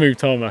nice smooth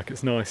tarmac,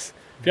 it's nice.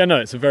 But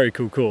it's a very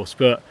cool course,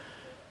 but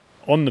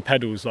on the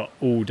pedals like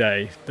all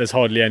day, there's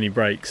hardly any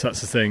breaks,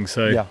 that's the thing.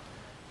 So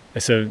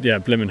it's a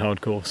blimmin'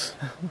 hard course.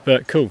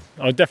 But cool.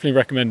 I would definitely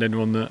recommend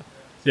anyone that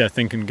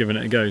thinking giving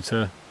it a go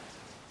to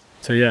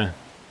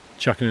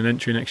chucking an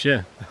entry next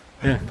year.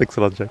 Thanks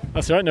a lot, Jack.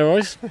 That's all right, no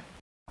worries.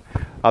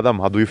 Adam,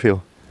 how do you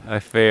feel? I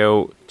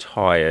feel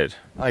tired.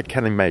 I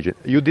can imagine.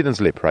 You didn't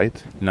sleep,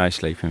 right? No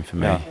sleeping for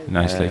me.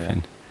 No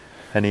sleeping.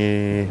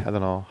 Any,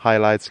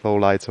 highlights,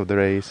 lowlights of the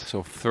race?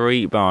 So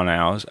 3 barn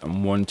owls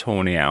and 1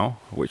 tawny owl,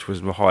 which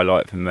was the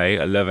highlight for me.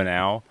 11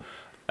 owl.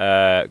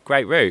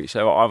 Great route.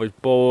 So I was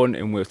born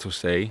in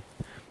Whittlesea,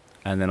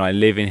 and then I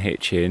live in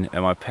Hitchin,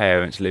 and my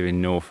parents live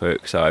in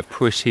Norfolk, so I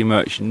pretty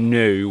much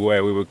knew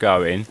where we were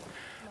going.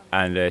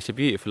 And it's a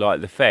beautiful,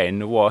 like the fen,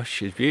 the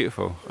wash is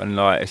beautiful, and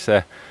like it's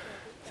the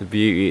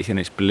beauty, it's in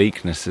its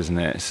bleakness, isn't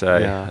it? So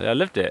I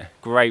loved it.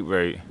 Great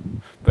route,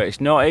 but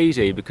it's not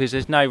easy because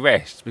there's no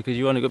rest, because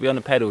you only got to be on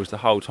the pedals the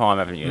whole time,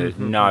 haven't you? There's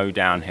no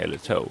downhill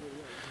at all.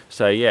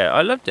 So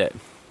I loved it.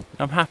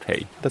 I'm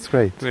happy. That's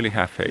great. Really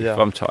happy. Yeah.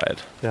 But I'm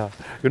tired. Yeah.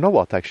 You know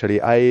what,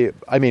 actually? I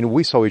mean,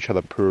 we saw each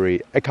other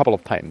a couple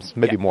of times,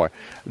 maybe more.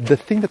 The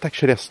thing that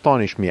actually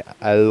astonished me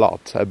a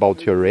lot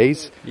about your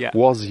race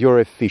was your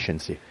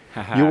efficiency.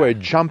 You were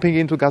jumping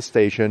into gas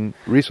station,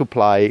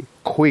 resupply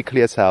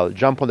quickly as hell,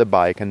 jump on the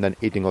bike and then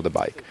eating on the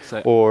bike.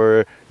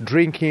 Or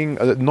drinking,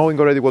 knowing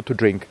already what to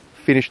drink,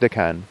 finish the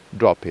can,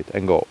 drop it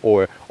and go.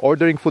 Or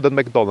ordering food at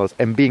McDonald's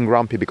and being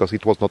grumpy because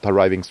it was not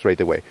arriving straight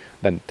away.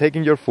 Then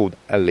taking your food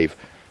and leave.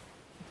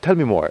 Tell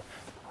me more.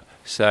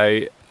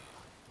 So,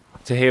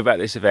 to hear about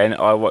this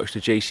event, I watched a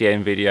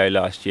GCN video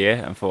last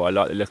year and thought I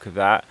liked the look of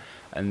that.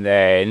 And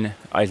then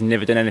I'd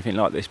never done anything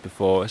like this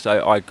before,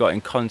 so I got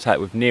in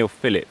contact with Neil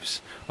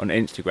Phillips on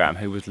Instagram,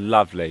 who was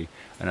lovely,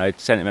 and I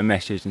sent him a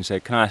message and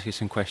said, can I ask you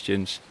some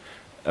questions?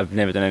 I've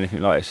never done anything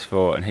like this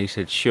before. And he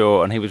said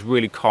sure, and he was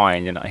really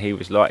kind, and he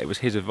was like, it was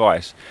his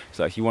advice. It's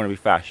like, if you want to be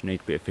fast, you need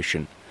to be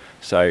efficient.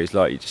 So it's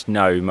like, you just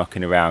no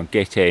mucking around,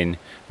 get in,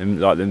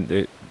 and like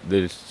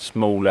the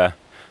smaller,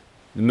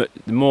 the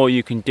more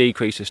you can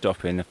decrease the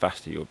stopping, the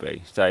faster you'll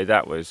be. So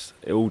that was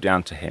all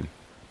down to him.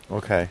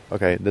 Okay,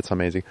 that's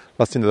amazing.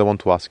 Last thing that I want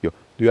to ask you,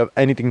 do you have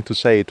anything to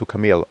say to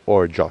Camille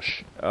or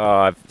Josh?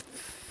 I've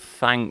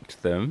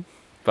thanked them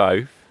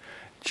both.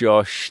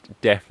 Josh,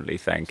 definitely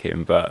thank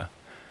him, but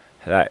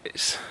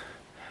that's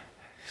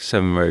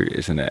some route,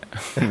 isn't it?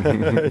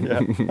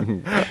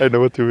 I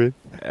know what you mean.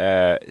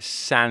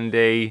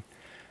 Sandy,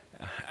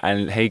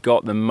 and he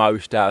got the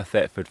most out of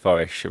Thetford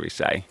Forest, shall we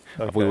say.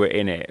 Okay. We were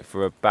in it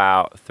for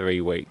about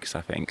 3 weeks,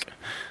 I think.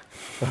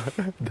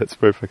 That's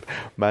perfect.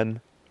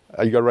 Man,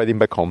 you're riding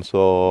back home,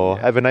 so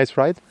have a nice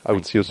ride. I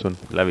will see you soon.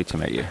 Lovely to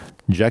meet you.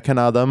 Jack and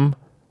Adam,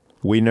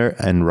 winner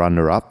and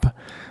runner-up,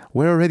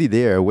 were already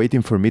there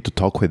waiting for me to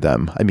talk with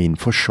them. I mean,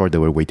 for sure they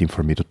were waiting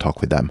for me to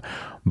talk with them.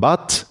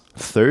 But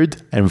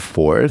third and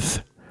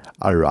fourth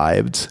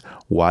arrived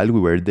while we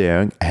were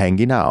there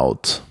hanging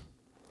out.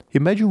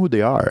 Imagine who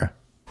they are.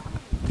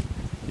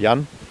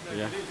 Jan,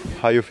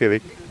 how are you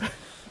feeling?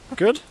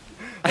 Good.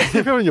 I see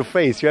it on your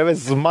face. You have a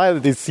smile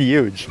that is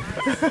huge.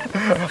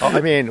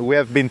 I mean, we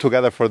have been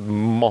together for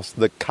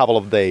the couple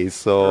of days.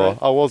 So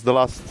how was the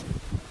last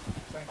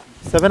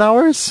 7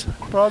 hours?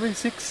 Probably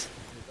 6.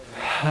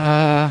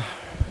 Hard.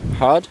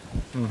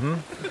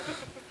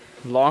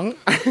 Long.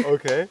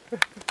 Okay.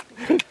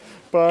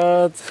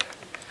 But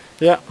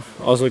yeah,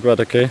 also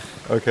quite okay.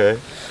 Okay.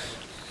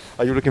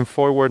 Are you looking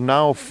forward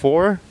now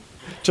for?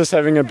 Just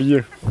having a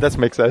beer. That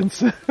makes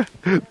sense.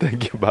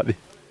 Thank you, buddy.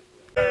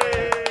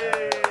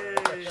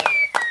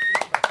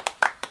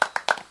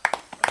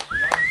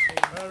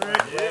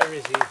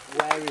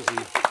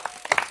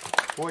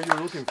 What are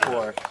you looking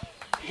for?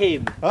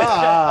 Him.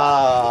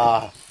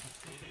 Ah!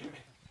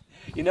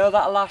 You know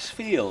that last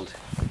field?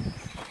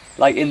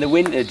 Like in the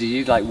winter, do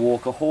you like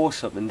walk a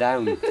horse up and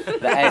down the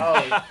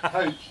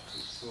edge?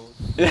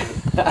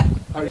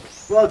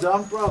 Well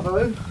done,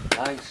 bravo.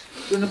 Thanks.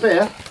 Doing a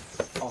beer?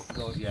 Oh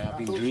god, yeah, I've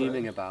been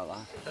dreaming about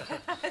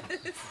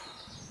that.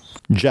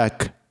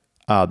 Jack,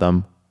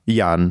 Adam,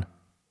 Jan,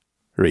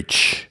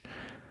 Rich.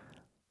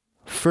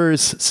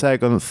 First,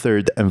 second,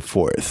 third and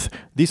fourth.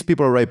 These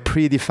people arrive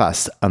pretty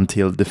fast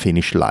until the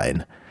finish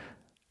line.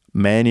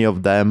 Many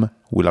of them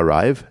will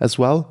arrive as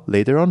well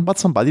later on, but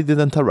somebody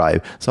didn't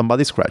arrive.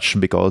 Somebody scratched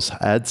because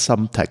had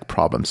some tech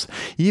problems.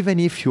 Even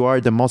if you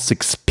are the most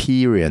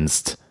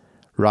experienced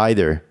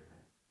rider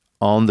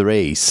on the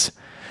race,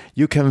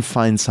 you can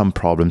find some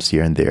problems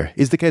here and there.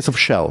 It's the case of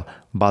Shell,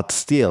 but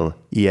still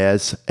he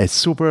has a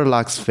super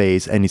relaxed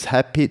face and is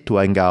happy to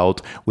hang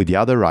out with the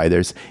other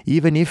riders,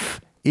 even if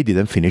he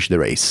didn't finish the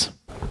race.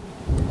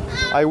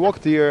 I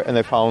walked here and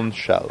I found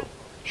Shell.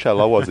 Shell,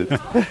 how was it?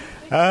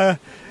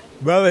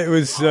 Well, it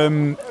was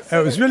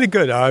really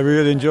good. I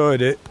really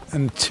enjoyed it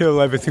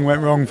until everything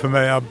went wrong for me.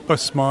 I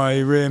bust my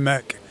rear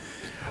mech.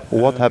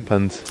 What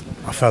happened?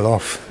 I fell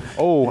off.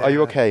 Oh, are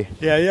you okay?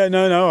 Yeah,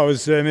 no. I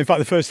was, in fact,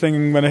 the first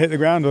thing when I hit the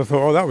ground, I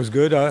thought, oh, that was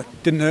good. I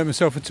didn't hurt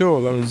myself at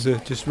all. I was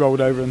just rolled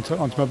over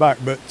onto my back.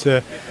 But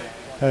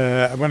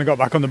when I got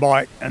back on the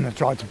bike and I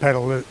tried to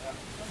pedal, the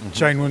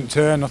chain wouldn't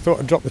turn. I thought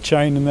I'd drop the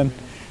chain, and then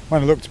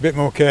when I looked a bit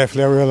more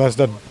carefully, I realised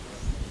I'd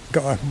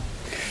got a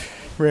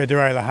rear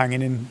derailleur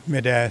hanging in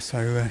mid-air.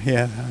 So,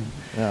 yeah.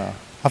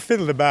 I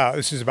fiddled about.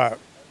 This is about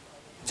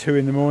 2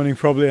 a.m.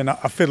 probably, and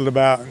I fiddled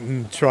about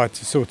and tried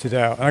to sort it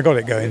out. And I got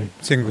it going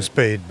single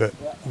speed, but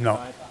no.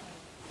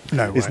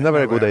 It's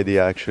never a good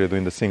idea, actually,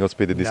 doing the single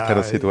speed in this kind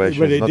of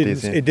situation. It's not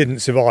easy. It didn't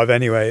survive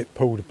anyway. It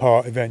pulled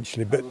apart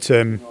eventually, but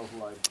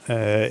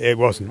it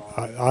wasn't.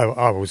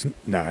 I wasn't.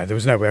 No, there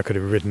was no way I could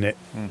have ridden it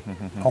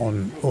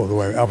on all the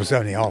way. I was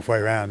only halfway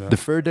around. The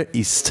Further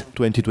East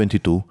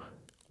 2022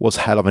 was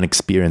hell of an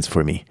experience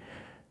for me.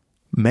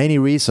 Many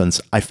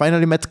reasons. I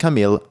finally met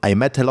Camille, I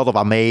met a lot of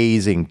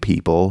amazing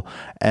people,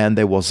 and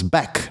I was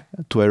back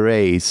to a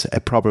race, a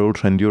proper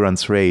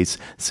ultra-endurance race,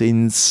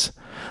 since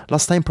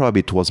last time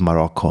probably it was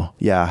Morocco.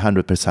 Yeah,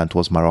 100%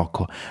 was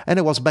Morocco. And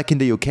I was back in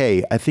the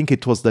UK. I think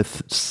it was the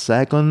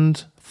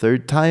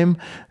third time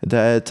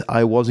that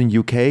I was in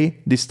UK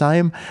this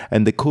time.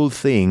 And the cool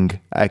thing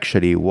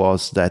actually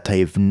was that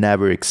I've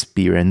never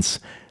experienced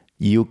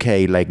UK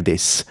like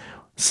this.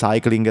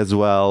 Cycling as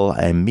well,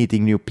 and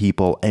meeting new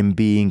people and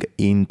being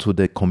into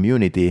the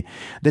community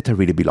that I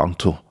really belong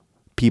to.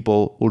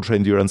 People, ultra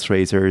endurance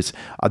racers,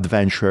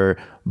 adventure,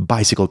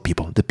 bicycle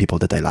people, the people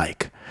that I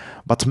like.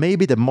 But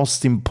maybe the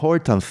most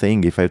important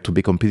thing, if I have to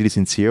be completely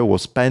sincere,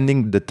 was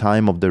spending the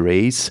time of the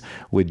race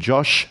with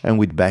Josh and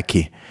with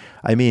Becky.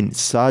 I mean,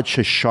 such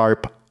a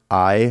sharp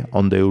eye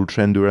on the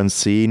ultra endurance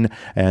scene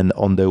and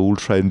on the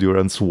ultra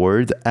endurance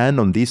world, and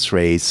on this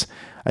race.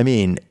 I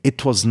mean,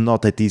 it was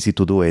not that easy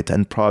to do it,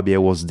 and probably I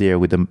was there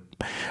with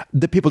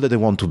the people that I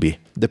want to be.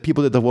 The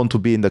people that I want to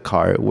be in the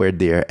car were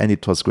there, and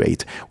it was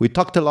great. We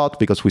talked a lot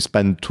because we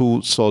spent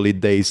 2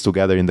 solid days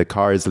together in the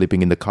car,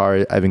 sleeping in the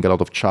car, having a lot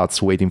of chats,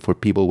 waiting for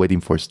people,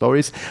 waiting for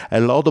stories. A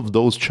lot of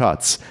those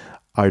chats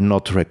are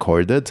not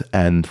recorded,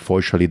 and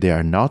fortunately they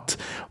are not.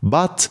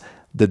 But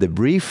the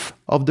debrief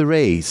of the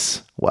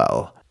race,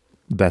 well,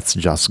 that's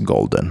just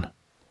golden.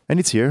 And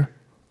it's here.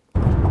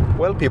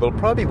 Well, people,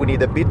 probably we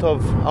need a bit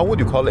of, how would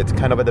you call it,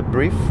 kind of a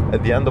debrief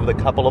at the end of the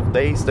couple of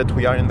days that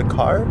we are in the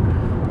car.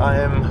 I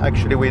am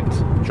actually with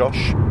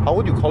Josh. How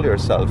would you call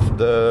yourself?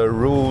 The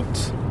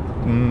route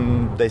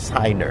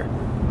designer?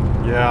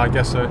 Yeah, I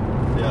guess so.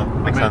 Yeah,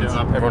 makes I made sense. it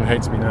up. Everyone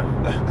hates me now.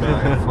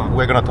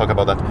 We're going to talk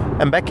about that.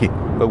 And Becky,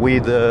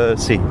 with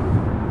C.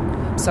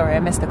 Sorry, I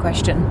missed the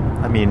question.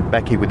 I mean,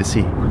 Becky with the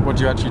C. What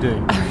do you actually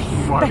do?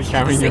 Why are we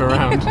carrying you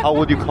around? How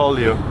would you call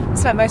you? I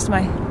spent most of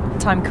my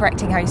time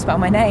correcting how you spell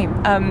my name.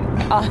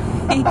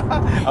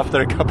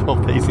 After a couple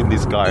of days in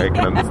this car, I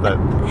can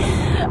understand.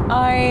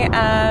 I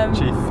am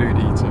Chief food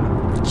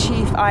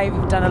eater.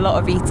 I've done a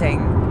lot of eating.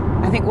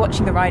 I think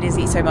watching the riders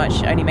eat so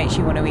much only makes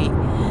you want to eat.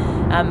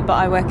 But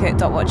I work at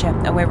Dot Watcher,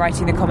 and we're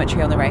writing the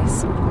commentary on the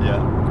race.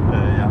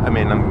 Yeah. I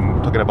mean,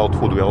 I'm talking about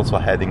food. We're also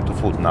heading to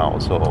food now.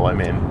 So, I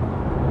mean,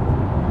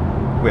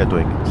 we are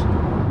doing it.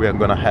 We are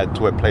going to head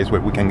to a place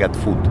where we can get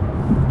food.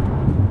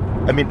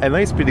 I mean, I know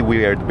it's pretty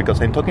weird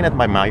because I'm talking at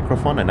my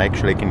microphone and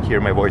actually I can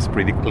hear my voice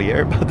pretty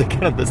clear, but I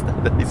can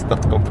understand that it's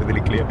not completely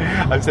clear.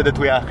 I've said that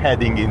we are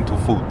heading into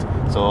food.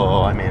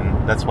 So, I mean,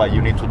 that's why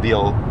you need to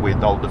deal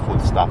with all the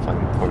food stuff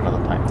for another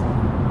time.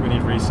 We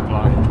need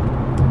resupply.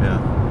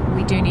 Yeah.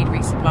 We do need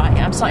resupply.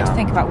 I'm starting to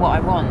think about what I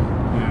want.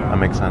 Yeah. That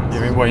makes sense.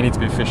 Yeah, I mean, well, you need to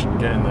be efficient.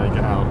 Get in there,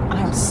 get out.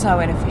 I am so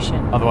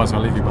inefficient. Otherwise,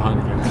 I'll leave you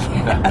behind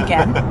again.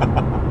 Again?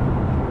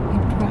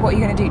 What are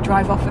you going to do?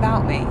 Drive off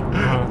without me?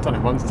 I've done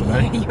it once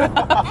today.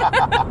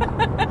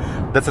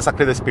 That's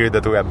exactly the spirit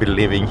that we have been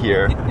living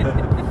here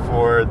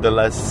for the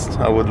last,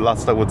 I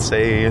would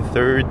say,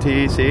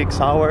 36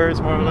 hours,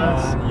 more or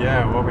less.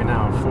 Yeah, what are we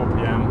now? 4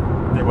 p.m.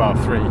 Yeah, well,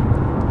 3.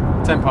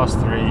 10 past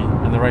 3,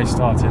 and the race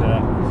started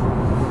at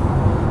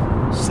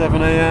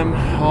 7 a.m.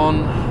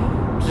 on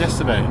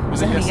yesterday.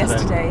 Was it yesterday?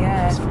 Yesterday,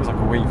 yeah. It feels like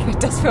a week. It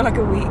does feel like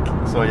a week.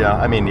 So yeah,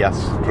 I mean,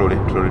 yes, truly.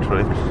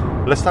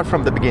 Let's start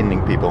from the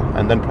beginning, people,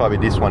 and then probably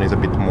this one is a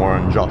bit more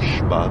on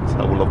Josh, but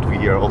I would love to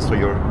hear also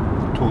your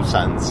 2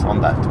 cents on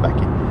that,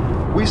 Becky.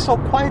 We saw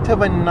quite a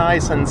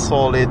nice and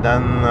solid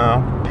and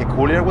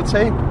peculiar, I would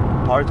say,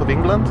 part of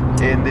England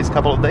in these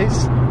couple of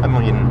days. I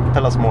mean,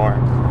 tell us more.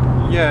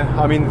 Yeah,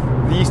 I mean,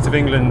 the east of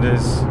England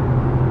is,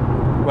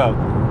 well,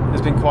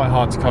 it's been quite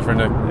hard to cover in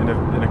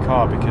a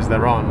car because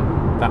there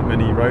aren't that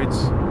many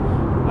roads.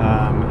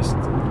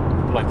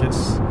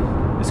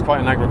 It's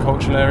quite an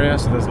agricultural area,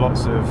 so there's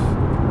lots of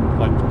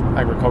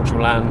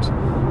agricultural land,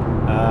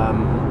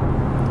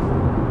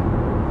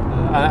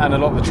 and a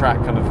lot of the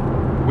track kind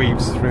of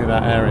weaves through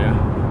that area.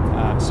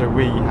 So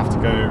we have to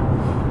go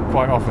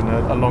quite often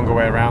a longer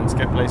way around to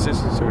get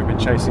places. So we've been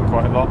chasing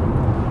quite a lot,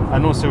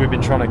 and also we've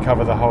been trying to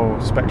cover the whole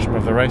spectrum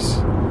of the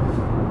race.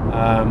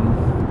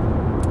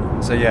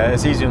 So yeah,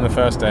 it's easy on the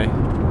first day,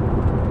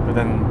 but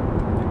then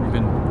we've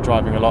been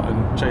driving a lot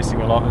and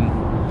chasing a lot and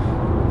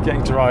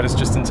getting to riders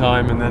just in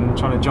time, and then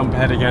trying to jump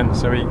ahead again.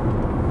 So we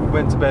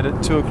went to bed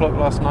at 2 o'clock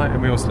last night,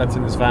 and we all slept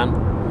in this van.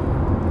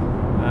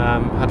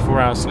 Had 4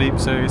 hours sleep,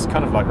 so it's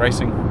kind of like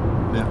racing.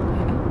 Yeah.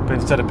 But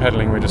instead of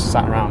pedalling, we just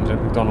sat around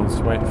at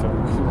McDonald's waiting for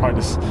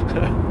riders.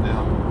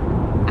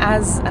 Yeah.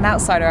 As an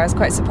outsider, I was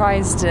quite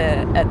surprised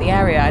at the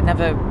area. I'd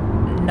never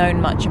known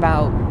much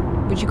about.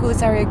 Would you call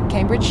this area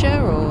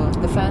Cambridgeshire or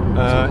the Fens?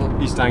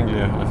 East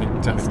Anglia, I think,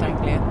 technically. East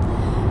Anglia.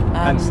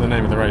 Hence the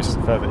name of the race,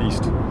 further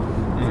east.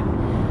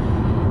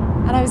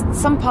 And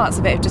some parts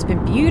of it have just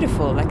been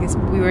beautiful.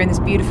 We were in this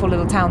beautiful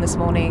little town this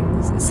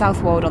morning,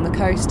 Southwold on the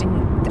coast,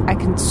 and I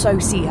can so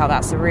see how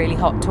that's a really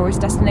hot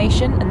tourist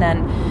destination. And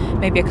then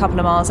maybe a couple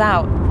of miles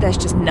out, there's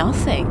just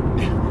nothing.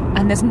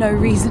 And there's no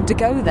reason to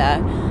go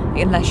there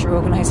unless you're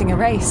organising a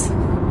race.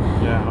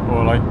 Yeah,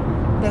 or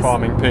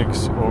farming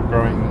pigs or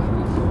growing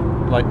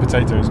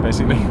potatoes,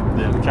 basically.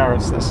 Yeah,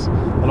 carrots. There's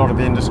a lot of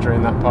the industry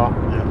in that part.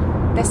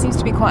 Yeah. There seems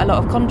to be quite a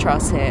lot of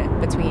contrast here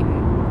between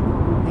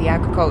the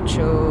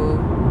agriculture,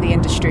 the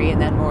industry,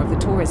 and then more of the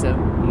tourism.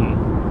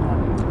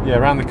 Yeah,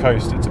 around the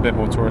coast it's a bit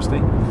more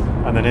touristy,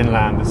 and then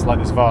inland it's like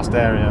this vast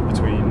area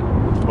between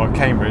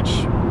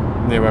Cambridge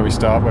near where we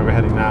start, where we're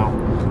heading now.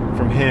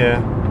 From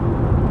here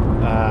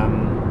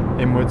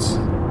inwards,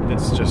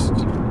 it's just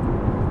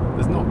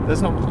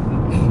there's not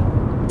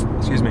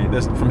excuse me.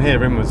 From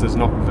here inwards, there's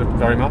not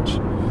very much.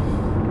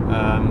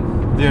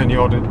 The only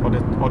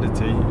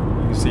oddity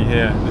you can see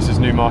here, this is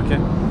Newmarket,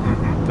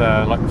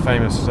 the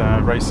famous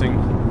racing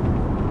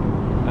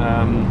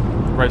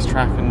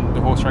racetrack and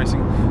the horse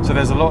racing. So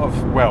there's a lot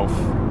of wealth,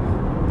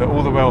 but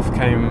all the wealth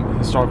came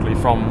historically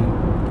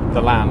from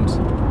the land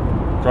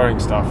growing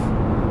stuff.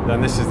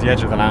 Then this is the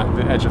edge of the land,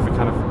 the edge of the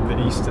kind of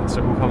the east, and so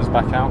it all comes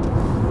back out.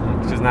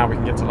 Because now we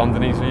can get to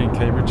London easily and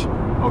Cambridge.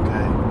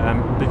 Okay.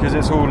 Because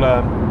it's all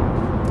a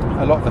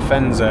lot of the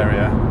Fens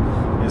area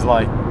is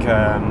like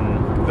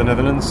the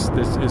Netherlands.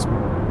 This is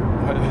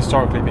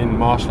historically been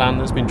marshland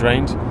that's been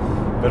drained,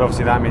 but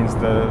obviously that means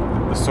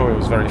the soil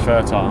is very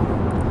fertile.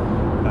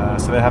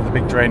 So they have the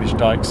big drainage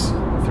dikes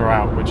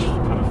throughout, which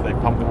kind of they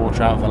pump the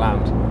water out of the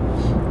land.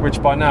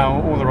 Which by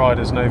now all the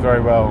riders know very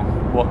well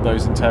what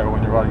those entail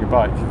when you're riding a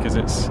bike, because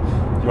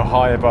you're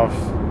high above,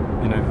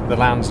 the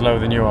land's lower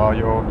than you are.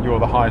 You're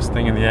the highest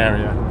thing in the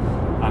area,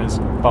 and it's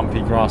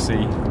bumpy,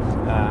 grassy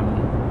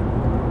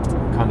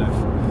kind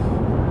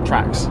of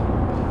tracks.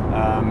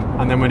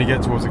 And then when you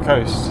get towards the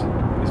coast,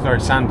 it's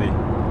very sandy.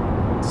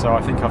 So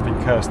I think I've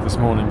been cursed this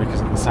morning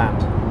because of the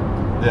sand.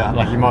 Yeah.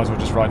 Like you might as well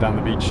just ride down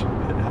the beach.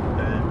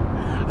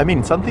 I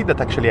mean, something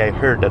that actually I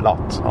heard a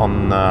lot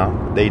on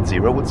day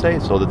 0, I would say,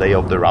 so the day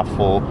of the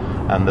raffle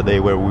and the day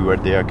where we were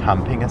there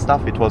camping and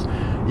stuff, it was,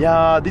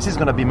 this is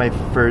going to be my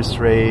first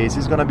race.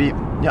 It's going to be,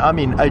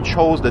 I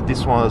chose that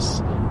this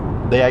was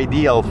the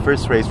ideal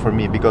first race for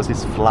me because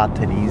it's flat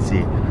and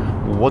easy.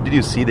 What did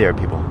you see there,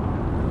 people?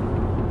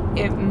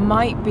 It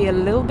might be a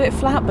little bit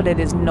flat, but it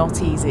is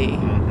not easy.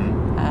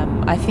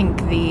 I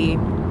think the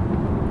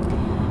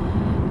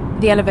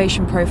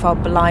elevation profile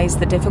belies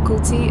the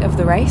difficulty of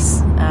the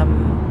race,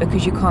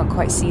 because you can't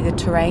quite see the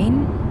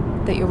terrain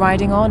that you're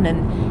riding on,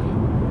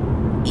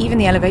 and even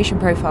the elevation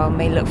profile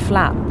may look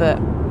flat, but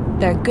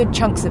there are good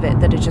chunks of it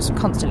that are just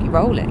constantly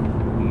rolling.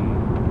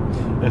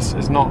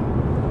 It's not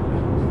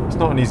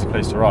an easy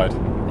place to ride.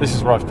 This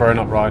is where I've grown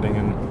up riding,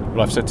 and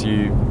what I've said to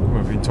you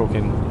when we've been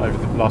talking over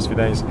the last few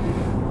days,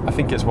 I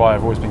think it's why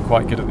I've always been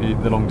quite good at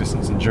the long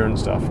distance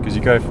endurance stuff, because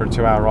you go for a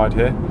 2-hour ride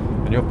here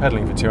and you're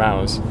pedaling for 2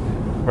 hours,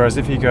 whereas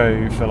if you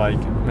go for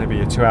maybe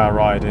a 2-hour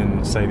ride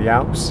in, say, the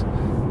Alps,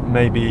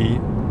 maybe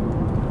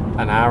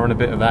an hour and a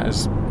bit of that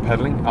is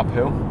pedaling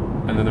uphill,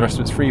 and then the rest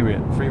of it's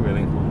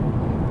freewheeling,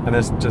 and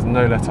there's just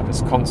no let up.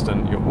 It's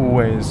constant. You're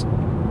always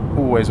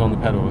on the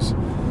pedals.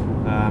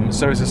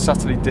 So it's a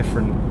subtly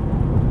different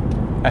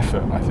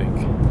effort, I think.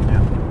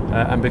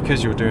 And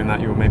because you're doing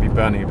that, you're maybe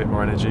burning a bit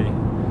more energy.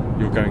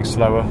 You're going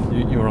slower.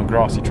 You're on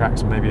grassy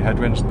tracks, maybe a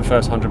headwind. The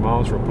first 100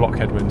 miles are a block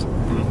headwind.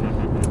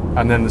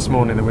 And then this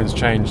morning the wind's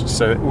changed,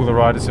 so all the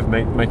riders have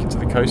make it to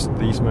the coast,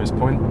 the eastmost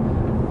point.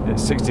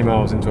 It's 60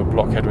 miles into a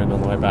block headwind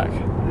on the way back.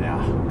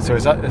 Yeah. So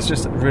it's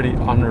just really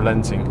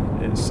unrelenting.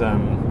 It's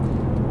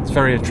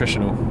very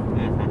attritional.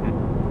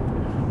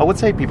 I would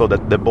say, people,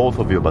 that the both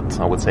of you, but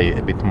I would say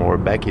a bit more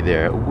Becky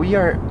there,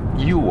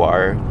 you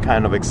are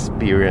kind of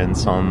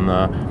experienced on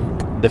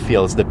the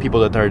fields, the people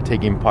that are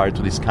taking part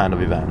to this kind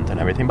of event and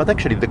everything. But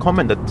actually the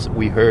comment that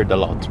we heard a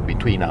lot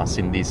between us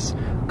in this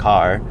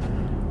car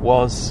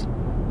was,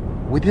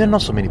 we didn't know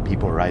so many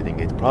people riding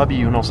it. Probably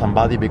you know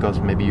somebody because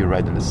maybe you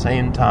ride in the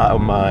same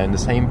time, in the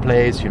same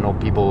place,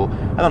 people,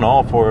 I don't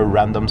know, for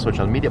random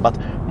social media, but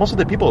most of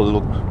the people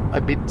look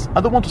a bit,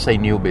 I don't want to say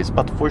newbies,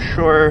 but for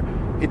sure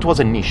it was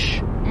a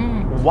niche.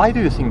 Why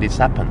do you think this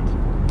happened?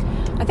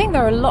 I think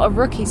there are a lot of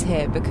rookies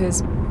here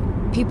because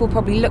people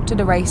probably looked at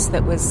a race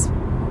that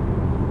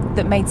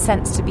made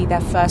sense to be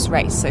their first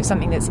race, so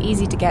something that's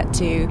easy to get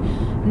to,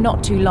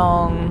 not too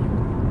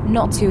long,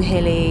 not too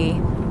hilly,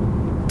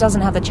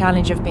 doesn't have the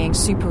challenge of being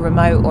super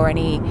remote or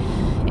any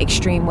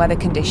extreme weather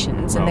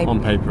conditions. Well, and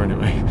on paper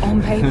anyway.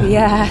 On paper,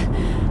 yeah.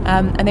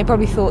 And they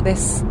probably thought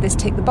this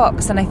ticked the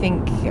box, and I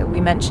think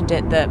we mentioned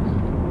it that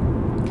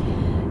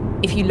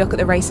if you look at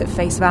the race at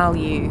face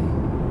value,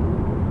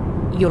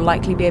 you'll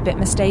likely be a bit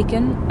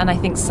mistaken, and I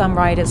think some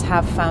riders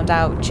have found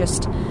out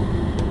just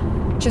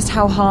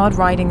how hard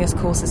riding this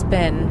course has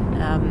been,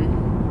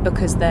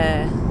 because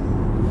there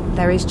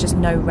is just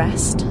no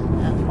rest.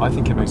 I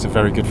think it makes a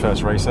very good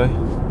first race,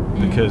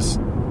 because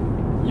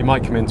you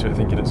might come into it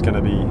thinking it's going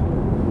to be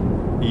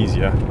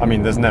easier. I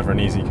mean, there's never an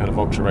easy kind of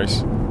ultra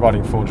race.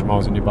 Riding 400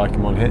 miles on your bike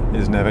in one hit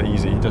is never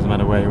easy. It doesn't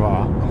matter where you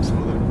are.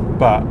 Absolutely.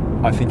 But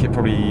I think it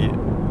probably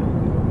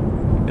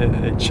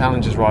it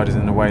challenges riders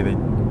in a way they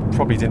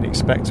probably didn't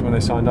expect when they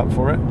signed up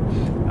for it,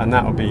 and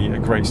that will be a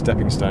great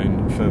stepping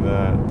stone for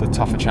the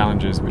tougher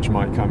challenges which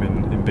might come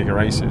in bigger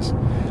races.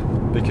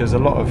 Because a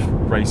lot of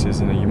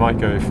races, you might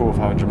go 400 or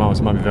 500 miles,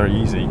 it might be very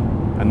easy,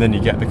 and then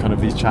you get the kind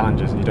of these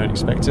challenges and you don't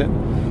expect it.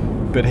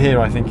 But here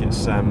I think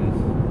it's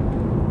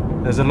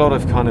there's a lot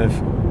of kind of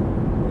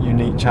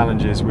unique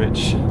challenges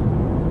which,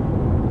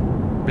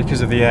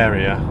 because of the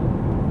area,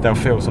 they'll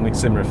feel something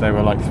similar if they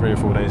were 3 or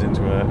 4 days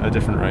into a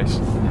different race.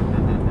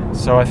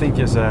 So I think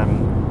it's a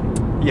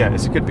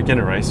good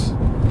beginner race.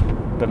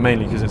 but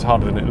mainly because it's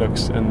harder than it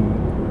looks.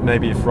 And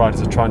maybe if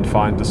riders are trying to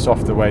find a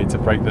softer way to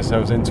break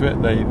themselves into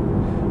it, they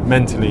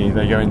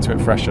go into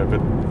it fresher, but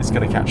it's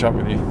going to catch up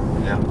with you.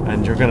 Yeah.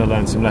 And you're going to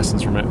learn some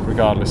lessons from it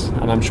regardless.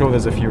 And I'm sure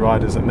there's a few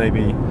riders that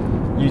maybe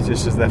use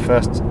this as their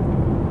first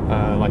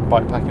like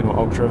bikepacking or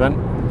ultra event,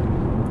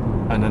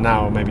 and are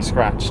now maybe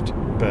scratched,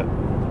 but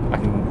I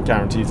can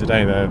guarantee you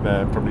today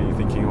they're probably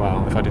thinking,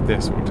 well, if I did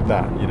this or did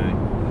that,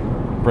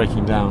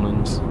 breaking down,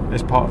 and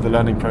it's part of the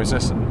learning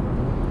process, and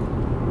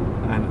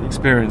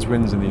experience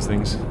wins in these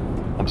things.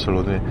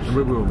 Absolutely.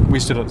 We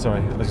stood on. Sorry,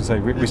 I was going to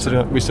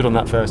say we stood on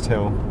that first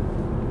hill.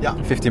 Yeah.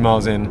 50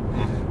 miles in,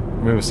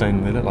 we were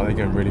saying they look like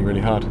they're going really,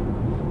 really hard,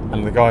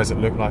 and the guys that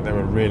looked like they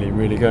were really,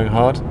 really going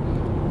hard,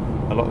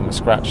 a lot of them are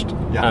scratched,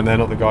 and they're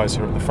not the guys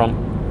who are at the front.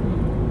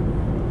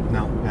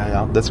 No.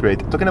 Yeah, that's great.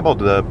 Talking about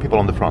the people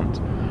on the front,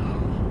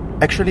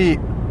 actually,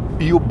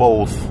 you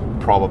both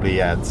probably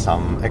had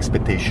some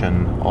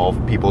expectation of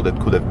people that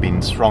could have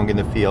been strong in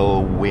the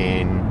field,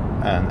 win,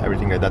 and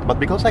everything like that. But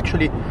because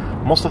actually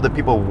most of the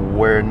people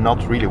were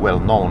not really well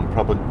known,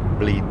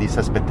 probably this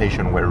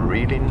expectation were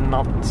really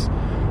not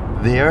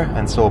there,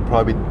 and so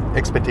probably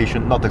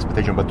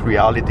but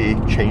reality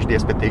changed the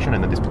expectation,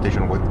 and the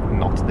expectation was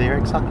not there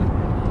exactly.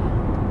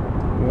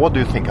 What do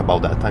you think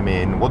about that? I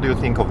mean, what do you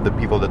think of the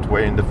people that were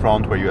in the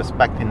front? Were you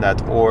expecting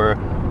that, or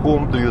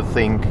whom do you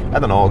think, I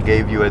don't know,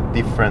 gave you a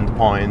different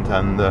point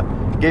and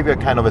gave you a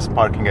kind of a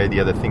sparking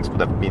idea that things could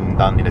have been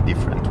done in a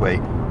different way,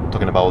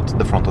 talking about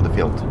the front of the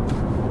field?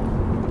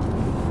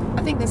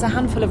 I think there's a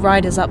handful of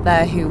riders up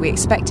there who we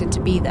expected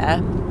to be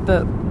there,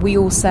 but we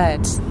all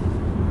said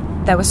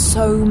there were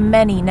so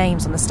many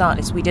names on the start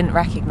list we didn't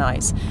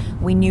recognise.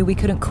 We knew we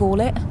couldn't call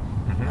it.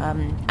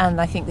 And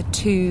I think the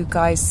two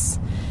guys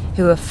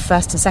who are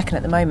first and second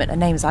at the moment are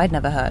names I'd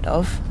never heard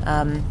of.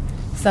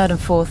 Third and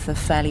fourth are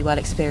fairly well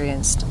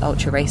experienced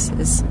ultra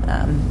racers.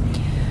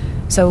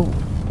 So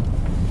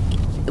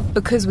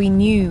because we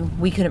knew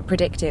we couldn't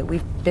predict it,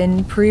 we've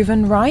been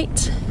proven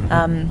right.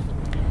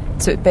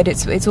 But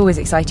it's always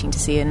exciting to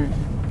see a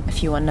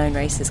few unknown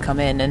racers come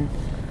in and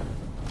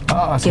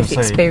give the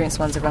experienced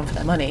ones a run for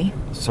their money.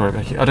 Sorry,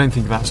 Becky, I don't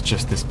think that's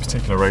just this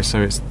particular race.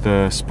 So it's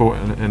the sport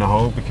in a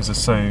whole, because it's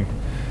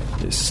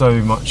so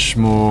much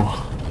more.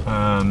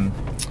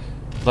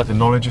 Like the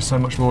knowledge is so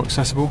much more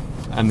accessible,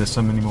 and there's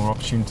so many more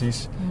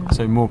opportunities.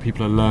 So more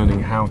people are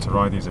learning how to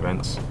ride these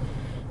events,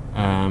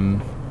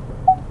 and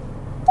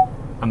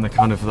the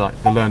kind of like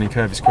the learning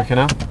curve is quicker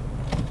now.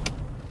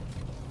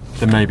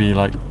 There may be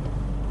like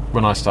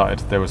when I started,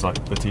 there was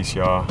like the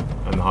TCR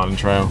and the Highland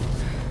Trail,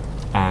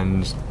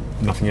 and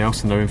nothing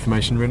else, no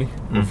information really,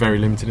 or very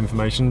limited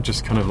information,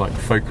 just kind of like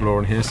folklore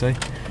and hearsay.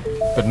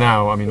 But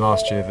now, I mean,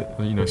 last year,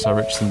 Sir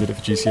Richardson did it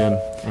for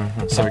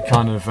GCN, so it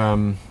kind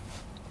of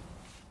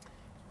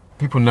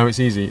people know it's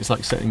easy. It's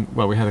like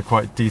we had a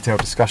quite detailed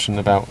discussion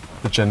about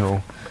the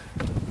general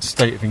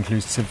state of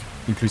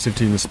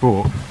inclusivity in the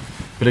sport,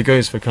 but it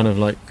goes for kind of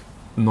like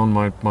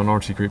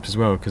non-minority groups as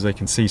well, because they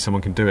can see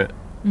someone can do it.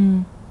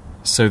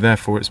 So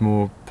therefore it's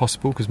more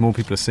possible, because more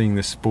people are seeing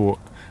this sport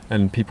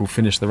and people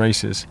finish the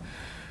races,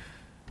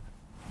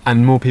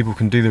 and more people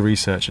can do the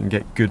research and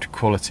get good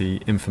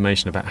quality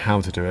information about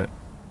how to do it.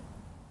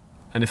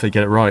 And if they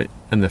get it right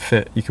and they're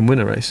fit, you can win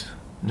a race.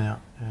 Yeah.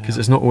 Because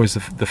it's not always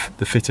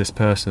the fittest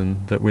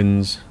person that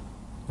wins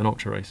an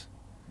ultra race.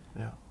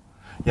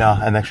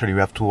 Yeah, and actually you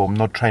have to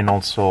not train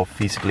also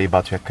physically,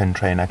 but you can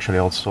train actually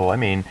also. I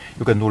mean,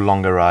 you can do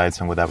longer rides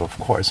and whatever. Of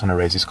course, on a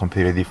race is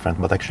completely different,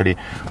 but actually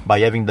by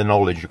having the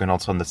knowledge, you can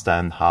also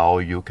understand how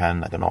you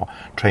can,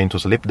 train to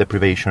sleep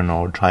deprivation,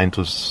 or trying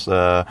to...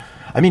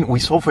 we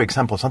saw, for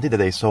example, something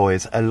that I saw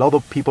is a lot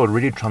of people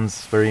really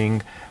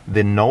transferring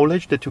the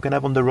knowledge that you can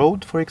have on the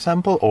road, for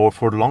example, or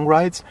for long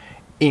rides,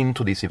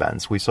 into these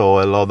events. We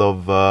saw a lot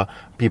of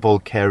people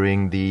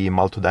carrying the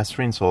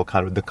maltodextrin, so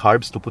kind of the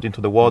carbs to put into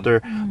the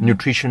water.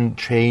 Nutrition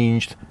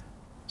changed.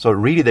 So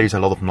really there is a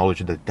lot of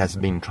knowledge that has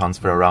been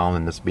transferred around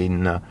and has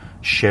been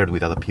shared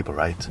with other people,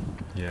 right?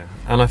 Yeah,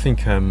 and I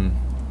think, like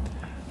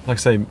I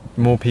say,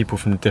 more people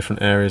from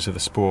different areas of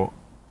the sport.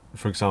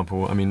 For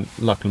example, I mean,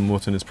 Lachlan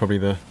Morton is probably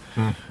the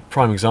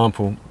prime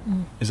example.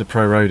 Is a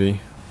pro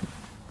roadie.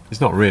 He's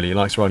not really. He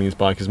likes riding his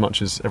bike as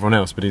much as everyone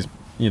else, but he's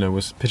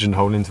was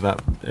pigeonholed into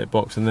that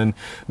box. And then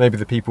maybe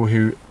the people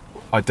who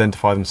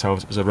identify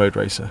themselves as a road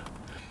racer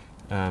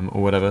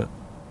or whatever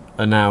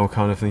are now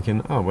kind of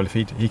thinking, oh, well, if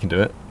he can do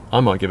it,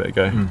 I might give it a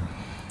go.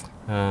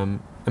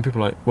 And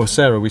people are like, well,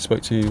 Sarah, we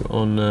spoke to you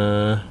on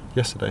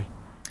yesterday.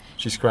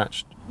 She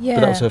scratched. Yeah.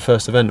 But that was her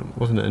first event,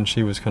 wasn't it? And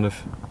she was she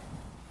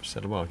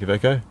said, well, I'll give it a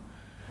go.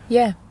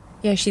 Yeah.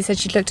 Yeah, she said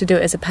she'd looked to do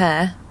it as a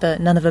pair,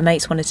 but none of her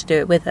mates wanted to do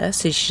it with her,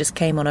 so she just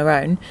came on her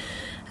own.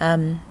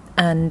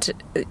 And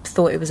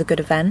thought it was a good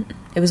event.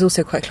 It was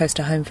also quite close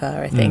to home for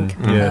her, I think.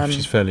 Yeah,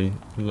 she's fairly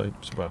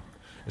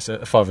it's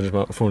a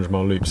 400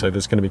 mile loop, so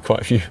there's going to be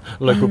quite a few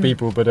local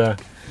people. But I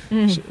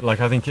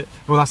think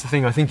that's the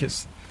thing. I think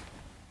it's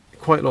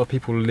quite a lot of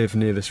people live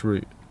near this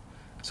route,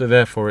 so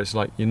therefore it's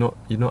like you're not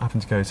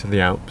having to go to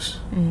the Alps.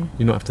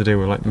 You're not having to deal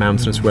with like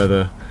mountainous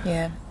weather.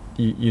 Yeah.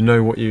 you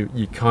know what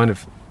you kind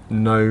of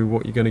know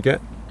what you're going to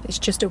get. It's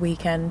just a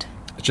weekend.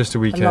 It's just a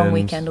weekend. A long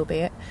weekend,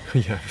 albeit.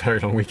 Yeah, very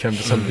long weekend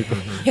for some people.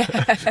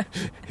 Yeah.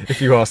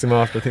 If you ask them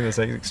after, I think they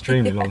say it's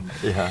extremely long.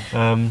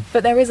 Yeah.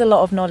 But there is a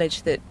lot of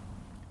knowledge that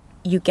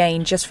you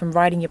gain just from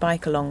riding your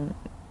bike along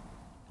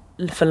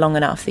for long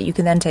enough that you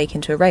can then take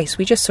into a race.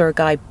 We just saw a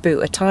guy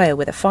boot a tyre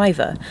with a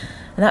 5er, and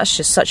that's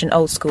just such an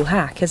old school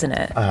hack, isn't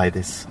it? It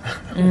is.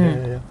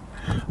 Yeah.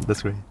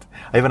 That's great.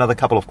 I have another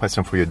couple of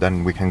questions for you,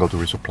 then we can go to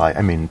resupply.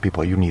 I mean,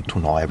 people, you need to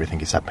know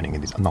everything is happening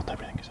in this. Not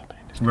everything is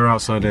happening. We're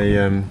outside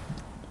a...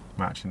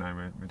 well, actually,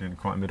 no, we're doing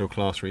quite a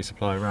middle-class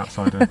resupply. We're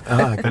outside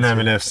an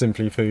M&F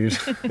Simply Food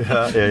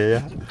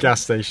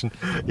gas station.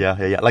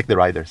 Yeah. Like the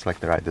riders.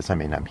 I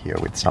mean, I'm here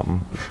with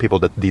some people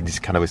that did this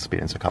kind of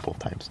experience a couple of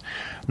times.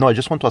 No, I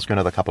just want to ask you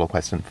another couple of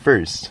questions.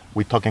 First,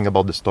 we're talking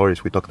about the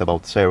stories. We talked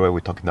about Sarah.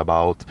 We're talking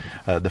about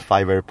the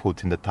 5er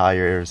put in the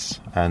tires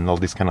and all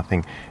this kind of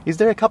thing. Is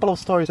there a couple of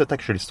stories that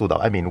actually stood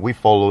out? I mean, we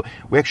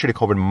actually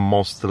covered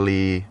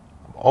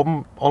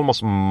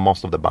almost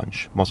most of the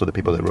bunch, most of the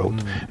people that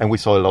rode. And we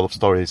saw a lot of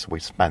stories.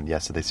 We spent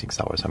yesterday 6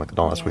 hours at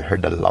McDonald's. We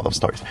heard a lot of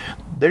stories.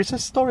 There's a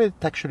story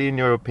that actually, in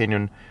your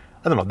opinion,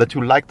 I don't know, that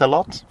you liked a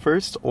lot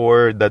first,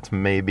 or that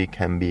maybe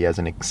can be as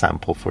an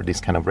example for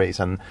this kind of race.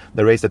 And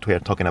the race that we are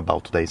talking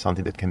about today is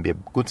something that can be a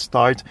good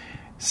start,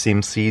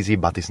 seems easy,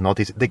 but it's not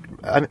easy.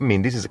 I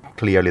mean, this is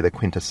clearly the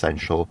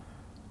quintessential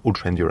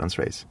ultra-endurance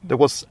race. There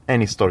was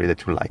any story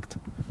that you liked?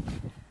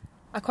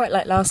 I quite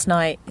liked last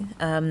night.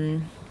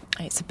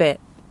 It's a bit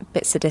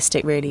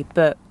sadistic, really,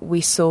 but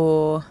we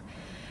saw...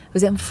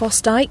 Was it on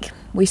Foss Dyke?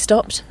 We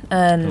stopped.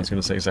 And I was going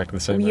to say exactly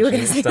the same. You were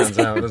going to say it stands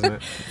out, doesn't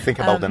it? Think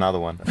about another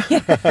one.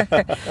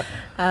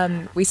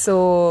 We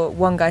saw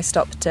one guy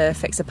stop to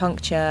fix a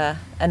puncture.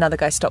 Another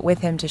guy stopped with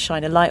him to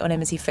shine a light on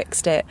him as he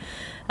fixed it.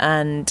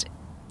 And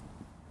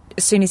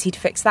as soon as he'd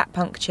fixed that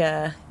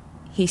puncture,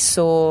 he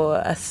saw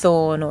a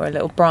thorn or a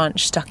little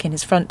branch stuck in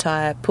his front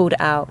tyre, pulled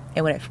it out,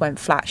 and it went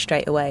flat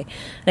straight away.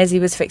 And as he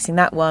was fixing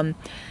that one,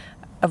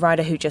 a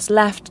rider who just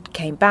left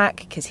came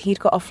back because he'd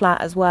got off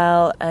flat as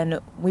well, and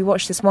we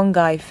watched this one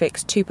guy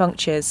fix 2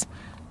 punctures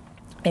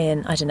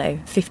in,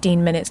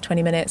 15 minutes,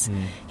 20 minutes.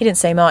 He didn't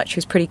say much, he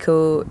was pretty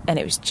cool, and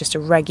it was just a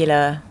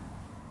regular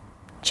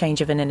change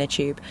of an inner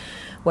tube.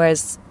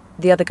 Whereas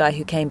the other guy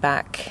who came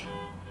back,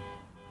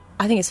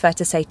 I think it's fair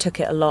to say, took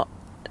it a lot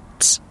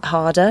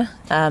harder.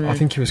 I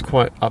think he was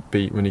quite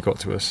upbeat when he got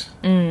to us.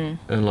 And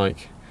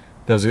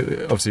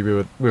obviously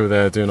we were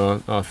there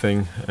doing our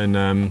thing,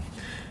 and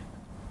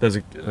there's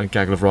a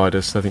gaggle of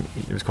riders, so I think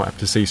he was quite happy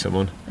to see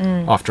someone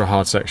after a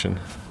hard section.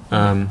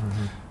 But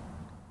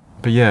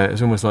yeah, it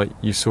was almost like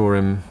you saw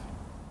him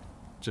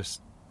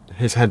just,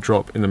 his head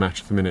drop in the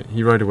match of the minute.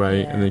 He rode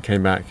away and then he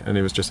came back and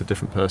it was just a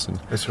different person.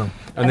 That's wrong.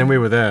 And then we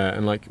were there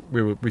and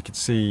we could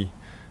see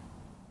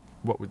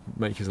what would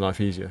make his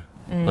life easier.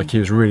 Like he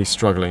was really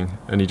struggling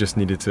and he just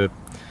needed to,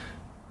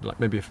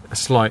 maybe a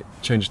slight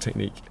change of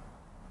technique,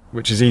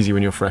 which is easy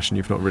when you're fresh and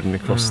you've not ridden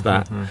across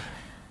that.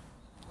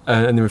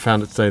 And then we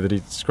found out today that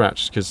he'd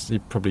scratched because he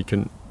probably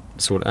couldn't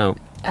sort it out.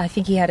 I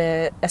think he had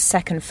a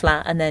second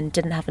flat and then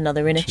didn't have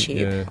another inner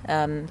tube.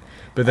 Yeah.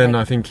 But then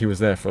I think he was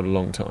there for a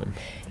long time.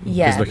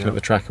 Yeah. Because looking at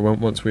the tracker,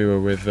 once we were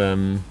with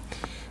in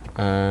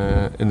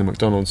the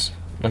McDonald's,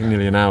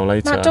 nearly an hour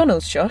later.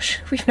 McDonald's, Josh?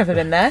 We've never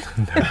been there.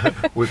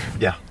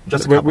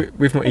 Just a couple.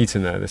 We've not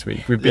eaten there this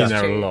week. We've been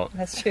there a lot.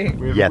 That's true.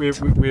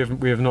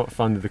 We have not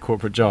funded the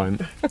corporate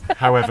giant.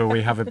 However,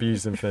 we have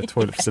abused them for their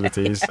toilet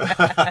facilities, their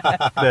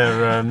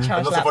their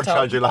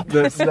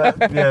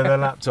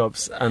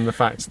laptops, and the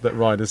fact that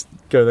riders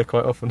go there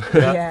quite often.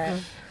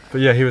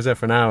 But yeah, he was there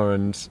for an hour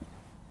and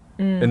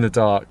in the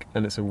dark,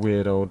 and it's a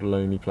weird old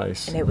lonely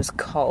place. And it was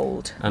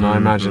cold. And I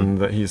imagine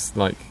that he's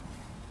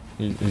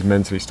he's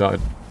mentally started.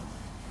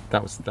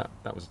 That was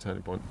a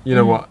turning point. You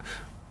know what?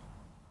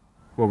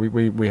 Well,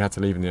 we had to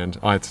leave in the end.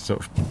 I had to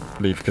sort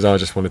of leave because I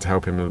just wanted to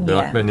help him and be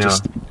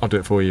I'll do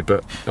it for you.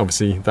 But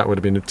obviously that would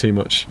have been too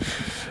much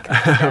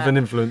of an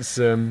influence.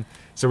 So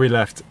we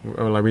left.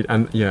 We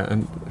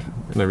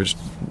just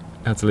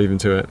had to leave him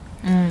to it.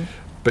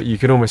 But you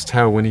could almost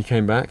tell when he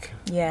came back.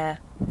 Yeah.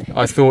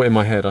 I thought in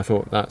my head,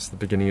 that's the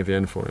beginning of the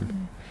end for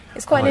him.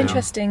 It's quite an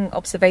interesting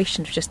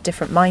observation of just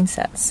different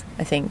mindsets,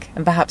 I think,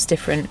 and perhaps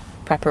different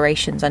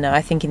preparations.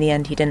 I think in the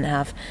end he didn't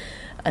have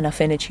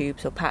enough inner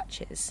tubes or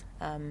patches,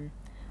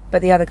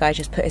 but the other guy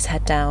just put his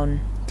head down,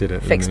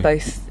 fixed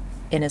both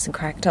inners and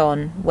cracked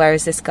on,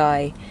 whereas this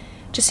guy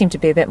just seemed to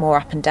be a bit more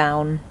up and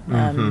down.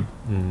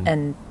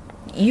 And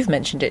you've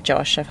mentioned it,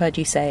 Josh, I've heard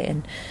you say it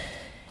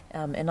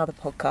in other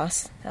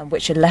podcasts,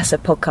 which are lesser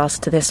podcasts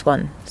to this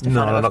one.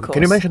 Stefano, no.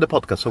 Can you mention the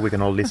podcast so we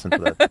can all listen to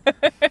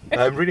that?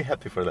 I'm really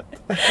happy for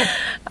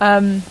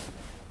that.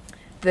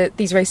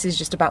 These races are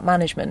just about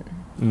management,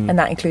 and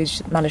that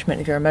includes management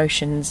of your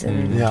emotions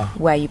and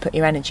where you put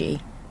your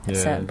energy at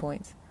certain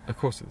points. Of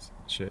course it's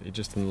shit. You're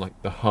just in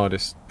the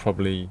hardest,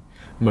 probably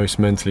most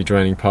mentally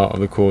draining part of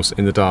the course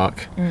in the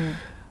dark, and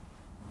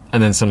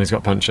then suddenly he's got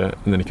a puncture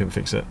and then he couldn't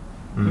fix it.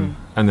 And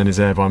then he's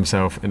there by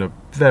himself in a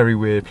very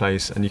weird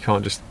place, and you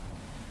can't just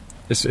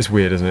it's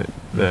weird, isn't it?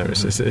 There,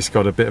 it's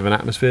got a bit of an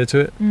atmosphere to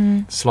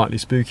it, slightly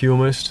spooky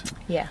almost.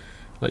 Yeah.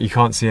 Like you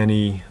can't see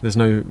any. There's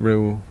no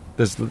real.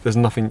 There's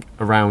nothing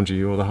around you.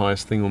 You're the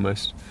highest thing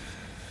almost.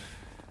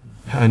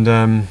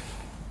 And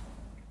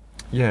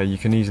yeah, you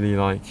can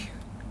easily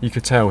you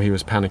could tell he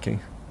was panicking.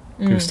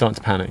 He was starting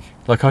to panic.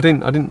 Like I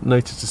didn't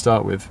notice to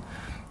start with,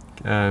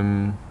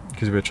 because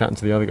we were chatting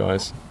to the other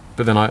guys.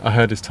 But then I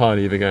heard his tire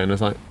lever go, and I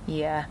was like,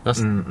 yeah,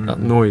 that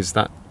noise,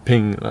 that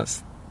ping,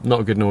 that's not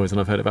a good noise,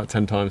 and I've heard it about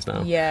 10 times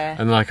now. Yeah.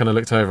 And then I kind of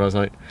looked over. I was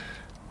like,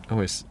 oh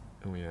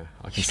yeah,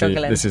 I can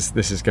Struggling. see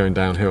this is going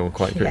downhill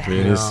quite quickly,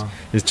 and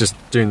he's just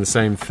doing the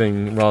same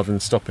thing rather than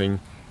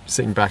stopping,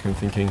 sitting back and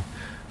thinking,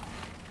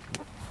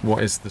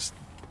 what is this?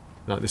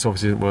 Like this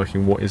obviously isn't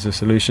working. What is the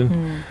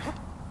solution?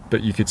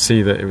 But you could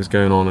see that it was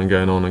going on and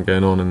going on and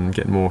going on and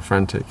getting more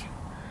frantic.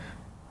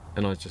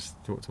 And I just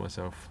thought to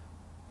myself,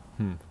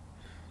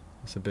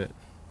 it's a bit.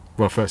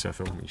 Well, firstly I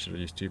thought you should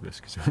have used tubeless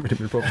because it wouldn't have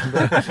been a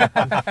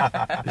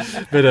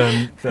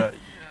problem. But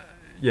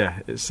yeah,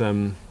 it's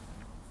you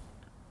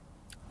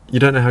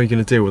don't know how you're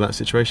going to deal with that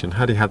situation.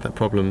 Had he had that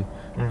problem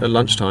at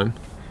lunchtime,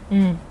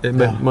 it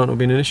might not have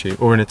been an issue,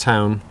 or in a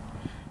town.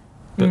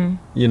 But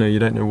you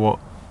don't know what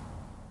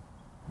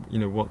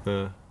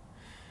the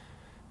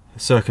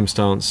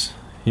circumstance.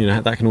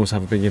 That can also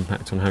have a big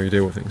impact on how you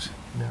deal with things.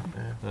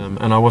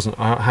 And I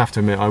have to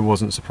admit, I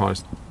wasn't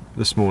surprised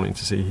this morning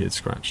to see he had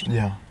scratched.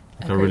 Yeah.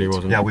 I really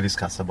wasn't. Yeah, we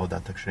discussed about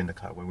that actually in the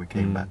car when we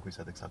came back. We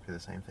said exactly the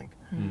same thing.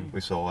 We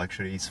saw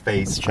actually his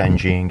face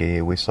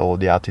changing. We saw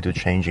the attitude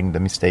changing, the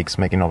mistakes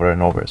making over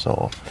and over.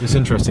 So it's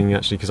interesting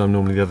actually because I'm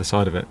normally the other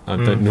side of it. I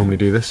don't normally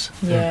do this.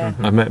 Yeah.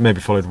 I've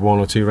maybe followed 1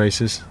 or 2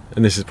 races,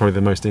 and this is probably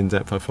the most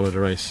in-depth I've followed a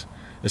race,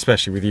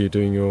 especially with you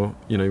doing your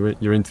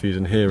interviews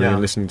and hearing and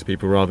listening to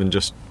people rather than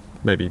just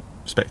maybe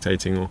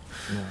spectating or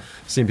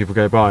seeing people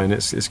go by, and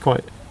it's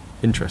quite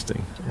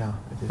interesting. Yeah,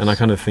 it is. And I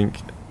kind of think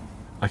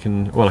I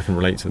can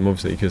relate to them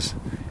obviously because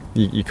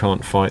you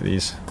can't fight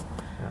these.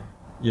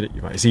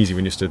 It's easy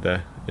when you're stood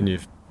there and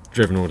you've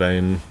driven all day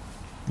and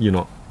you're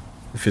not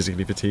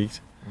physically fatigued.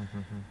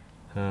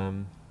 But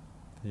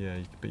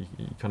you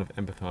kind of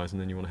empathise and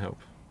then you want to help,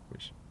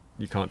 which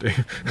you can't do.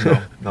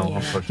 No,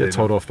 unfortunately. Get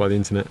told off by the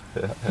internet.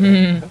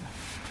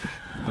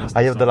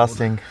 I have the last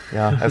thing.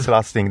 Yeah, that's the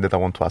last thing that I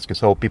want to ask you.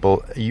 So,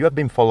 people, you have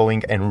been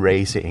following and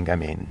racing. I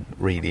mean,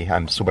 really,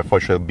 I'm super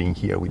fortunate being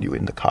here with you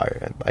in the car.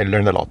 And I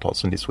learned a lot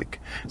also in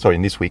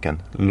this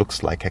weekend.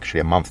 Looks like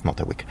actually a month,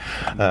 not a week.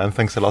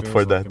 Thanks a lot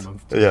for that.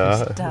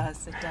 Yeah, it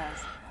does.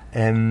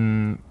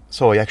 And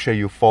so, actually,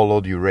 you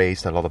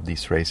raced a lot of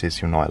these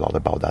races. You know a lot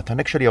about that. And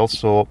actually,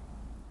 also,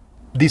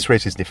 this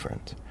race is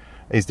different.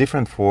 It's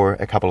different for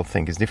a couple of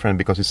things. It's different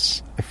because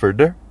it's a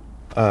further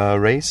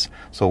race,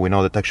 so we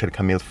know that actually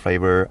Camille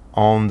Faber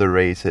on the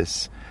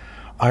races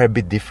are a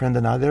bit different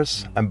than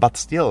others, but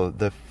still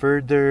the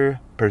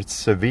further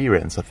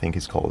Perseverance, I think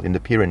it's called, in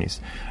the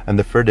Pyrenees, and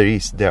the further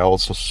east, they're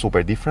also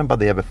super different, but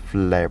they have a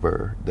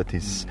flavor that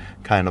is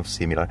kind of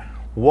similar.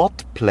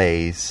 What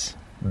place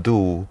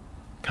do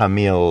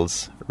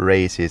Camille's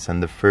races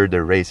and the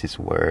further races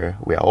where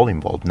we are all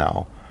involved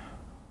now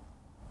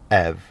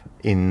have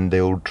in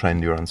the ultra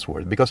endurance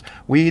world? Because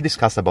we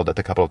discussed about that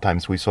a couple of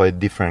times. We saw a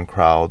different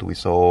crowd, we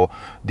saw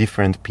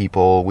different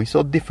people, we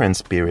saw different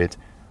spirit.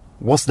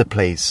 What's the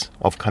place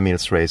of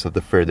Camille's race, of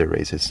the further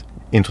races,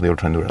 into the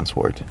ultra endurance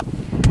world?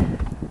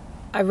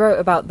 I wrote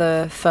about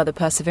the further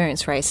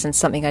Perseverance race, and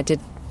something I did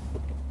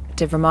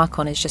remark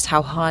on is just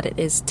how hard it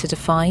is to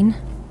define,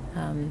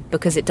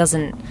 because it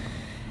doesn't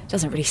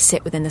really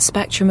sit within the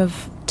spectrum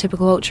of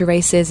typical ultra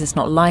races. It's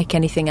not like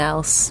anything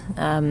else.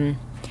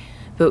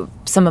 But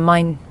some of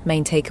my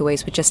main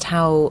takeaways were just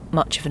how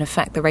much of an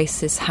effect the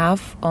races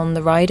have on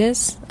the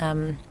riders.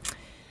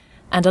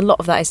 And a lot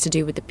of that is to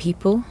do with the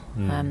people.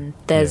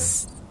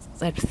 There's,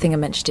 I think I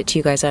mentioned it to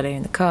you guys earlier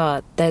in the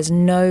car, there's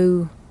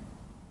no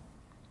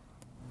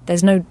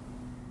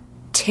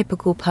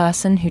typical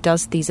person who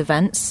does these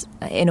events.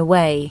 In a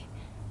way,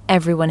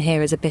 everyone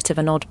here is a bit of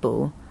an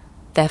oddball,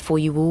 therefore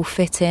you all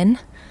fit in.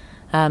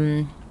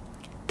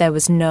 There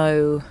was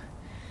no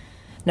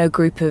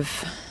group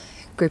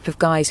of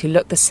guys who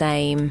look the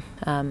same.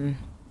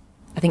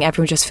 I think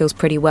everyone just feels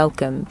pretty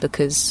welcome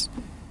because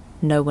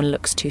no one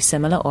looks too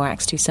similar or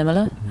acts too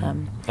similar.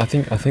 I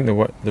think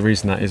the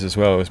reason that is as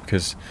well is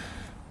because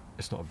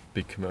it's not a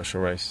big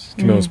commercial race.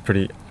 Camille's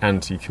pretty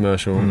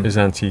anti-commercial. Is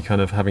anti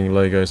kind of having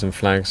logos and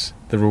flags.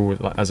 They're all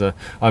like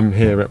I'm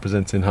here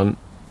representing Hunt,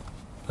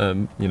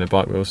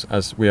 Bike Wheels,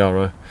 as we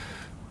are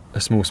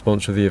a small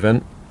sponsor of the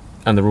event,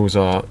 and the rules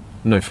are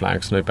no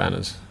flags, no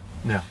banners.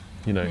 Yeah,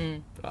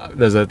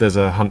 There's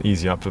a Hunt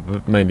Easy Up,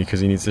 but mainly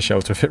because he needs the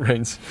shelter if it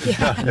rains.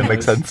 Yeah, it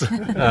makes sense.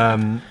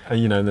 And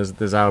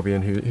there's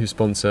Albion who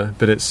sponsor,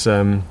 but it's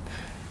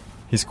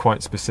he's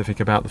quite specific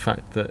about the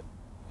fact that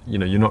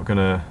you're not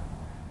gonna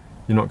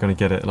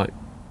get it like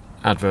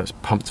adverts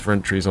pumped for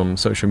entries on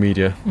social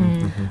media.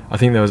 I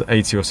think there was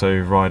 80 or so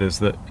riders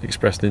that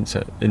expressed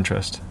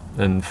interest,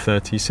 and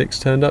 36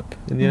 turned up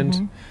in the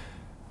end.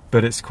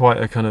 But it's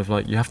quite a kind of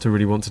like you have to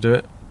really want to do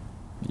it.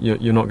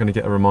 you're not going to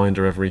get a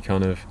reminder every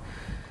kind of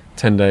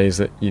 10 days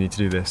that you need to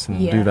do this and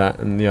do that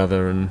and the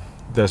other, and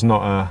there's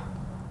not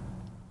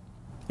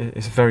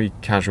it's a very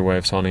casual way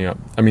of signing up.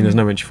 I mean, there's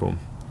no entry form.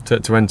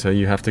 To enter,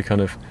 you have to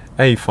kind of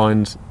A,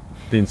 find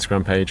the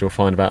Instagram page or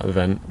find about the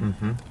event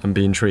and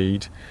be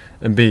intrigued,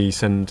 and B,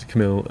 send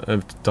Camille a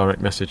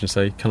direct message and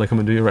say, can I come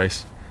and do your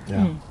race?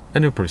 Yeah.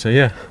 And he'll probably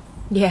say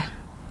yeah,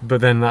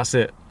 but then that's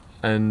it.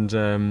 And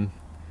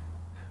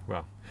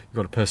well, you've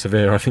got to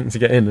persevere, I think, to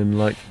get in,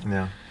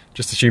 and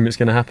just assume it's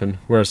going to happen.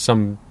 Whereas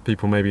some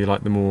people maybe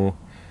like the more,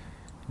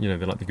 they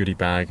like the goodie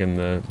bag and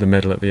the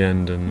medal at the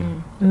end,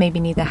 and maybe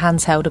need their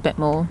hands held a bit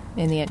more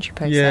in the entry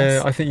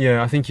process. I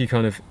think you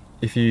kind of,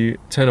 if you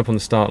turn up on the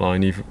start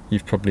line,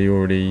 you've probably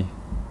already,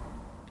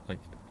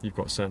 you've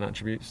got certain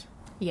attributes.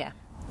 Yeah.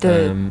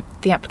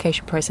 The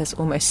application process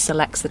almost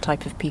selects the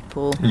type of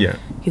people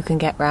who can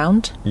get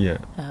round. Yeah.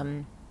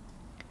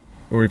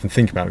 Or even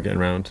think about getting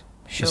round.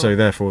 Sure. So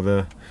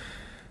therefore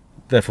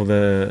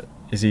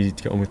it's easy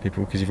to get on with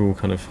people because you've all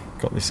kind of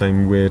got the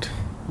same weird,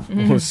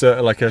 this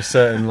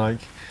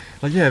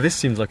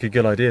seems like a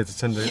good idea to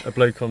send a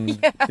bloke on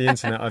the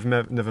internet I've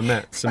never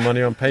met some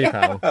money on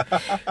PayPal.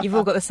 You've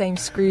all got the same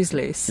screws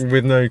loose.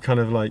 With no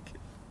kind of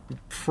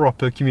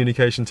proper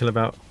communication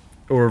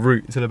or a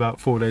route till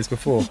about 4 days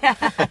before. You've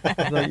got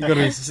to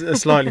be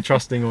slightly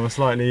trusting or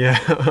slightly,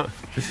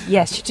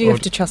 Yes, you do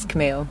have to trust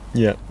Camille.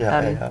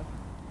 Yeah.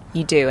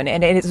 You do,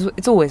 and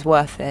it's always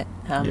worth it.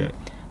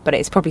 But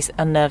it's probably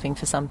unnerving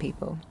for some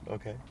people.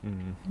 Okay.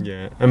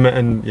 Yeah,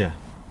 and yeah,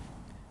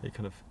 it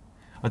kind of,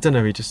 I don't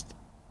know. He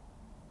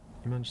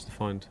managed to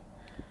find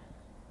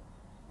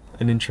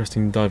an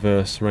interesting,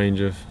 diverse range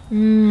of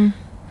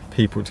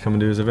people to come and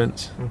do his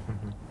events.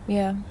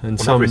 Yeah. And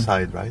on every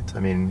side, right? I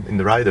mean, in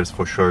the riders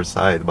for sure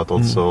side, but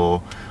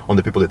also on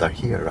the people that are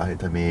here,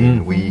 right? I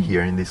mean, we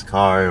here in this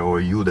car,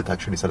 or you that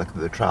actually selected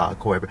the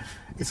track, or whatever.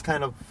 It's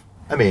kind of,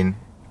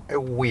 a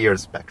weird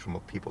spectrum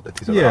of people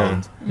that is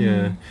around.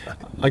 Yeah.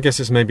 I guess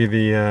it's maybe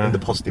in the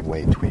positive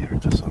way, it's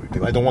weird. Sorry,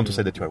 I don't want to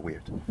say that you are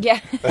weird. Yeah.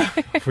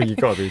 Well, you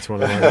got to be to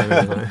one of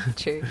them.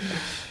 True.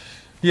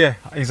 Yeah,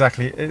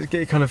 exactly.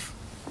 It kind of,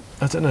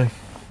 I don't know.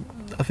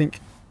 I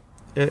think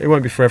it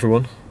won't be for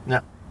everyone.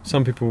 Yeah.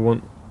 Some people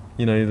want,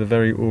 the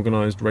very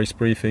organised race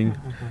briefing,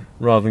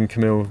 rather than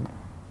Camille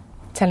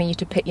telling you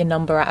to pick your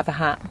number out of a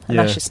hat and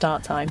that's your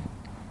start time.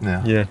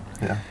 Yeah.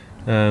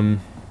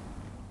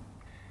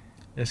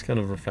 It's kind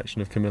of a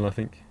reflection of Camille, I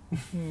think.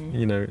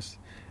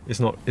 It's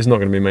not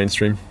going to be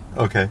mainstream.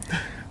 Okay.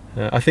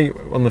 I think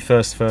on the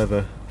first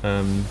further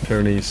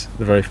Pyrenees,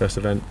 the very first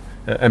event,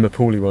 Emma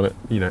Pooley won it.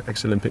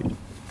 Ex-Olympic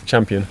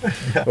champion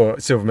or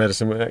silver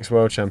medalist,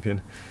 ex-world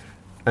champion.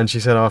 And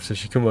she said after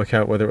she couldn't work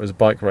out whether it was a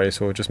bike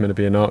race or just meant to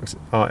be an art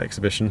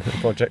exhibition, a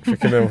project for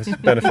Camille's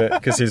benefit,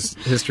 because his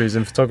history is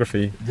in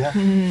photography. Yeah.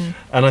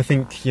 And I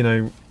think,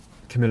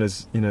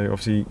 Camilla's,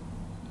 obviously,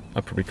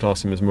 I'd probably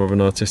class him as more of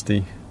an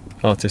artistic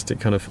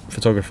kind of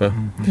photographer.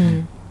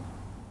 And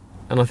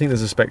I think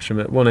there's a spectrum.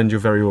 At one end you're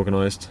very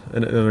organised,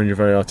 and at the other end you're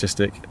very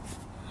artistic,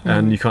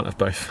 and you can't have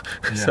both.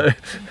 So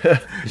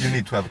you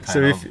need to have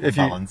kind of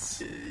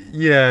balance.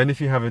 And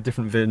if you have a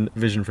different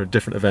vision for a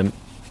different event,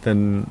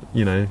 then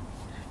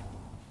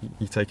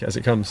you take it as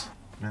it comes.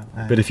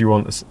 But if you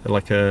want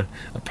a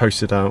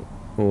posted out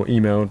or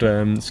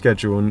emailed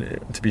schedule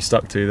and to be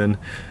stuck to, then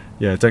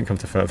don't come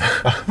to further.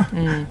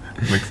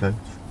 Makes sense.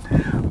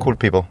 Cool,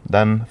 people.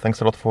 Dan,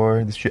 thanks a lot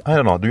for this. I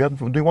don't know. Do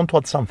you want to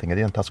add something? I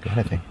didn't ask you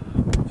anything.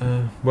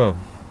 Well,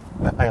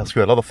 I asked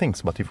you a lot of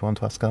things, but if you want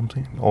to ask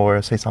something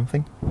or say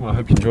something. Well, I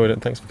hope you enjoyed it.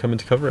 Thanks for coming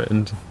to cover it,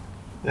 and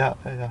yeah,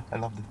 I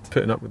loved it.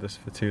 Putting up with us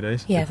for 2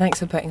 days. Yeah, thanks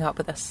for putting up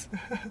with us.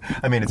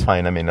 It's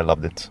fine. I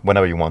loved it.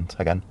 Whenever you want,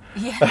 again.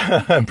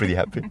 Yeah. I'm pretty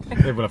happy.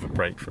 Maybe we'll have a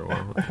break for a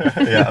while.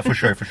 Yeah, for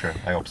sure.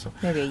 I hope so.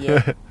 Maybe a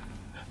year.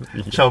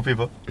 Ciao,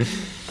 people.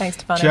 Thanks,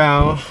 Stefano.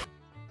 Ciao.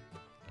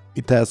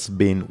 It has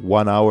been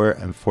 1 hour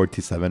and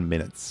 47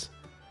 minutes.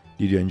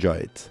 Did you enjoy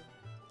it?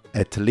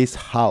 At least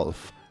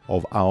half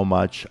of how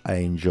much I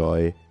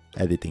enjoy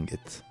editing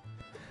it.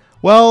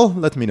 Well,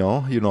 let me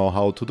know. You know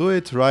how to do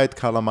it, right?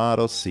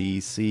 Calamaro,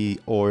 CC,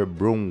 or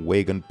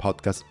Broomwagon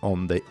Podcast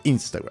on the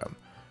Instagram.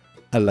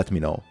 And let me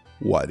know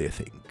what you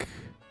think.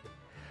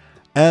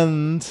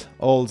 And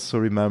also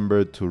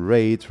remember to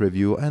rate,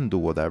 review, and do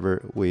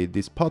whatever with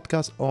this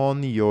podcast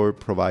on your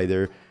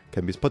provider.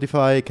 Can be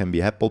Spotify, can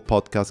be Apple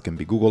Podcasts, can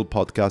be Google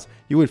Podcasts.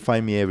 You will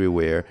find me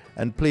everywhere.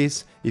 And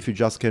please, if you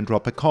just can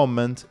drop a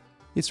comment,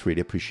 it's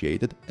really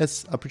appreciated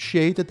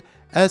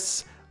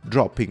as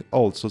dropping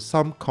also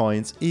some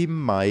coins in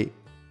my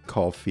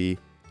Ko-fi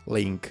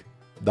link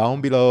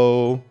down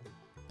below.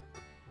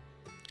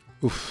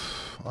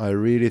 Oof, I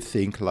really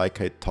think I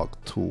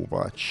talk too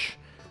much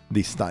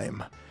this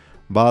time.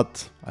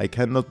 But I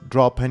cannot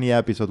drop any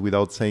episode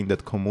without saying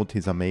that Komoot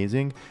is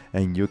amazing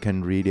and you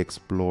can really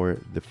explore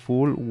the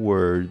full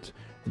world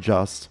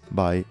just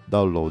by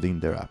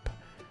downloading their app.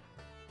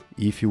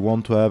 If you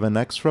want to have an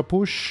extra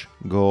push,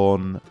 go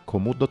on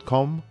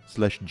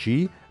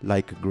komoot.com/G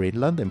like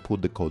Greenland and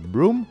put the code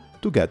BROOM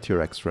to get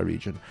your extra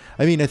region.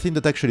 I mean, I think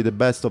that actually the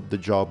best of the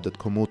job that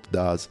Komoot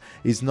does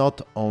is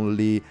not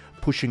only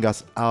pushing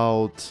us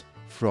out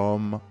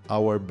from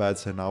our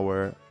beds and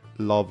our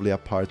lovely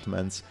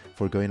apartments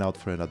for going out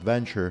for an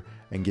adventure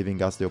and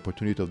giving us the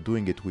opportunity of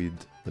doing it with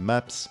the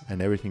maps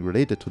and everything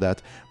related to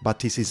that,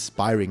 but is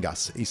inspiring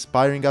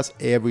us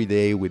every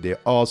day with their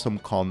awesome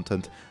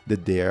content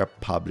that they are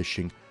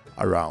publishing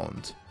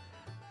around.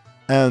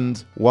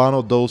 And one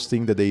of those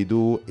things that they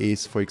do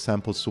is, for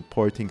example,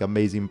 supporting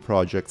amazing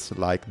projects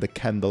like the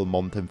Kendal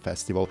Mountain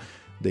Festival.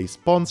 They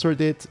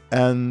sponsored it,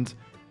 and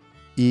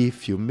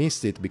if you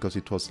missed it because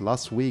it was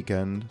last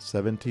weekend,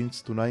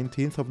 17th to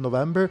 19th of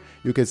November,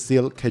 you can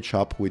still catch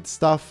up with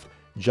stuff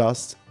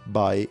just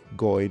by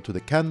going to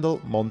the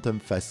Kendal Mountain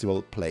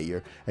Festival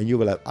player, and you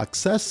will have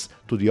access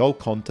to the old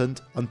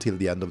content until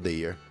the end of the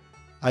year.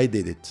 I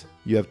did it.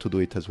 You have to do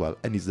it as well,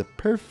 and it's the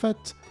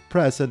perfect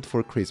present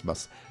for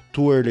Christmas.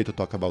 Too early to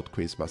talk about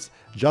Christmas.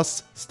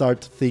 Just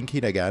start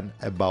thinking again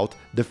about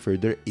the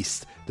further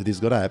east that is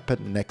gonna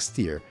happen next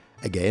year,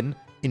 again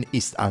in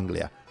East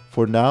Anglia.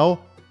 For now,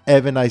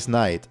 have a nice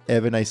night,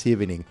 have a nice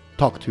evening.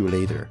 Talk to you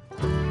later.